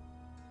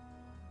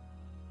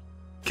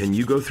 Can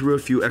you go through a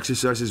few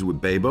exercises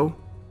with Bebo?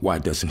 Why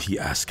doesn't he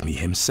ask me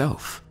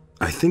himself?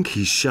 I think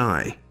he's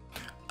shy.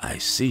 I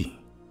see.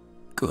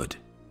 Good.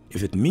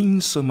 If it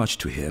means so much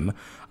to him,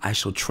 I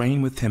shall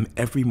train with him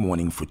every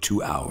morning for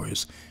 2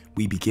 hours.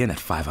 We begin at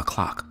 5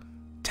 o'clock.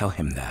 Tell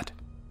him that.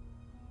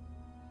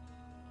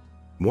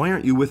 Why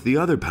aren't you with the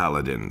other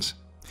paladins?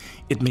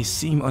 It may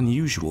seem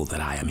unusual that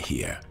I am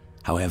here.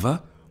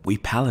 However, we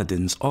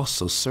paladins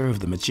also serve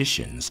the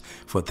magicians,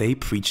 for they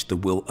preach the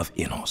will of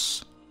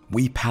Innos.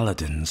 We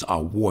paladins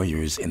are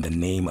warriors in the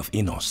name of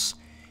Innos.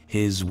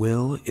 His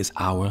will is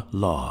our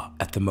law.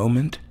 At the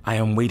moment, I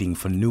am waiting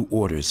for new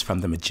orders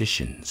from the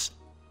magicians.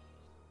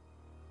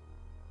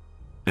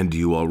 And do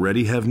you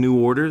already have new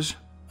orders?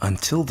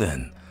 Until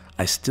then,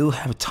 I still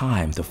have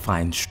time to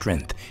find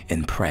strength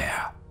in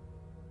prayer.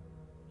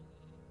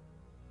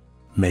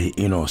 May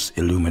Innos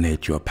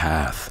illuminate your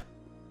path.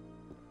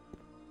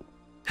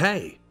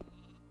 Hey!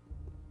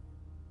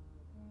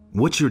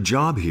 What's your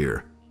job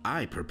here?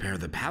 I prepare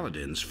the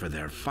paladins for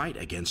their fight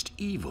against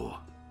evil.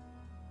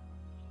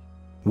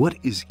 What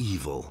is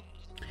evil?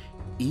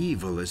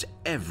 Evil is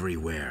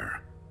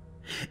everywhere.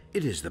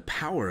 It is the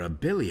power of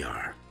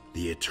Beliar,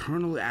 the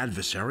eternal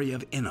adversary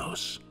of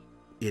Innos.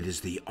 It is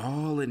the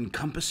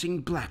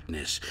all-encompassing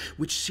blackness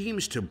which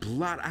seems to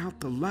blot out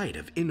the light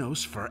of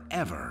Innos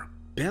forever.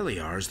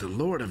 Beliar is the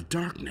lord of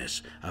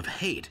darkness, of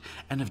hate,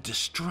 and of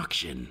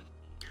destruction.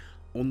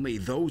 Only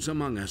those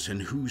among us in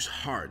whose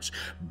hearts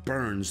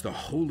burns the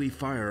holy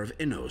fire of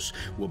Innos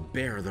will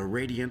bear the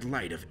radiant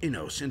light of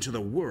Innos into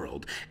the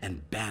world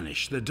and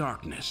banish the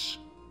darkness.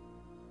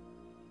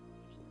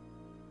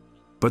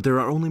 But there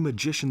are only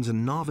magicians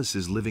and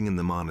novices living in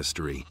the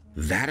monastery.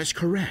 That is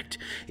correct,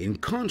 in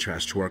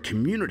contrast to our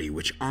community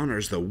which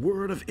honors the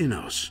word of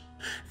Innos.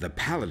 The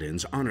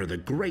paladins honor the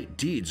great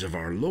deeds of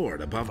our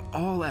Lord above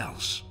all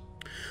else.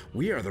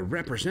 We are the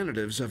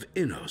representatives of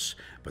Innos,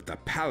 but the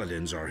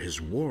paladins are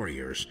his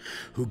warriors,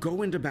 who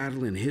go into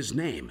battle in his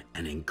name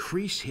and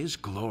increase his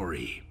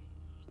glory.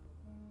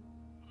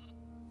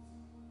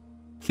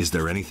 Is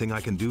there anything I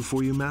can do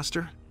for you,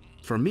 Master?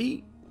 For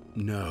me?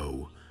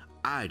 No.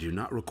 I do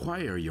not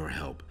require your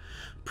help.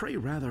 Pray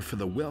rather for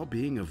the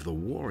well-being of the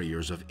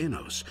warriors of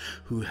Innos,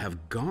 who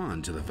have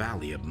gone to the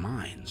Valley of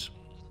Mines.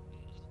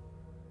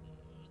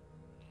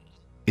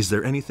 Is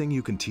there anything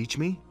you can teach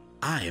me?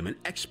 I am an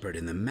expert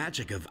in the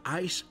magic of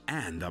ice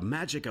and the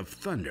magic of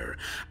thunder.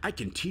 I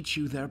can teach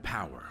you their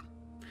power.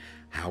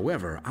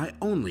 However, I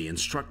only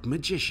instruct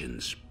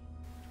magicians.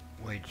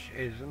 Which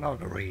is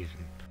another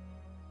reason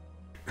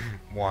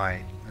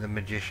why the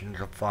magicians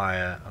of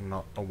fire are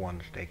not the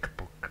ones they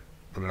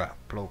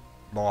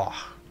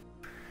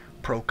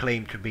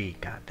proclaim to be,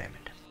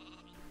 goddammit.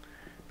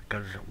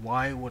 Because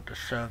why would the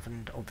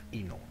servant of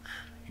Innos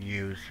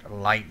use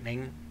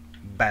lightning,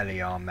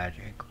 Beliar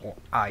magic, or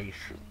ice,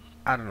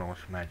 Adanos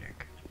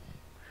magic?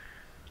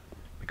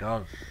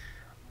 Because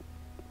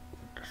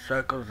the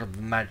circles of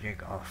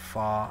magic are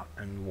far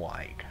and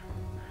wide.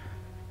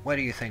 Where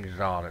do you think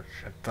Zardos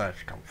at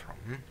first come from?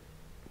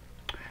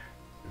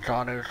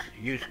 Zardos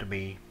used to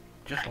be,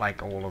 just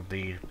like all of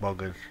these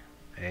buggers,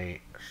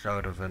 a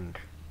servant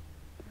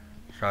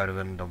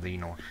of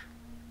Innos.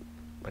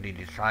 But he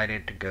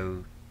decided to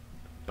go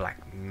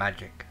black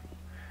magic.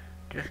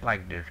 Just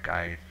like this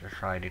guy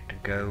decided to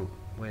go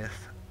with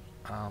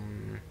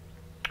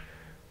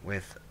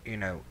you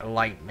know,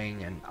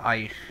 lightning and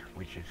ice,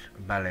 which is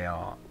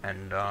Beliar,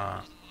 and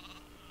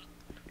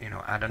you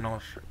know,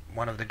 Adanos,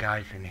 one of the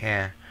guys in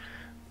here,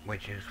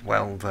 which is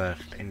well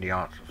versed in the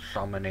arts of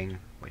summoning,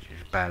 which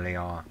is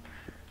Beliar.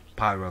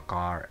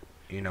 Pyrokar,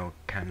 you know,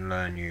 can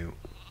learn you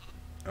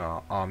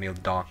Army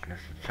of Darkness,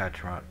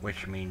 etc.,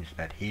 which means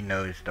that he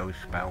knows those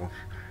spells,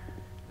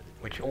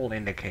 which all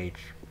indicates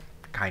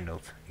kind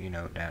of, you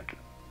know, that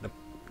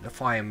the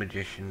fire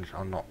magicians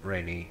are not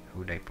really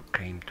who they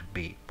proclaim to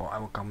be. But I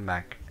will come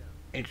back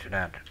into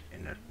that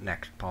in the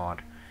next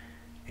part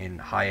in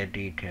higher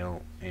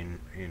detail, in,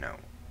 you know,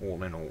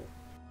 all in all.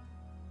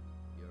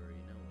 You already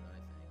know what I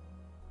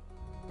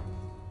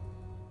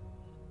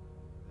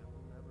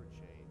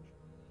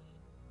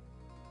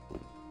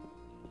think.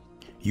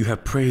 You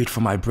have prayed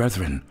for my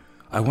brethren.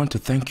 I want to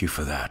thank you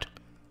for that.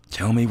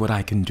 Tell me what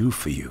I can do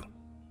for you.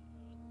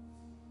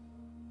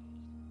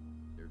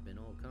 There have been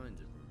all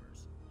kinds of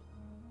rumors.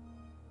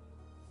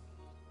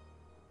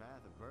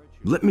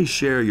 Let me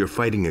share your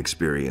fighting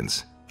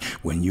experience.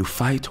 When you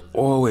fight,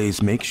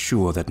 always make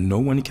sure that no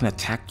one can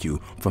attack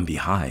you from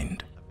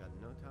behind.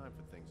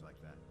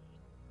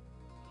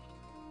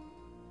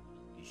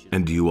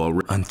 And do you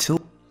already... Until...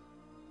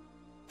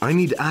 I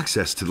need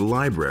access to the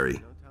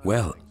library.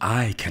 Well,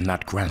 I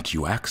cannot grant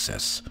you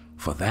access.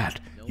 For that,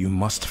 you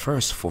must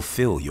first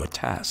fulfill your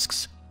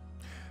tasks.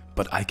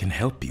 But I can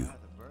help you.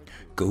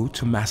 Go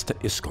to Master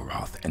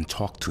Iskoroth and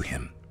talk to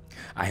him.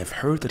 I have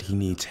heard that he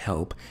needs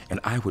help, and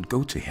I would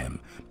go to him,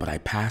 but I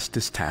pass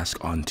this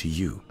task on to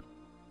you.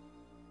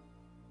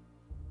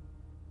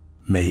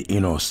 May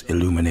Innos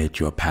illuminate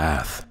your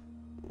path.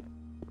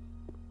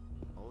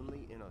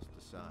 Only Innos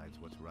decides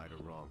what's right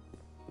or wrong.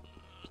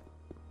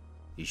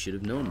 You should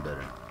have known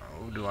better.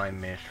 Who do I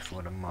miss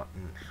for the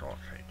mutton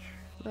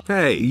sausage?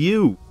 Hey,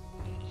 you!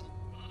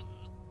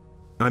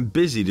 I'm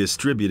busy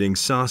distributing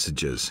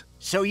sausages.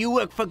 So you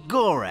work for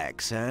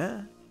Gorax,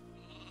 huh?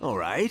 All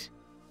right.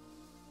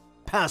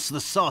 Pass the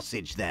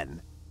sausage,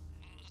 then.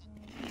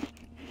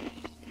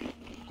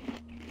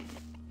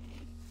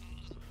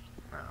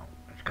 Now,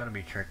 it's gonna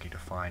be tricky to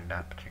find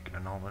that particular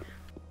novice.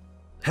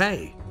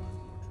 Hey!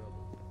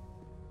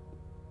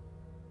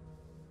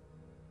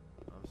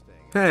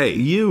 Hey,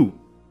 you!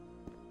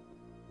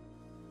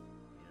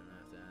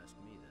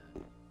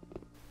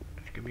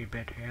 Just give me a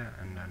bit here,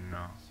 and then,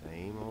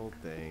 Same old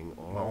thing,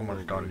 all we're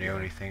almost done. The again.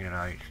 only thing that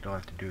I still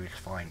have to do is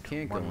find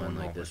Can't go one more on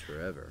like novice this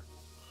forever.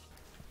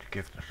 to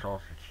give the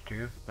sausage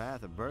to,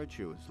 Path of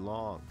virtue is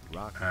long,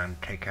 rocky. and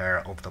take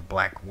care of the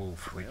Black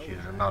Wolf, which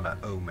is another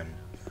omen,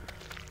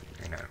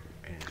 you know,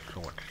 in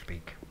so to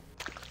speak.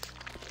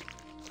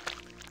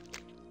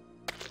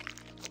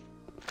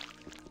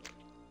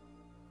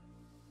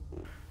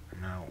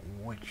 Now,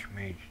 which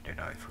mage did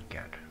I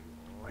forget?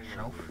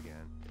 Myself?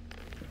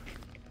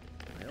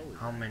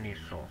 How many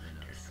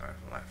sausages do I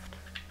have left?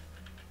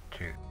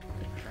 2.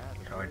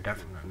 So I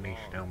definitely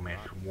still miss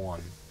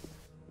 1.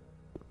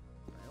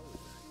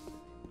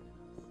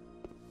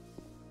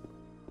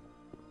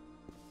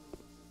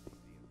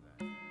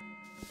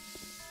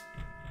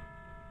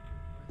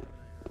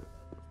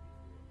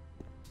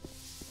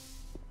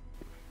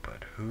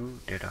 But who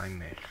did I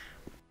miss?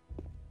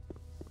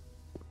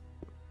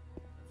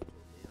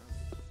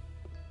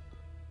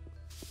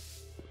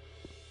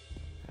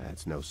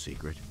 That's no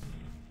secret.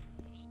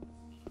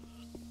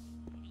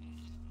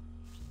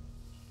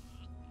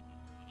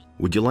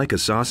 Would you like a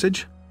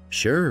sausage?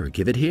 Sure,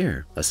 give it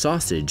here. A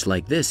sausage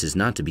like this is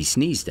not to be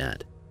sneezed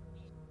at.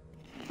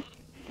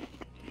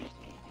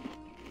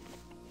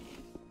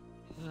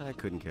 I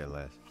couldn't care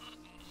less.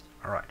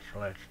 Alright, so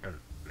let's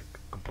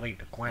complete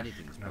the quest,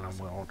 and then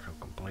we'll also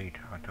complete,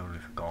 I totally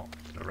forgot,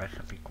 the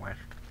recipe quest.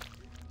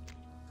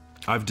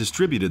 I've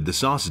distributed the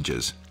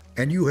sausages.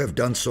 And you have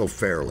done so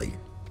fairly.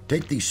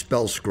 Take these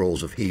spell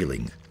scrolls of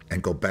healing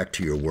and go back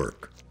to your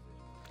work.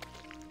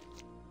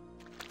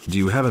 Do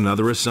you have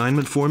another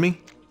assignment for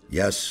me?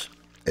 Yes.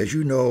 As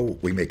you know,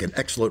 we make an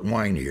excellent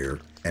wine here,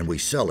 and we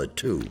sell it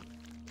too.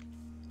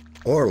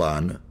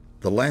 Orlan,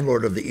 the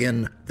landlord of the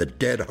inn, the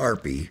Dead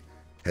Harpy,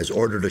 has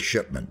ordered a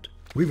shipment.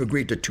 We've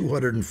agreed to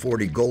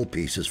 240 gold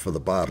pieces for the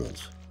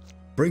bottles.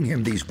 Bring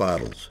him these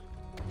bottles,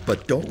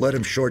 but don't let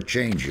him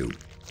shortchange you.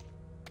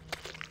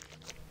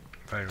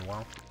 Very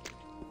well.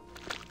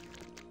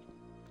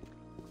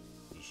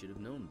 You should have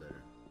known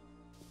better.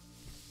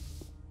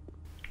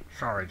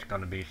 Sorry it's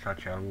gonna be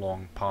such a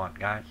long part,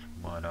 guys,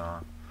 but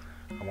I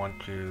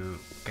want to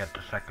get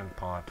the second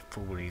part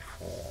fully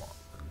for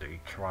the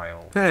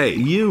trial. Hey,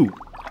 you!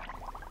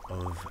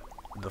 Of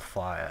the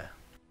fire.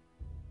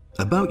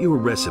 About your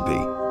recipe,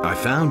 I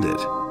found it.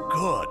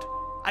 Good.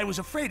 I was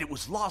afraid it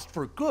was lost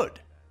for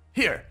good.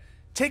 Here,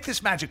 take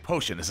this magic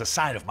potion as a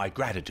sign of my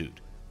gratitude.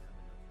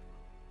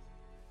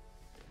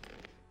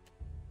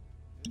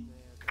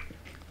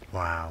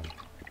 Wow.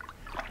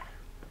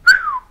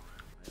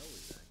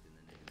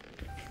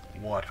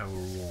 What a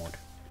reward.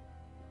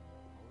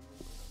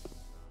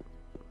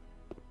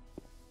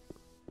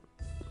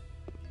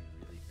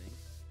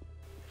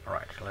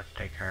 Alright, so let's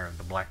take care of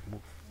the Black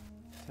Wolf.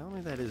 Tell me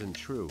that isn't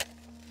true.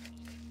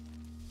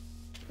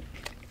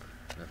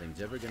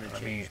 Nothing's ever gonna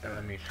change.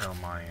 Let me sell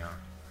my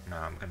no,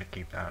 I'm gonna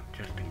keep that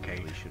just in case.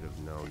 We should have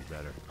known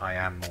better. I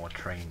am more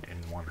trained in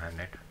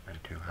one-handed than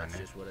two-handed. That's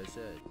just what I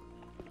said.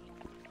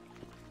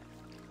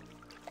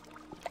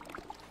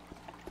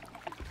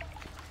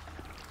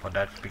 But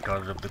that's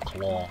because of the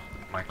claw.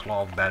 My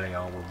claw of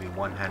Beliar will be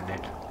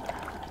one-handed,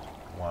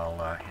 while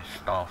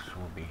his staffs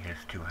will be his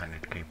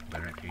two-handed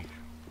capabilities.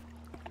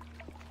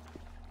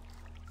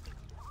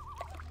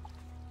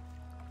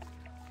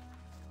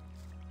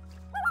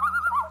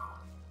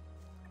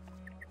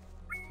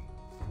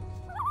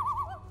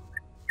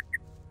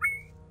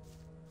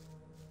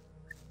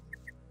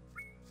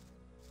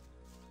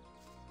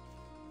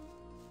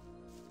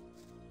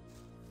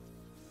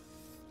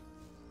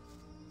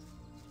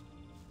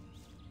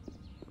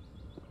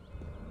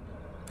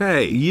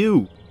 Hey,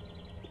 you!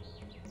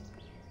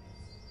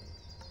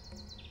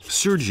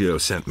 Sergio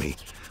sent me.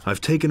 I've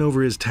taken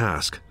over his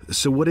task.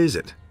 So what is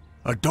it?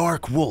 A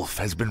dark wolf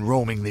has been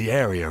roaming the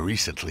area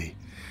recently.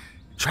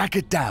 Track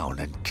it down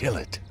and kill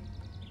it.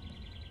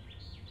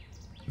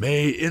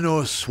 May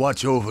Innos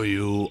watch over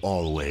you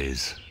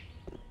always.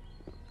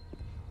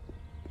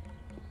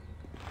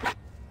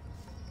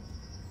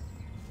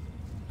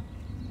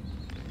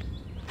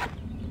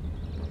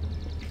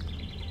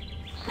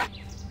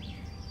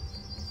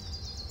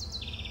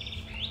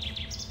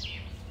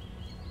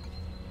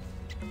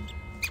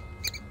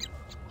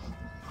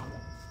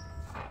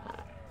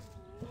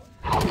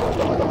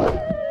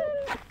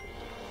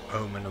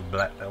 Omen of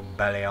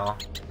Beliar.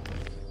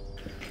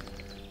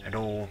 it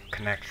all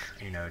connects,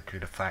 you know, to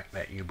the fact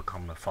that you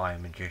become the fire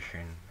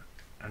magician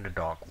and the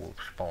Dark Wolf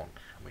spawns,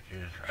 which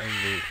is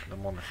only the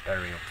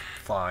Monastery of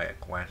Fire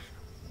quest,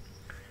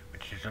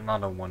 which is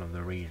another one of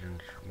the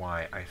reasons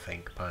why I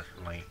think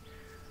personally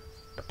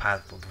the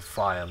path of the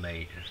Fire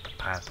Mage is the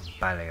path of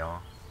Beliar.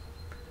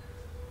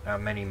 There are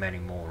many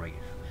more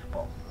reasons,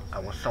 but I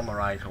will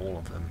summarize all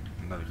of them,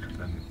 most of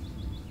them,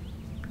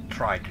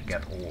 try to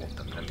get all of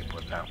them, let me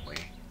put it that way,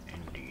 in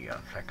the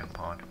second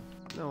part.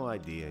 No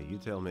idea, you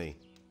tell me.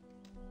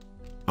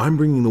 I'm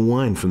bringing the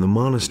wine from the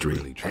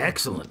monastery.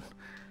 Excellent.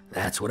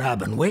 That's what I've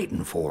been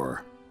waiting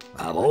for.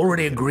 I've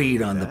already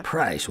agreed on the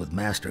price with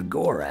Master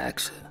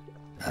Gorax.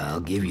 I'll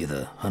give you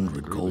the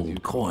 100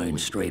 gold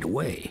coins straight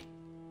away.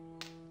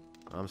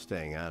 I'm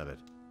staying out of it.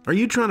 Are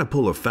you trying to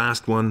pull a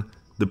fast one?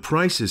 The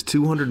price is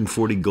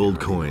 240 gold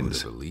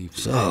coins.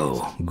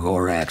 So,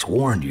 Gorax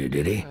warned you,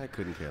 did he? I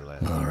couldn't care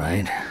less. All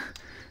right.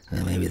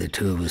 Then maybe the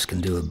two of us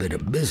can do a bit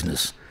of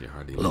business.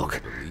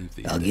 Look,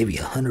 I'll give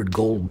you 100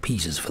 gold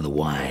pieces for the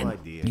wine.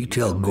 You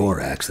tell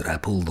Gorax that I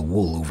pulled the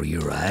wool over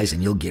your eyes,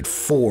 and you'll get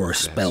 4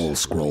 spell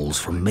scrolls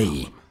from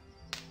me.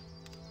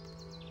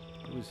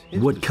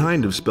 What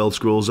kind of spell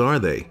scrolls are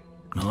they?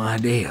 No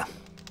idea.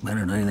 I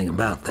don't know anything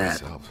about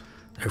that.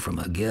 They're from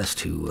a guest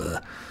who,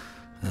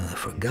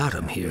 forgot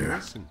them here.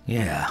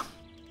 Yeah.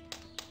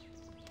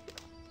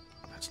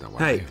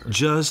 Hey,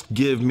 just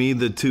give me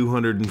the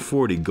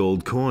 240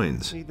 gold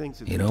coins.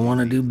 You don't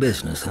want to do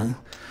business, huh?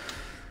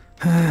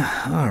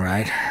 All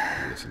right.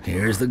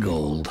 Here's the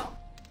gold.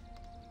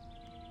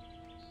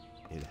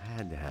 It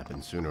had to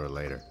happen sooner or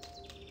later.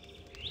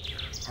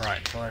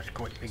 Alright, so let's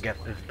quickly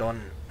get this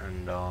done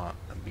and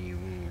be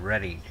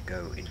ready to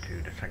go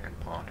into the second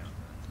part,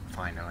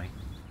 finally.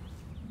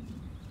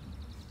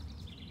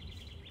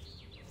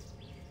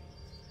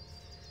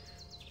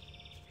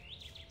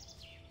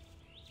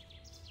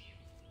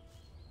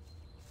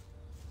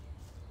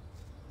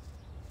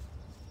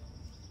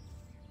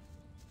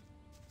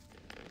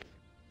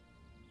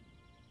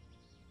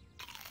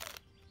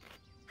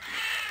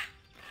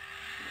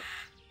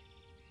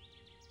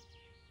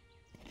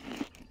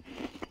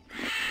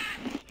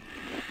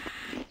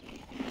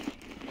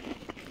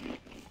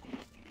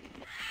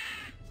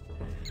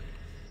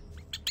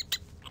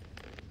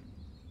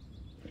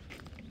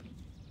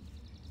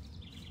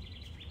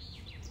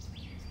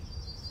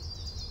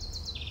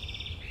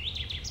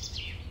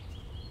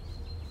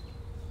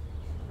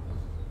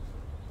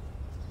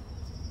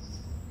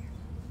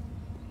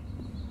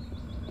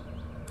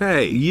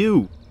 Hey,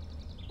 you!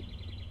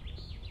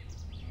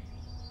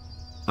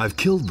 I've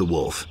killed the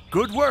wolf.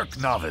 Good work,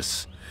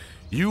 Novice.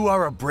 You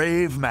are a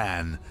brave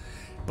man.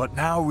 But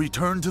now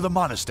return to the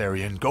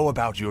monastery and go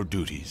about your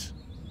duties.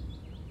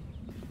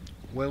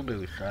 Will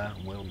do, sir,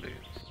 will do.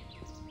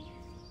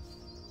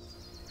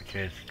 Which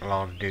is the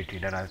last duty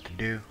that I have to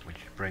do, which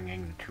is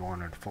bringing the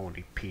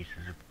 240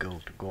 pieces of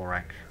gold to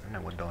Gorax, and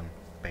then we're done,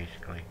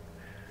 basically.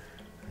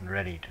 And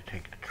ready to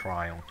take the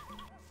trial.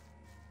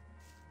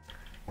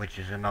 Which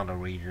is another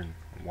reason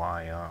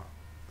why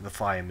the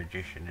Fire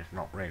Magician is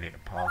not really the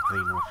path of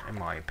Venus, in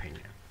my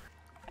opinion.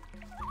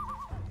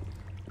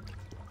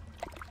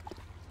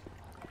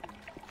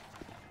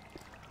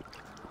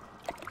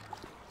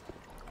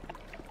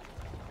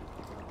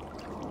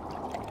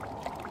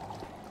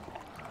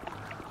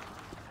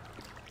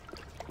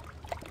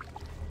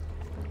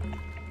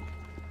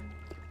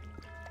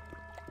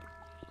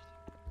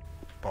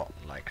 But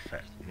like I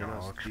said, you know,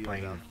 I'll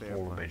explain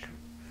all of it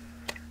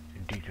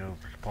in detail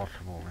as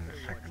possible in the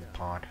second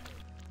part.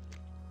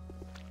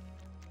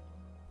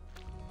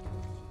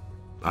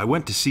 I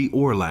went to see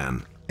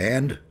Orlan.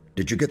 And?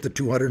 Did you get the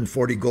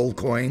 240 gold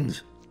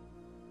coins?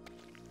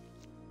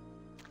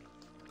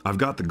 I've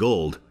got the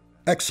gold.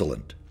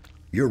 Excellent.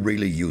 You're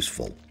really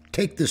useful.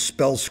 Take this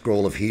spell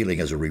scroll of healing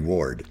as a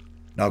reward.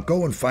 Now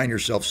go and find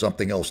yourself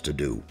something else to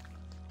do.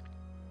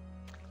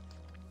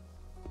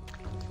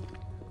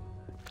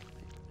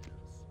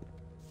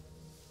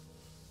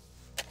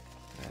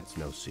 That's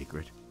no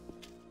secret.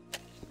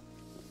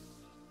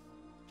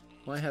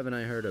 Why haven't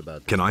I heard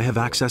about this? Can I have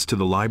access to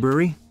the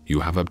library?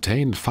 You have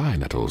obtained fire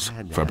nettles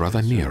for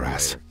Brother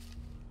Neras.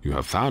 You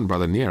have found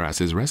Brother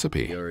Neras'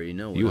 recipe.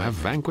 You have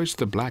vanquished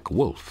the Black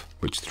Wolf,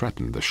 which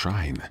threatened the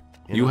shrine.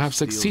 You have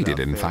succeeded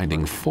in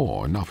finding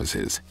 4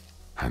 novices,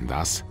 and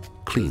thus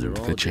cleaned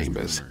the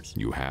chambers.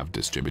 You have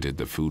distributed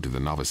the food to the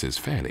novices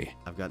fairly,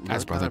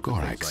 as Brother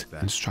Gorax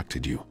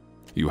instructed you.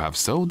 You have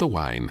sold the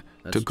wine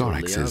to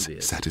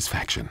Gorax's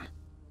satisfaction.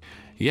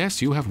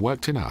 Yes, you have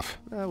worked enough.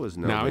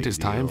 Now it is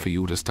time for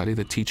you to study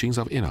the teachings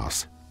of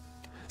Innos.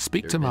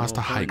 Speak to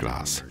Master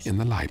Highglass in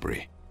the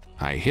library.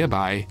 I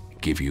hereby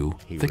give you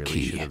the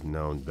key. Should have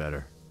known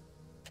better.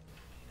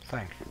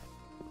 Thanks.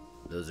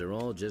 Those are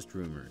all just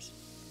rumors.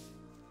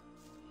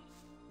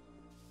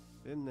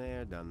 Been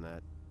there, done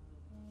that.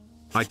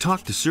 I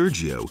talked to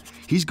Sergio.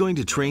 He's going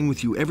to train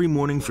with you every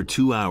morning for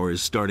 2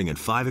 hours, starting at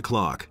 5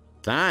 o'clock.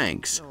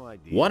 Thanks.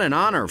 What an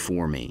honor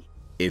for me.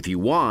 If you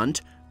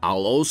want,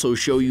 I'll also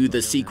show you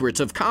the secrets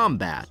of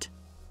combat.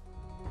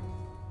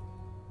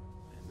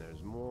 And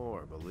there's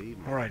more, believe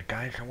me. Alright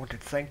guys, I want to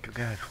thank you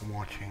guys for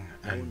watching,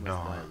 and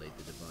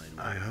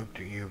I hope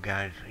that you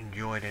guys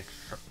enjoyed it.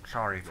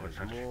 Sorry for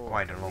such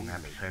quite a long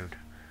episode,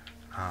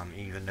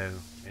 even though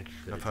it's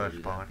the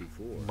first part,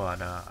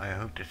 but I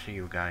hope to see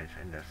you guys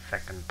in the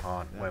second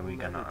part, where we're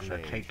gonna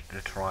undertake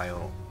the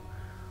trial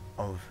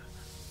of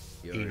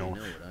Enos,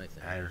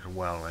 as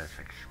well as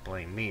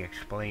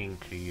explain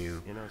to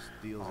you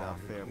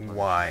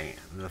why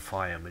the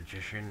Fire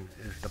Magician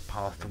is the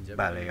path of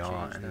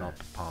Beliar and not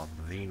the path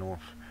of Enos.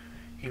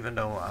 Even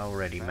though I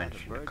already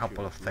mentioned a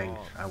couple of things,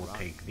 I will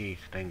take these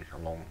things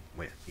along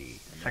with the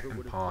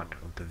second part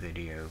of the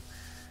video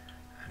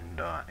and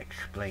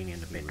explain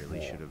in a bit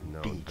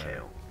more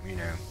detail, you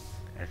know,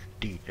 as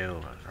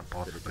detailed as I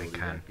possibly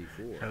can.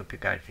 So I hope you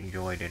guys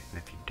enjoyed it,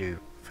 and if you do,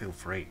 feel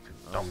free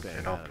to thumbs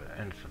it up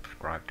and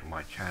subscribe to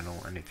my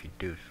channel, and if you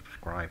do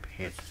subscribe,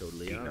 hit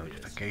the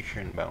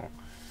notification bell,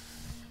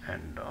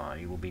 and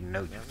you will be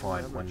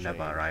notified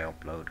whenever I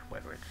upload,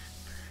 whether it's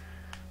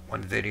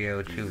 1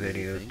 video, 2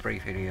 videos, 3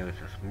 videos,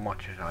 as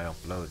much as I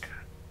upload,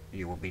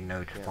 you will be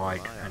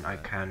notified, and I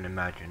can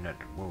imagine that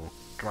will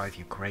drive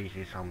you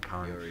crazy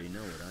sometimes.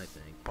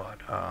 But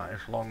as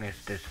long as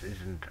this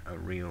isn't a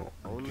real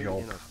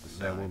job,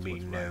 there will be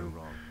no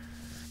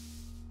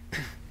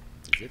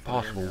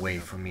possible way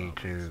for me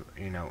to,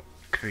 you know,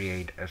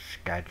 create a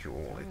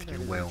schedule, if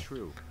you will,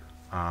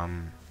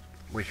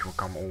 which will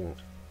come all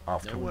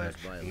afterwards,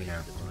 you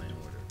know.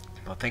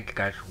 Well, thank you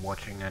guys for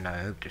watching, and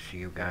I hope to see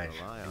you guys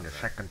in the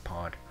second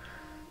part,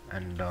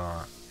 and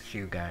see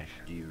you guys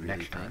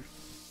next time.